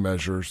extreme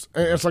measures.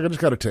 And it's like I just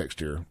got a text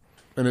here,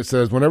 and it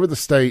says whenever the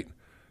state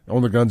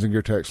on the Guns and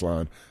Gear text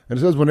line. And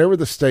it says whenever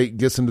the state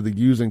gets into the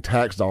using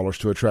tax dollars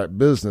to attract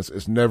business,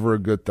 it's never a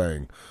good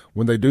thing.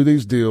 When they do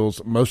these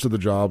deals, most of the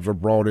jobs are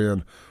brought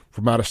in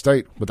from out of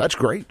state. But that's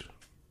great.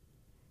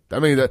 I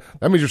mean, that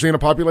means you're seeing a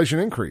population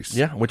increase.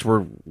 Yeah, which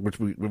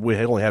we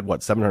only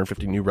had,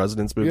 750 new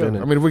residents move in?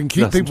 I mean, if we can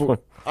keep people,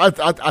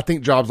 I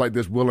think jobs like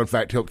this will, in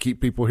fact, help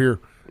keep people here,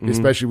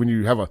 especially when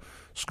you have a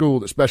school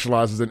that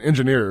specializes in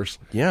engineers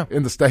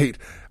in the state.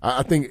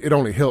 I think it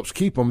only helps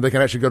keep them. They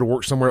can actually go to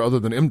work somewhere other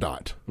than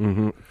MDOT.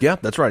 Mm-hmm. Yeah,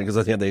 that's right, because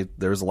I think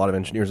there's a lot of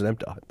engineers at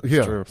MDOT.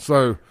 That's true.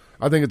 So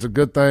I think it's a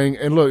good thing.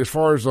 And look, as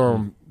far as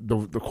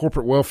the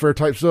corporate welfare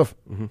type stuff,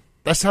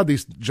 that's how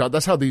these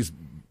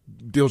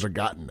deals are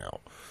gotten now.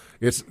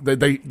 It's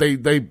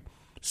they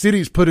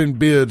cities put in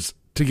bids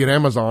to get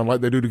Amazon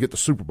like they do to get the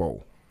Super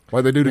Bowl,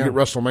 like they do to get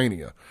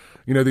WrestleMania.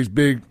 These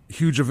big,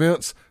 huge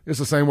events. It's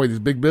the same way. These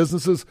big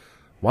businesses.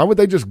 Why would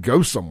they just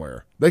go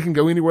somewhere? They can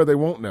go anywhere they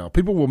want now.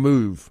 People will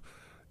move.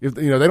 If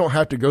they don't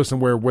have to go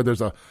somewhere where there's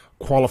a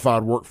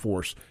qualified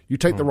workforce. You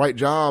take the right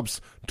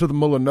jobs to the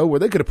middle of nowhere.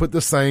 They could have put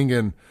this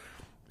thing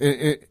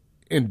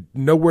in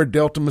nowhere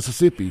Delta,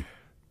 Mississippi,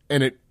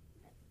 and it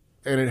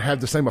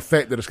had the same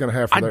effect that it's going to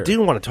have for there. I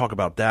do want to talk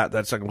about that.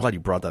 I'm glad you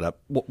brought that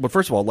up. Well, but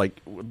first of all,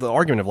 like the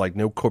argument of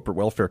no corporate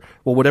welfare.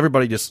 Well, would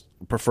everybody just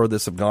prefer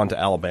this have gone to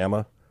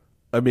Alabama?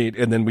 I mean,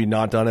 and then we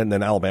not done it, and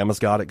then Alabama's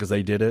got it because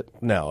they did it.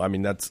 No, I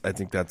mean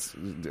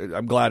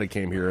I'm glad it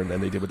came here, and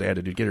then they did what they had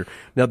to do to get here.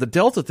 Now the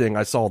Delta thing,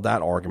 I saw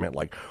that argument.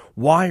 Like,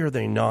 why are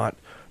they not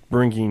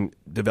bringing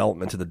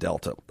development to the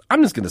Delta?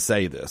 I'm just going to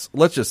say this.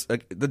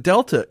 The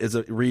Delta is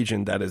a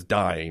region that is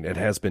dying. It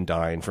has been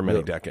dying for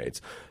many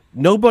decades.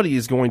 Nobody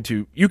is going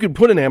to. You could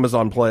put an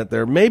Amazon plant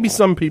there. Maybe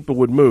some people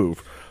would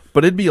move,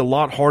 but it'd be a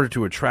lot harder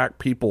to attract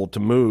people to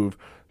move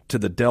to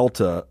the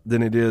Delta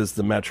than it is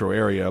the metro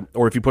area.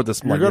 Or if you put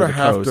this, you're going to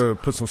have to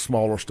put some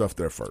smaller stuff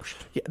there first.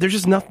 Yeah,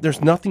 there's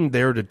nothing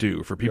there to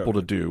do for people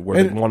to do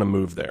where they want to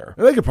move there.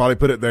 And they could probably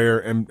put it there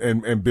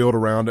and build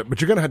around it, but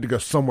you're going to have to go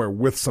somewhere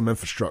with some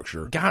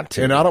infrastructure. Got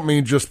to. And I don't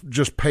mean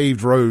just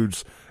paved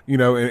roads,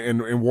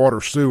 and water,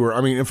 sewer.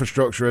 I mean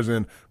infrastructure as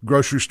in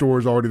grocery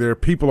stores already there,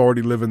 people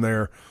already living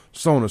there,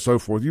 so on and so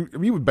forth. You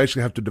would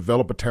basically have to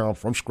develop a town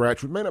from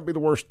scratch, which may not be the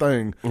worst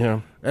thing.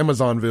 Yeah.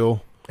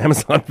 Amazonville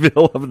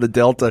of the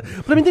Delta.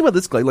 But I mean, think about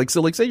this, Clay.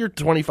 Say you're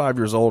 25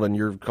 years old and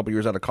you're a couple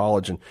years out of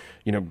college and,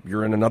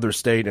 you're in another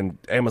state and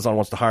Amazon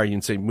wants to hire you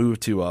and say, move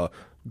to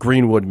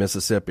Greenwood,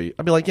 Mississippi.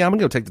 I'd be like, yeah, I'm going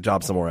to go take the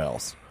job somewhere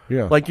else.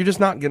 Yeah. Like, you're just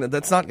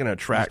that's not going to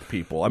attract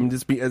people. I mean,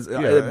 just be as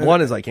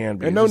blunt as I can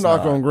be. And no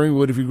knock on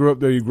Greenwood. If you grew up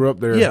there, you grew up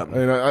there. Yeah.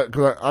 And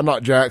because I'm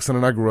not Jackson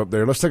and I grew up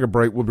there. Let's take a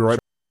break. We'll be right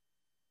back.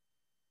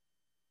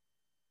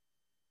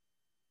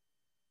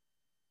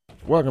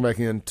 Welcome back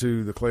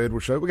into the Clay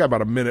Edwards Show. We got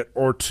about a minute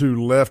or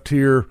two left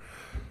here.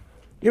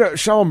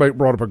 Sean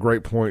brought up a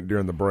great point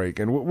during the break,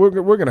 and we're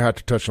going to have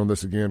to touch on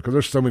this again because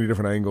there's so many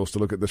different angles to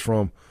look at this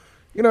from.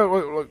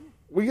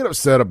 We get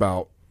upset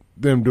about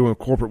them doing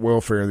corporate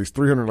welfare, these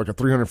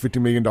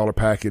 $350 million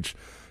package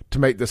to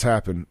make this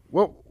happen.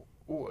 Well,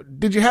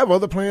 did you have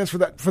other plans for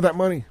that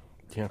money?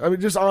 Yeah. I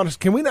mean, just honest.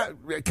 Can we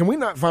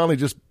not finally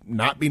just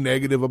not be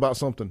negative about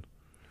something?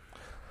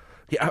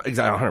 Yeah,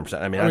 exactly,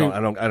 100%. I mean,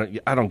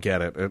 I don't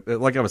get it.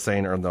 Like I was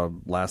saying in the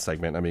last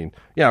segment. I mean,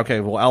 yeah, okay.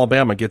 Well,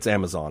 Alabama gets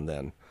Amazon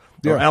then,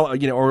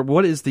 or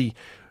what is the?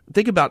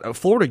 Think about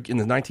Florida in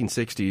the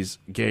 1960s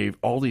gave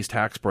all these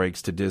tax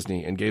breaks to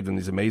Disney and gave them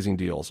these amazing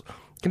deals.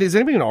 Is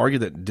anybody going to argue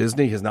that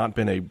Disney has not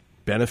been a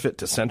benefit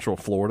to Central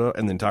Florida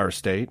and the entire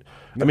state?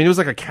 I mean, it was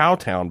like a cow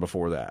town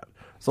before that.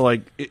 So,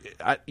 like,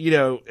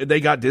 they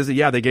got Disney.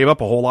 Yeah, they gave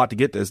up a whole lot to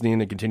get Disney,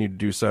 and they continue to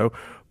do so.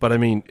 But, I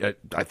mean,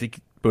 I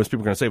think most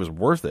people are going to say it was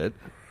worth it.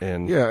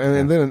 And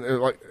then,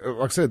 like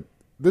I said,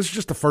 this is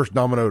just the first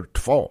domino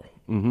to fall.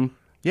 Mm-hmm.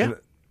 Yeah. And,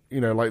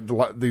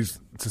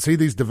 to see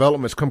these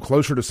developments come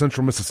closer to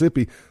Central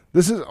Mississippi,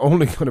 this is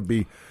only going to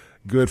be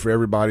good for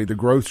everybody. The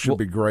growth should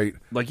be great.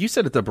 Like you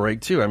said at the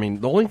break, too, I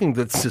mean, the only thing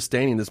that's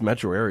sustaining this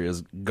metro area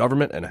is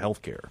government and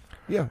healthcare.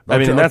 Yeah. I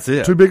mean, that's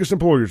it. Two biggest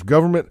employers,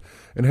 government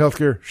and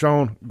healthcare.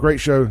 Sean, great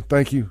show.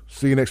 Thank you.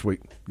 See you next week.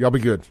 Y'all be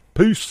good.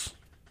 Peace.